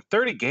in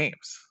 30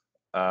 games.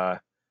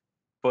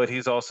 But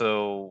he's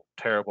also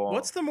terrible.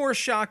 What's the more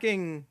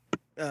shocking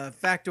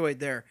factoid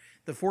there?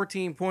 The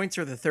 14 points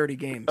or the 30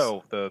 games?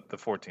 Oh, the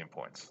 14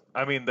 points.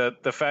 I mean,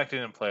 the fact he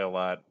didn't play a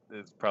lot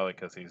is probably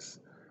because he's.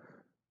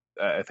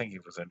 I think he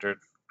was injured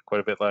quite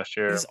a bit last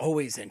year. He's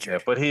always injured. Yeah,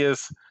 but he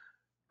is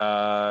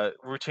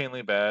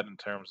routinely bad in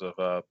terms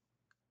of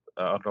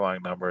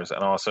underlying numbers,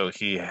 and also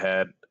he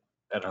had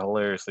an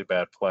hilariously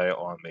bad play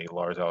on the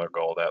Lars Eller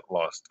goal that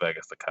lost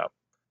Vegas the cup.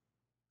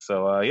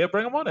 So yeah,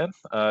 bring him on in.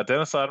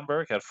 Dennis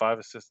Seidenberg had 5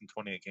 assists in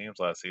 28 games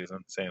last season.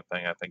 Same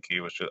thing. I think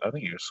he was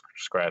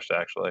scratched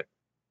actually.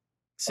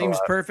 Seems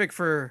perfect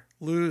for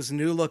Lou's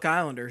new look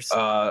Islanders.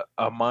 A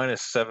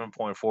minus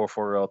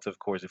 7.44 relative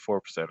Corsi for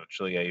percentage.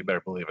 So yeah, you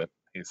better believe it.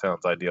 He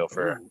sounds ideal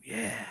for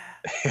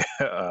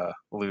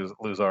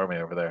Lou's army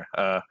over there.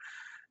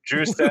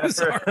 Drew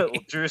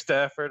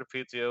Stafford, a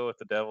PTO with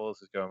the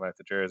Devils, is going back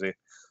to Jersey.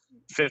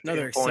 15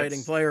 Another points.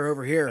 Exciting player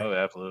over here. Oh,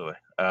 absolutely.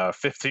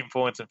 15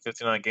 points in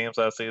 59 games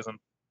last season.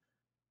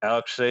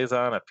 Alex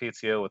Chazon, a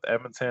PTO with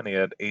Edmonton. He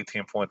had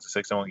 18 points in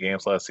 61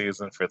 games last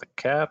season for the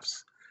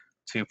Caps.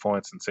 2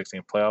 points in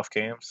 16 playoff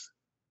games.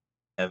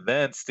 And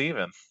then,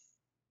 Steven,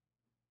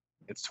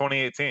 it's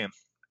 2018,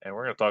 and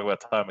we're going to talk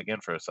about Ty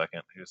McGinn for a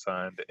second, who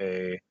signed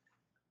a...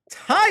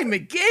 Ty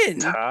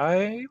McGinn?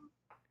 Ty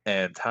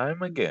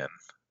McGinn.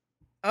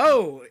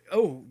 Oh,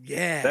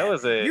 yeah. That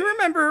was a... You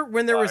remember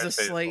when there was a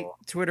slight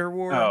Twitter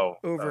war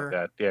over... Oh,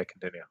 God. Yeah,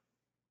 continue.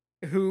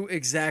 Who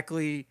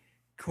exactly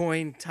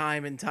coined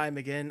time and time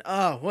again?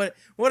 Oh, what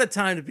a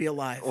time to be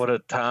alive. What a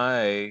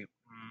time.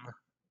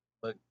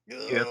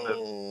 You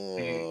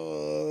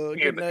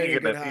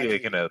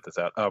can edit this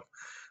out.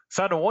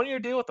 Signed a 1-year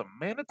deal with the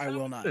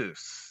Manitoba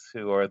Moose,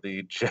 who are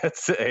the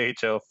Jets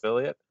AHL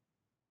affiliate.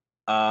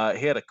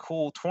 He had a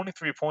cool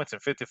 23 points in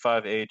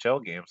 55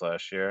 AHL games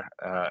last year.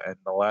 And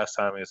the last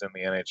time he was in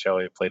the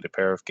NHL, he played a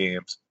pair of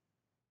games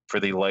for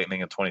the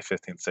Lightning in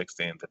 2015-16,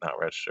 did not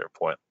register a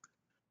point.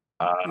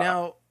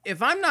 Now,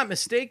 if I'm not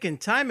mistaken,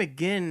 Ty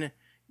McGinn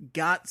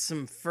got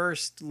some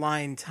first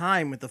line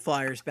time with the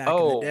Flyers back in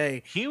the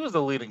day. He was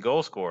the leading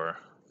goal scorer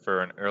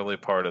for an early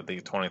part of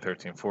the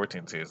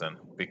 2013-14 season,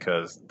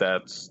 because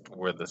that's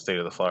where the state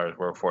of the Flyers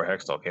were before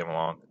Hextall came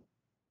along.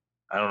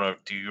 I don't know.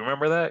 Do you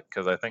remember that?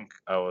 Because I think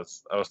I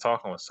was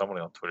talking with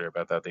somebody on Twitter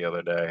about that the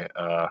other day.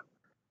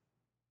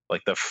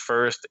 Like the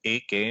first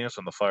 8 games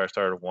when the Flyers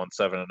started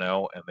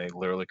 1-7-0, and they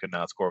literally could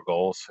not score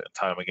goals, and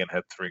Ty McGinn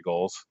had 3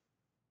 goals.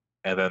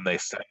 And then they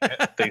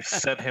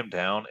sent him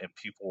down, and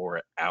people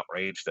were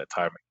outraged at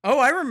Ty McGinn. Oh,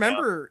 I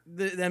remember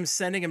them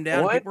sending him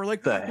down. People were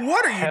like,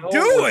 "What are you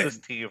doing?" This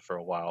team for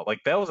a while,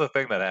 like that was a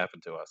thing that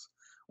happened to us.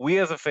 We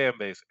as a fan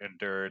base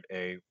endured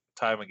a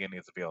Ty McGinn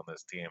needs to be on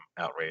this team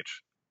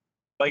outrage.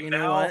 Like you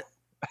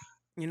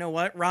know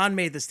what? Ron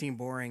made this team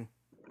boring.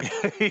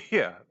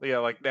 Yeah.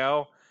 Like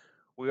now,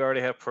 we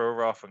already have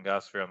Provorov and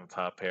Gospher on the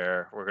top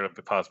pair. We're gonna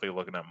be possibly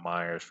looking at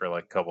Myers for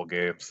like a couple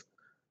games.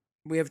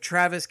 We have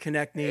Travis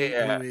Konechny,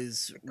 Yeah, who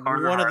is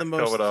Carter one of the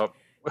Hart's coming most. up.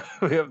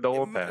 We have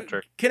Nolan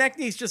Patrick.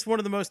 Konechny's just one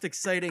of the most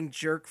exciting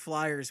jerk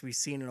flyers we've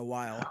seen in a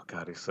while. Oh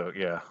God, he's so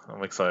yeah.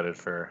 I'm excited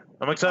for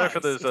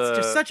those It's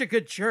just such a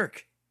good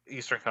jerk.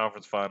 Eastern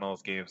Conference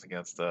Finals games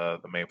against the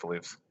Maple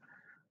Leafs,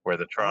 where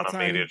the All Toronto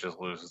media time. just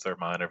loses their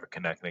mind over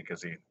Konechny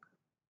because he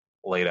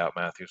laid out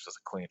Matthews as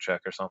a clean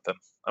check or something.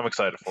 I'm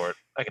excited for it.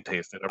 I can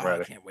taste it. I'm Oh, I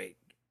ready. can't wait.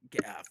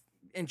 Get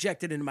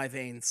inject it into my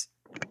veins.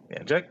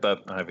 Yeah, inject that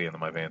IV into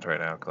my veins right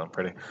now because I'm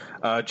pretty.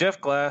 Jeff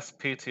Glass,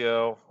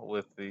 PTO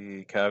with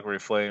the Calgary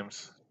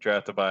Flames,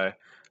 drafted by.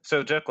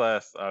 So Jeff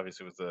Glass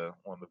obviously was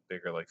one of the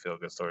bigger like feel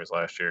good stories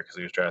last year because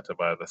he was drafted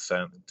by the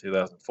Sens in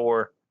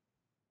 2004.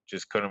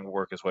 Just couldn't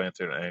work his way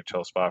into an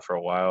NHL spot for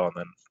a while, and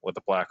then with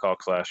the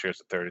Blackhawks last year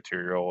as a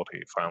 32-year-old,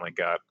 he finally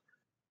got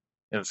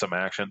in some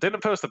action.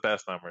 Didn't post the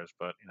best numbers,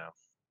 but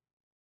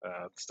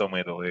still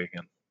made the league,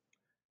 and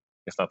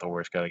it's not the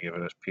worst guy to give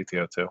it as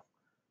PTO too.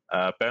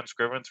 Ben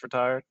Scrivens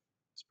retired.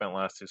 Spent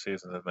last 2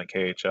 seasons in the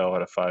KHL,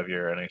 had a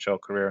 5-year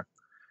NHL career.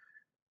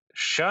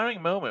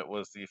 Shining moment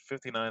was the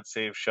 59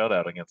 save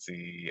shutout against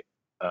the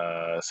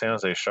San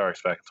Jose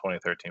Sharks back in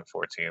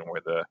 2013-14,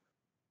 where the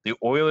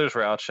Oilers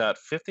were outshot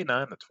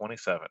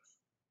 59-27,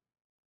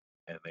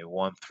 and they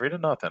won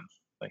 3-0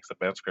 thanks to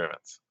Ben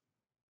Scrivens.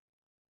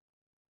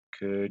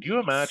 Could you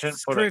imagine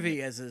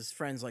Scrivy, as his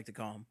friends like to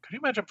call him? Could you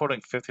imagine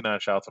putting 59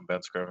 shots on Ben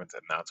Scrivens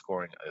and not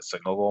scoring a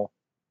single goal?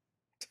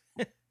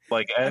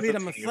 Like, as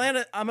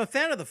I'm a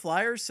fan of the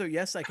Flyers, so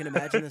yes, I can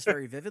imagine this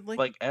very vividly.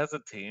 Like, as a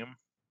team,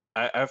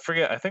 I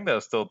forget. I think that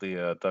was still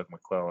the Doug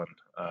McClellan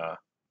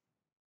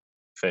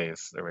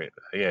phase.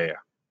 Yeah.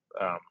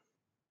 Oh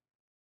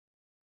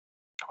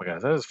my God,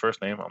 is that his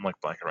first name? I'm like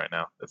blanking right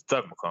now. It's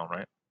Doug McClellan,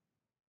 right?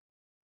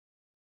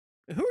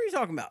 Who are you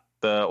talking about?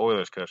 The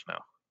Oilers coach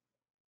now.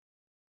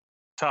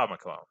 Todd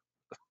McClellan.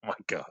 Oh my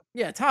God.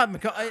 Yeah, Todd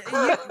McClellan.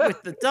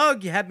 With the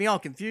Doug, you had me all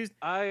confused.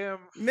 I am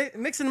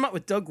mixing him up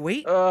with Doug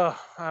Weight. I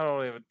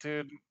don't even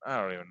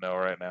know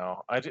right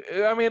now. I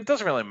mean, it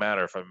doesn't really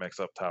matter if I mix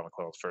up Todd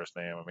McClellan's first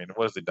name. I mean,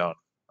 what has he done?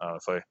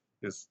 Honestly,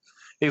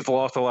 he's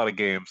lost a lot of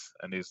games,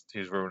 and he's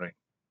ruining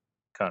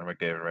Connor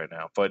McDavid right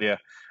now. But yeah,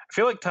 I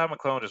feel like Todd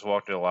McClellan just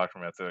walked into the locker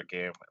room after the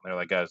game, and they're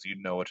like, "Guys,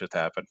 you know what just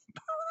happened."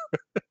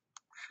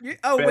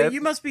 Wait,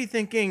 you must be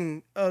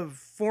thinking of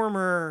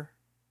former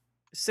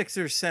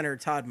Sixers center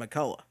Todd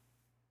McCullough.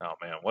 Oh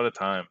man, what a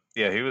time!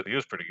 Yeah, he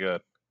was pretty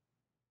good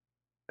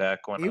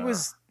back when he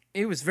was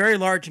very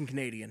large and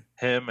Canadian.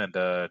 Him and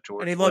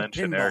George Lynch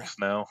and Eric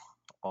Snow,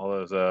 all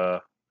those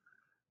that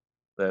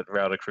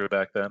rowdy crew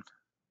back then.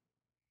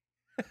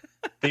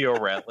 Theo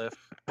Ratliff.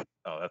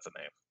 Oh, that's a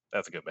name.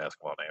 That's a good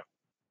basketball name.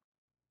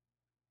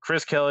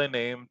 Chris Kelly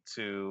named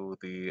to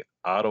the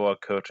Ottawa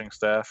coaching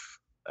staff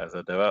as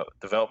a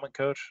development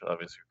coach.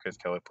 Obviously, Chris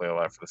Kelly played a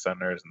lot for the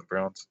Senators and the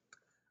Bruins.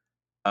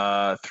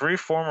 3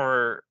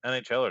 former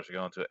NHLers are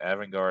going to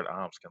Avangard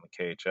Omsk in the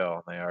KHL.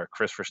 And they are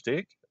Chris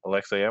Versteeg,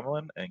 Alexei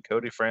Emelin, and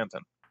Cody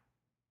Franzen.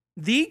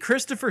 The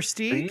Christopher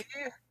Steeg?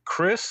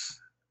 Chris,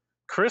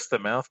 the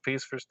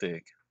mouthpiece for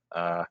Steeg,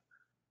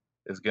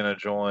 is going to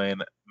join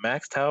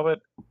Max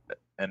Talbot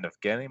and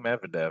Evgeny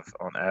Medvedev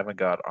on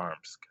Avangard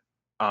Omsk.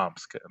 And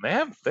they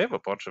have a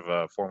bunch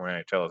of former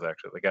NHLers,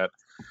 actually. They got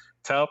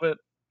Talbot,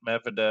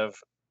 Medvedev,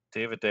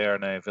 David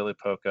Desharnais, Ville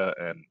Pokka,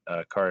 and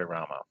Kari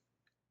Ramo.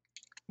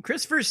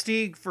 Chris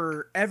Versteeg,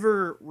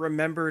 forever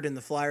remembered in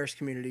the Flyers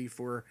community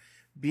for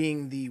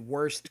being the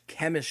worst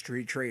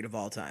chemistry trade of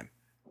all time.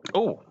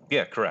 Oh,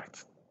 yeah,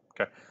 correct.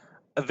 Okay.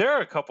 There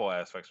are a couple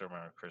aspects I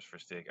remember Chris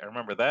Versteeg. I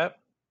remember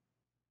that.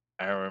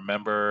 I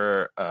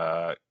remember,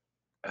 I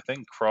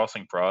think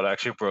Crossing Broad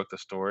actually broke the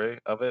story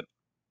of it.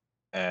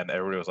 And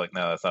everybody was like,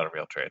 no, that's not a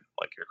real trade.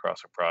 Like, you're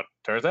Crossing Broad.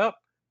 Turns out,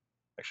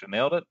 actually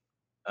nailed it.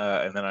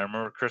 And then I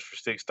remember Chris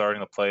Versteeg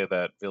starting to play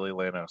that Ville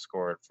Leno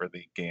scored for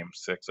the Game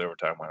 6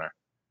 overtime winner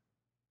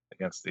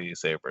against the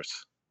Sabres.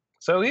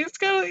 So he's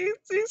got a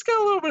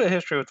little bit of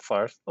history with the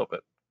Flyers, a little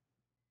bit.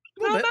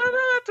 Not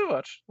too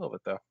much, a little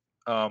bit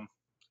though.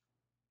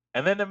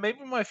 And then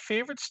maybe my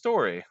favorite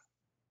story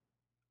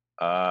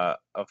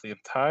of the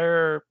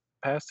entire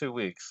past 2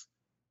 weeks,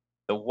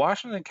 the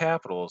Washington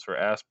Capitals were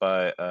asked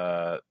by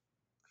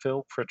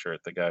Phil Pritchard,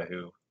 the guy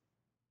who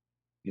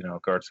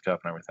guards the cup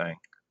and everything,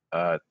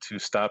 to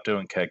stop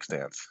doing keg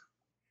stands.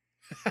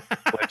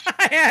 Which,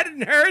 I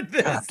hadn't heard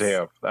this. God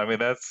damn! I mean,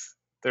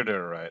 they're doing it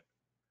right.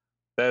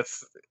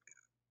 There's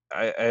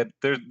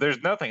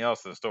nothing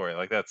else to the story.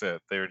 Like, that's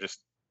it. They were just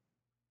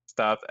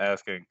stopped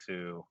asking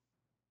to.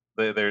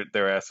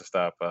 They're asked to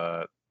stop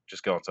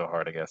just going so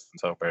hard, I guess, and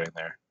celebrating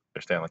their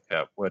Stanley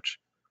Cup. Which,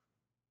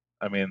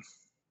 I mean,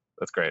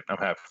 that's great. I'm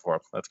happy for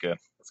them. That's good.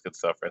 That's good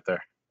stuff right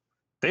there.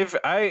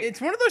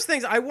 It's one of those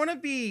things. I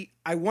want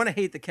to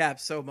hate the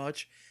Caps so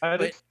much,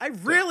 but I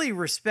really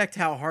respect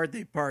how hard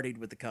they partied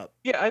with the Cup.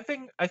 Yeah, I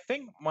think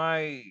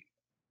my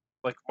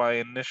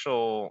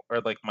initial, or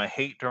like my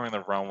hate during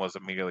the run was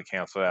immediately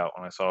canceled out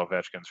when I saw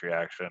Ovechkin's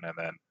reaction, and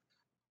then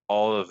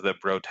all of the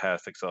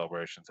brotastic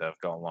celebrations that have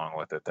gone along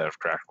with it that have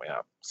cracked me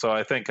up. So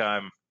I think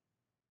I'm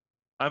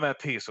at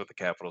peace with the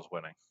Capitals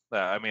winning.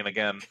 I mean,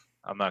 again,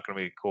 I'm not going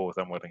to be cool with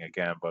them winning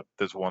again, but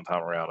this one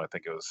time around, I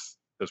think it was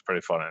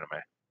pretty funny to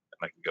me,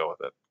 and I can go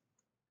with it.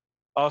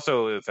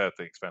 Also, it's at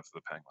the expense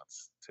of the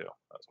Penguins too,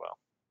 as well.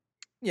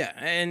 Yeah,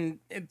 and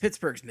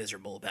Pittsburgh's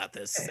miserable about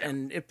this,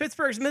 and if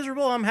Pittsburgh's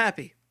miserable, I'm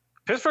happy.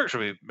 Pittsburgh should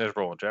be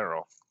miserable in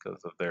general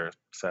because of their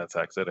sad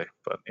sack city,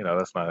 but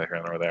that's neither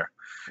here nor there.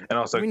 And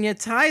also, when you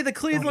tie the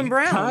Cleveland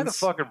Browns, tie the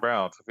fucking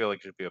Browns, I feel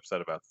like you should be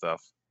upset about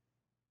stuff.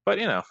 But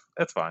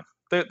it's fine.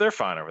 They're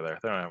fine over there.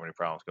 They don't have any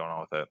problems going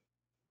on with it.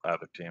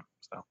 Either team.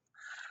 So,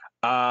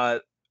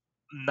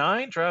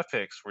 9 draft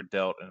picks were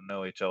dealt in an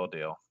OHL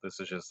deal. This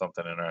is just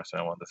something interesting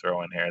I wanted to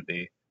throw in here.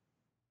 The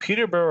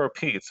Peterborough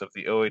Petes of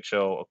the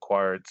OHL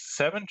acquired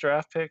 7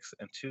 draft picks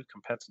and 2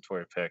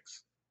 compensatory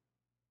picks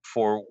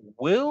for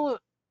Will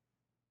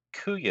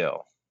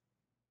Cuylle,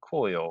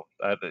 Cuylle,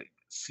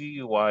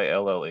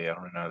 C-U-Y-L-L-E. I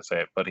don't know how to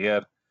say it, but he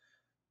had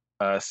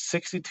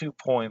 62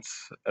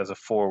 points as a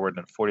forward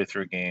in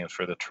 43 games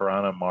for the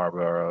Toronto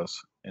Marlboros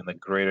in the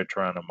Greater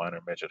Toronto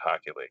Minor Midget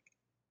Hockey League,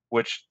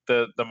 which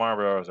the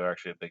Marlboros are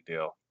actually a big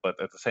deal. But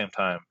at the same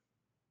time,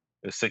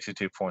 it was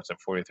 62 points in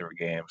 43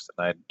 games,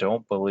 and I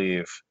don't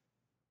believe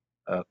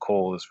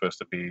Cole is supposed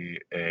to be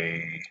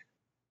a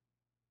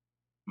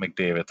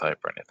McDavid type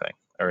or anything,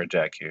 or a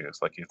Jack Hughes.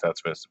 Like, he's not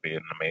supposed to be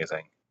an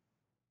amazing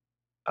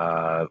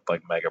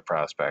mega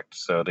prospect.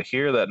 So to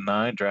hear that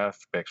 9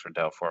 draft picks were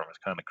dealt for him is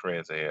kind of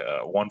crazy.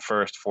 1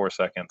 first, 4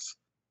 seconds,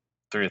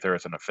 3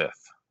 thirds, and a 5th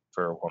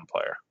for one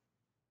player.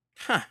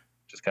 Huh.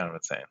 Which is kind of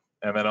insane.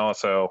 And then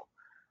also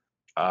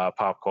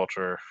pop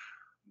culture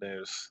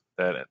news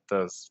that it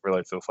does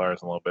relate to the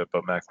Flyers a little bit,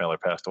 but Mac Miller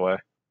passed away.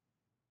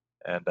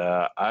 And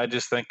I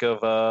just think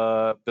of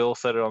Bill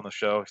said it on the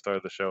show. He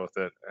started the show with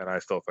it, and I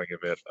still think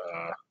of it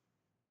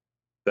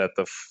that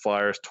the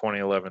Flyers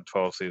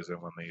 2011-12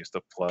 season, when they used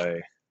to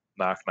play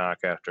knock knock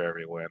after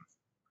every win,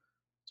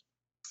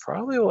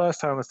 probably the last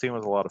time this team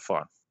was a lot of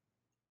fun,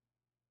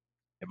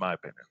 in my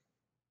opinion.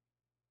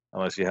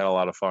 Unless you had a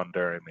lot of fun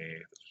during the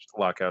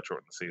lockout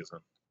shortened season,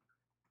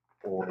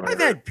 or I've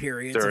had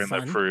periods during of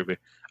fun. the Peruvian.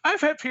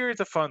 I've had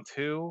periods of fun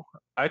too.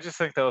 I just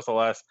think that was the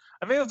last.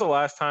 I think it was the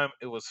last time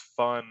it was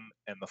fun,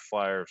 and the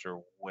Flyers are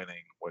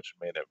winning, which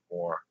made it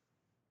more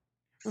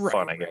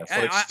fun, I guess.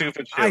 Like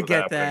stupid shit. I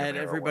get that.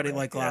 Everybody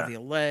like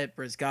Laviolette,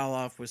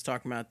 Brizgalov was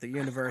talking about the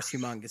universe,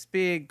 humongous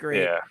big,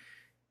 great.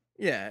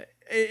 Yeah.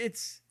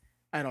 It's.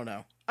 I don't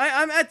know.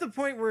 I'm at the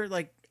point where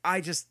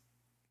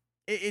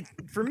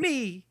for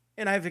me,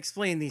 and I've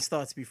explained these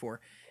thoughts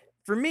before.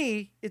 For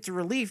me, it's a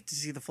relief to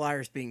see the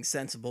Flyers being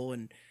sensible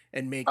and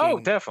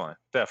making definitely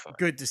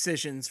good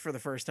decisions for the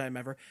first time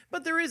ever.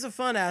 But there is a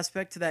fun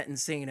aspect to that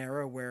insane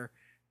era where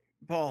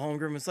Paul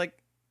Holmgren was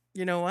like,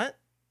 you know what?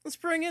 Let's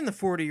bring in the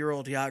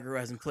 40-year-old Yager who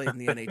hasn't played in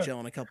the NHL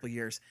in a couple of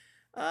years.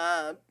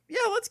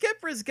 Let's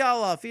get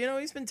Brizgalov.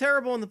 He's been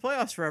terrible in the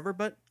playoffs forever,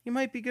 but he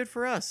might be good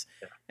for us.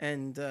 Yeah.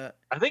 And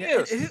I think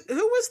who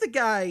was the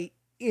guy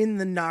in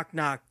the knock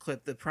knock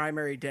clip, the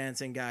primary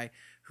dancing guy,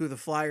 who the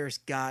Flyers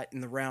got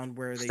in the round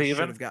where they should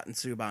have gotten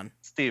Subban?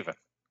 Steven.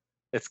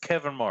 It's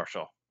Kevin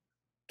Marshall.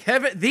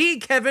 Kevin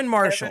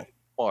Marshall. Kevin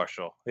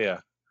Marshall, yeah.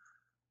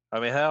 I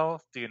mean, how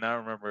do you not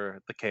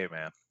remember the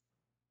K-Man?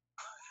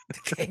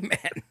 The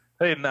K-Man.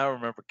 I did not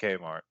remember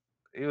Kmart.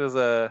 He was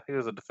a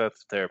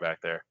defensive tear back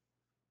there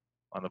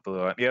on the blue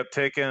line. Yep,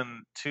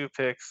 taken 2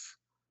 picks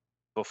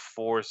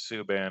before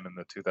Subban in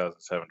the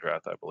 2007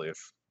 draft, I believe.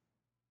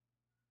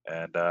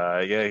 And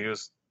he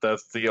was.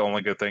 That's the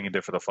only good thing he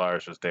did for the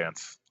Flyers was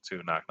dance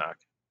to knock knock.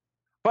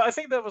 But I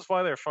think that was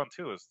why they were fun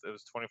too. It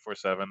was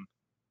 24/7.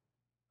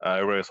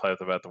 Everybody was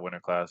hyped about the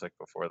Winter Classic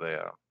before they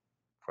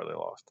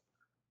lost.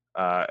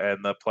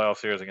 And the playoff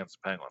series against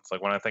the Penguins.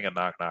 Like, when I think of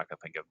knock knock, I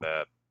think of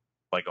that.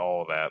 Like,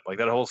 all of that. Like,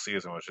 that whole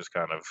season was just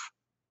kind of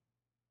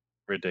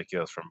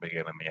ridiculous from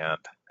beginning to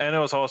end. And it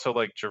was also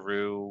like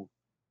Giroux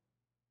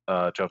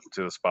jumped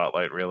into the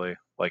spotlight, really.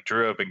 Like,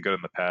 Giroux had been good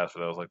in the past,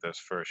 but that was like this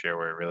first year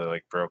where he really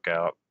like broke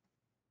out.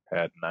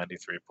 Had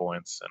 93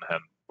 points and had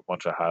a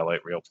bunch of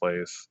highlight reel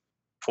plays.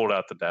 Pulled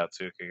out the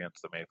Datsuk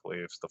against the Maple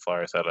Leafs. The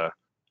Flyers had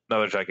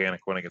another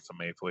gigantic win against the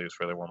Maple Leafs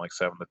where they won like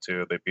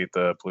 7-2. They beat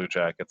the Blue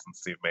Jackets and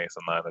Steve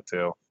Mason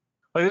 9-2.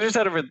 Like, they just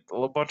had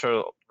a bunch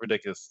of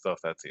ridiculous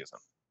stuff that season.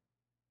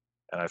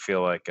 And I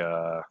feel like,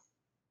 I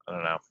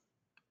don't know.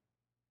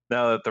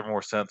 Now that they're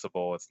more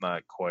sensible, it's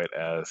not quite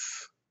as,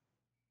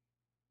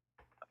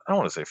 I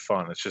don't want to say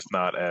fun. It's just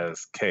not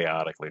as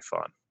chaotically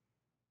fun.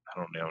 I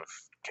don't know if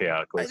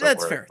chaotically is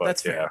that's a word, fair. but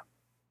that's fair.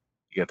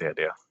 You get the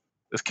idea.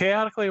 Is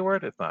chaotically a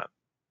word? It's not.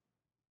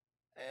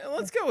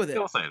 Let's go with it.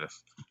 We'll say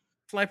this.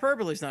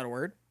 Hyperbole is not a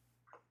word.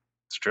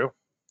 It's true.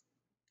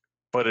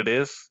 But it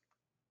is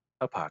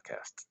a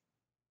podcast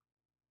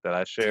that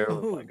I share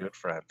with my good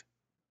friend,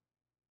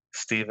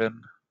 Stephen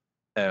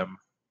M.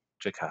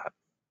 Jacot.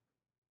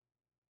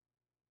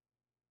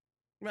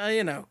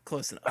 Well,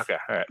 close enough. Okay,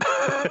 all right.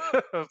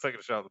 I was taking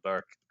a shot in the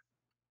dark.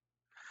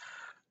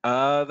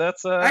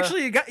 That's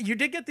Actually, you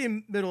did get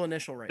the middle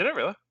initial right. Did I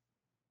really?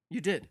 You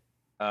did.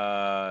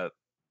 I'm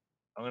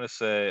gonna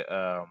say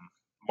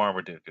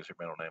Marmaduke is your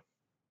middle name.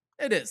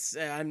 It is.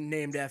 I'm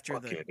named after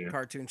Fuck the yeah, dude.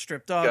 cartoon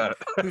strip dog Got it.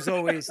 who's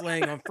always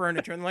laying on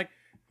furniture and like,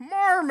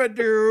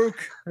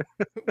 Marmaduke.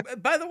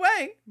 By the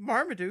way,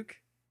 Marmaduke,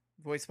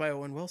 voiced by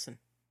Owen Wilson.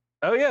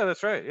 Oh yeah,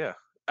 that's right. Yeah,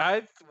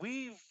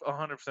 we've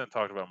 100%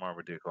 talked about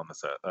Marmaduke on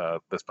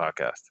this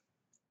podcast.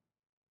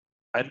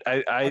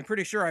 I I'm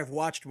pretty sure I've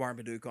watched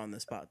Marmaduke on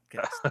this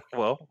podcast.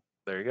 well,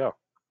 there you go.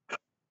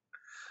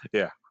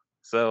 Yeah.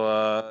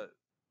 So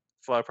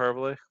Fly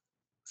Hyperbole,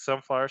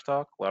 some Flyers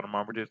talk, a lot of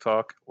Marmaduke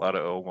talk, a lot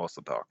of Owen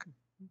Wilson talk.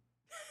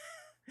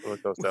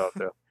 What goes down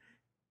to?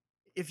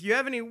 If you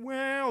have any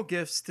wow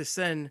gifts to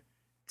send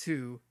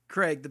to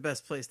Craig, the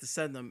best place to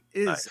send them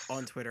is Nice.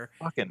 on Twitter.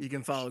 Fucking You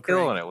can follow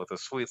killing Craig. it with a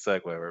sweet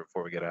segue right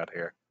before we get out of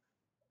here.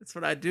 That's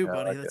what I do, Yeah, I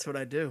buddy. like That's what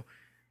I do.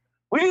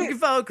 We You can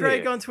follow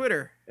Craig yeah. on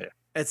Twitter Yeah.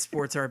 at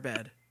Sports Are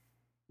Bad.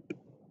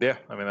 Yeah,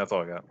 I mean that's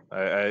all I got.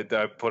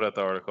 I put out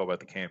the article about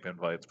the camp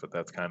invites, but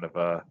that's kind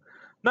of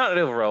not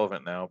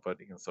irrelevant now. But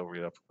you can still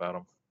read up about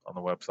them on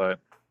the website.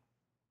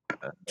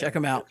 Check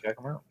them out. Check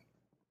them out.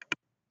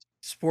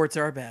 Sports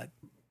Are Bad.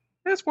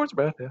 Yeah, sports are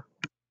bad. Yeah.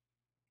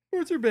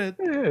 Sports Are Bad.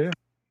 Yeah.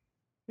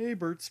 Hey,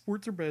 Bert,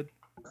 sports are bad.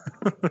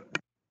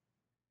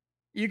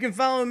 You can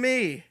follow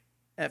me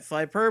at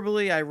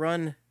Flyperbole. I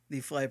run the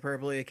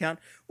Flyperbole account.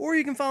 Or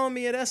you can follow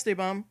me at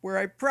Esteban, where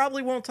I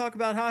probably won't talk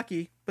about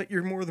hockey, but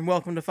you're more than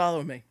welcome to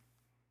follow me.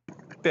 Yeah,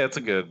 that's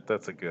a good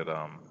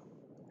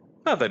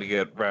not that you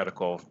get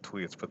radical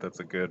tweets, but that's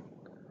a good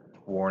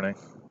warning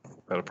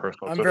about a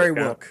personal I'm Twitter very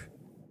account. woke.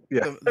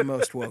 Yeah. The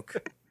most woke.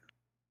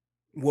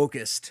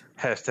 Wokest.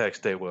 Hashtag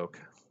stay woke.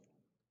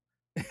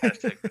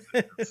 Hashtag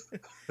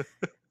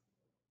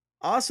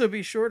Also,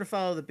 be sure to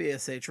follow the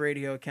BSH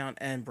radio account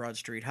and Broad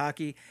Street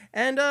Hockey.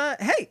 And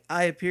hey,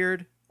 I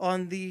appeared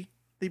on the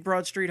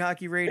Broad Street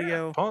Hockey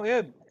radio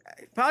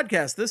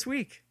podcast this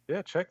week.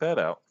 Yeah, check that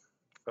out.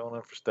 Filling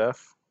in for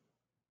Steph.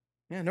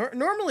 Yeah,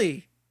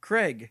 normally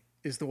Craig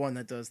is the one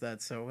that does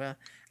that, so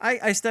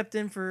I stepped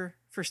in for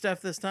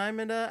Steph this time,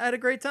 and I had a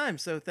great time.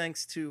 So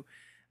thanks to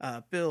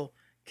Bill,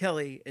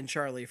 Kelly, and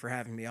Charlie for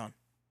having me on.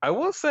 I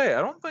will say,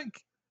 I don't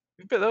think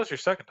that was your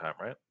second time,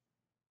 right?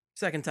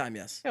 Second time,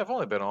 yes. Yeah, I've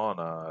only been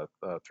on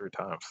 3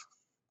 times.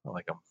 Not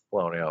like I'm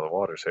blowing you out of the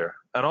waters here.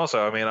 And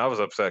also, I mean, I was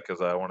upset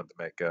because I wanted to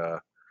make I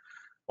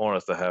wanted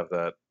us to have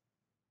that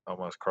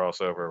almost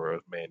crossover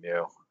with me and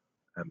you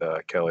and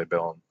Kelly,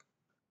 Bill,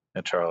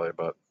 and Charlie,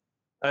 but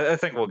I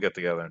think we'll get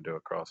together and do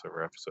a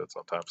crossover episode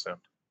sometime soon.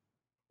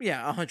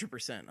 Yeah, 100%,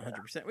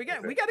 100%. We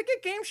got to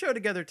get game show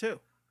together too.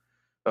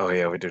 Oh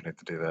yeah, we do need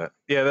to do that.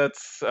 Yeah,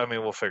 I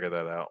mean, we'll figure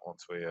that out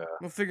once we.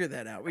 We'll figure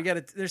that out.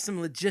 There's some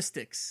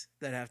logistics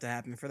that have to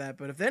happen for that.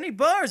 But if any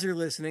bars are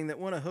listening that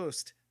want to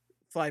host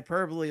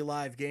Flyperbole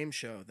live game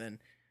show, then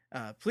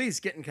please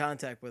get in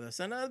contact with us.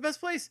 And the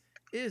best place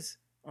is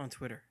on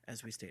Twitter,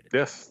 as we stated.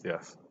 Yes. Yeah.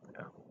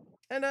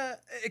 And a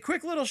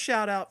quick little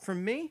shout out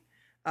from me.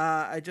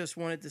 I just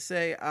wanted to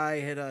say I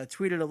had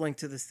tweeted a link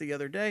to this the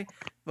other day,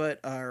 but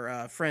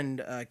our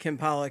friend Kim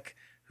Pollock,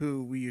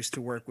 who we used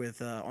to work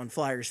with on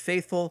Flyers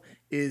Faithful,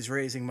 is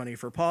raising money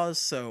for Pause.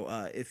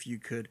 So if you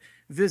could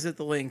visit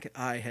the link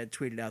I had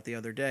tweeted out the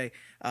other day,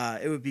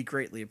 it would be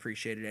greatly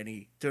appreciated.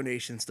 Any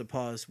donations to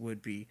Pause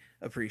would be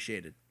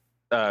appreciated.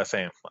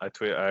 Same. I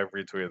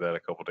retweeted that a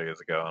couple days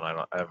ago, and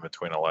I haven't been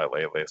tweeting a lot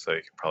lately, so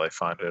you can probably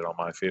find it on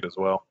my feed as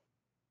well.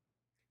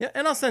 Yeah,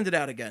 and I'll send it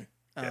out again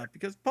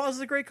because Pause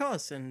is a great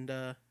cause, and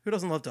who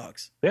doesn't love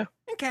dogs? Yeah,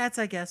 and cats,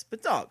 I guess,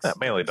 but dogs. Yeah,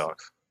 mainly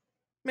dogs.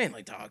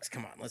 Mainly dogs.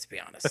 Come on, let's be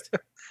honest.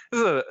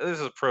 This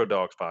is a pro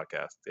dogs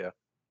podcast. Yeah,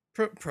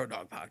 pro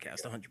dog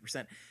podcast,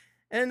 100%.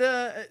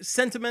 And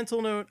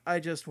sentimental note, I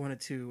just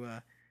wanted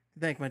to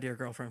thank my dear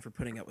girlfriend for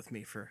putting up with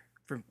me for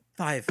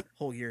 5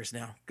 whole years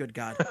now. Good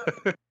God.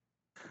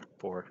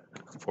 Poor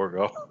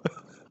girl.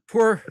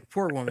 Poor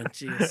woman.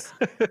 She's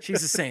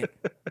a saint.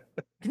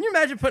 Can you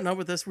imagine putting up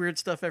with this weird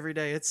stuff every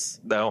day? It's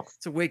a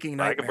waking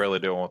nightmare. I can barely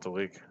do it once a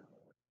week.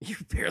 You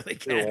barely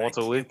can. Do it once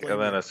a week,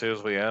 and then as soon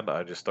as we end,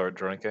 I just start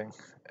drinking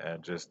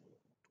and just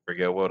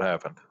forget what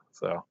happened.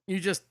 So you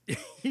just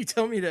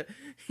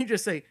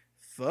say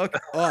fuck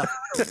off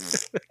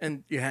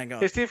and you hang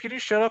up. Hey Steve, can you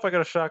shut up? I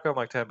got a shotgun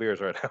like 10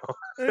 beers right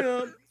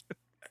now.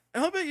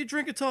 How about you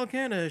drink a tall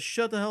can and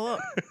shut the hell up?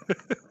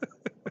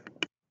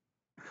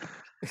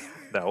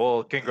 No,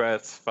 well,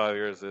 congrats. 5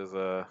 years is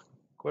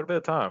quite a bit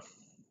of time.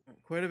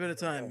 Quite a bit of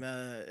time.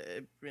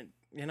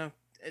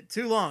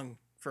 Too long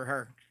for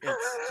her.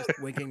 It's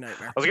just waking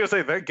nightmare. I was gonna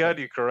say, thank God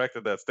you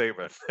corrected that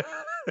statement.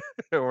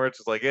 And we're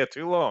just like, yeah,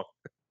 too long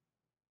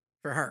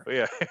for her. But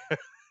yeah,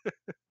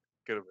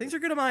 things are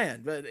good on my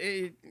end, but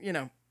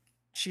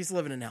she's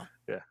living in hell.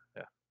 Yeah.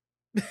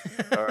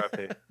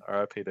 R.I.P.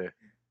 R.I.P.D.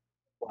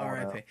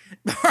 R.I.P.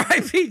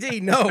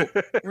 R.I.P.D. No,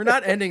 we're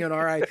not ending on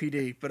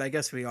R.I.P.D., but I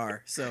guess we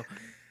are. So,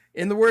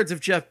 in the words of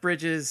Jeff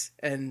Bridges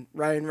and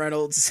Ryan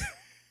Reynolds,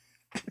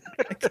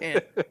 I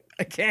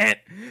can't.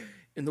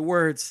 In the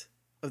words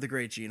of the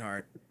great Gene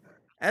Hart,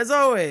 as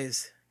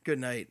always, good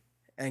night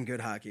and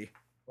good hockey.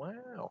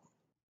 Wow.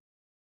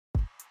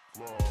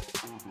 Hello,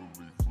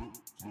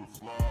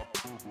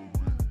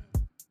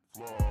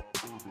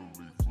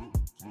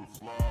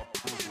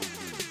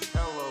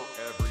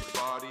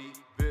 everybody.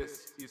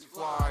 This is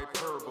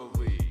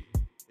Flyperbole.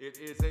 It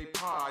is a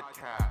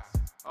podcast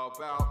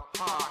about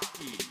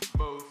hockey,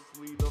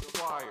 mostly the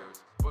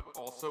Flyers, but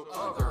also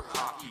other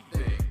hockey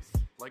things,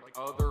 like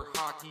other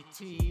hockey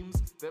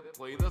teams that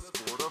play the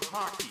sport of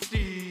hockey.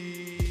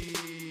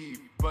 Steve,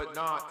 but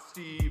not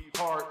Steve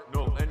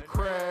Hartnell, and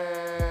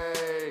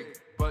Craig,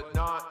 but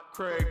not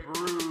Craig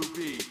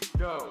Berube.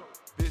 No,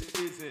 this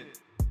isn't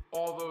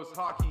all those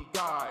hockey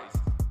guys.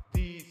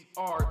 These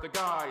are the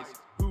guys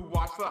who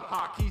watch the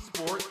hockey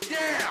sport.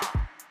 Yeah!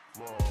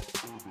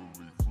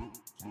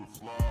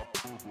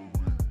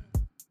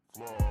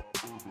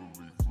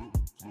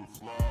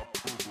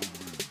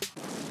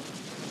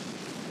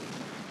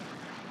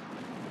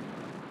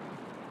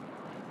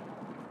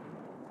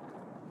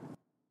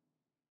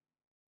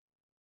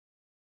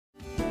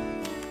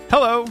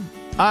 Hello,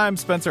 I'm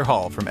Spencer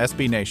Hall from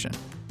SB Nation,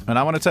 and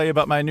I want to tell you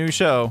about my new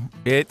show,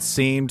 It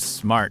Seemed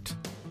Smart.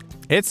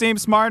 It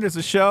Seemed Smart is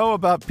a show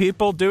about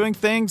people doing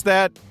things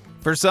that,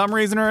 for some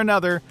reason or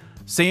another,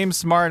 seem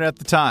smart at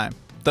the time.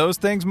 Those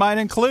things might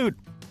include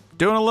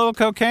doing a little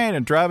cocaine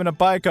and driving a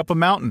bike up a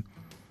mountain.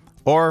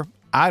 Or,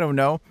 I don't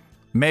know,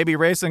 maybe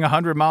racing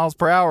 100 miles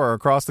per hour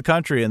across the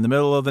country in the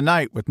middle of the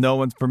night with no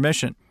one's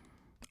permission.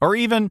 Or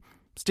even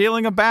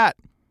stealing a bat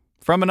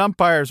from an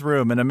umpire's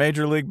room in a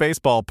Major League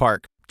Baseball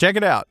park. Check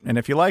it out, and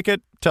if you like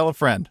it, tell a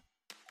friend.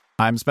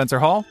 I'm Spencer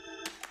Hall.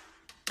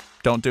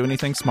 Don't do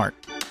anything smart.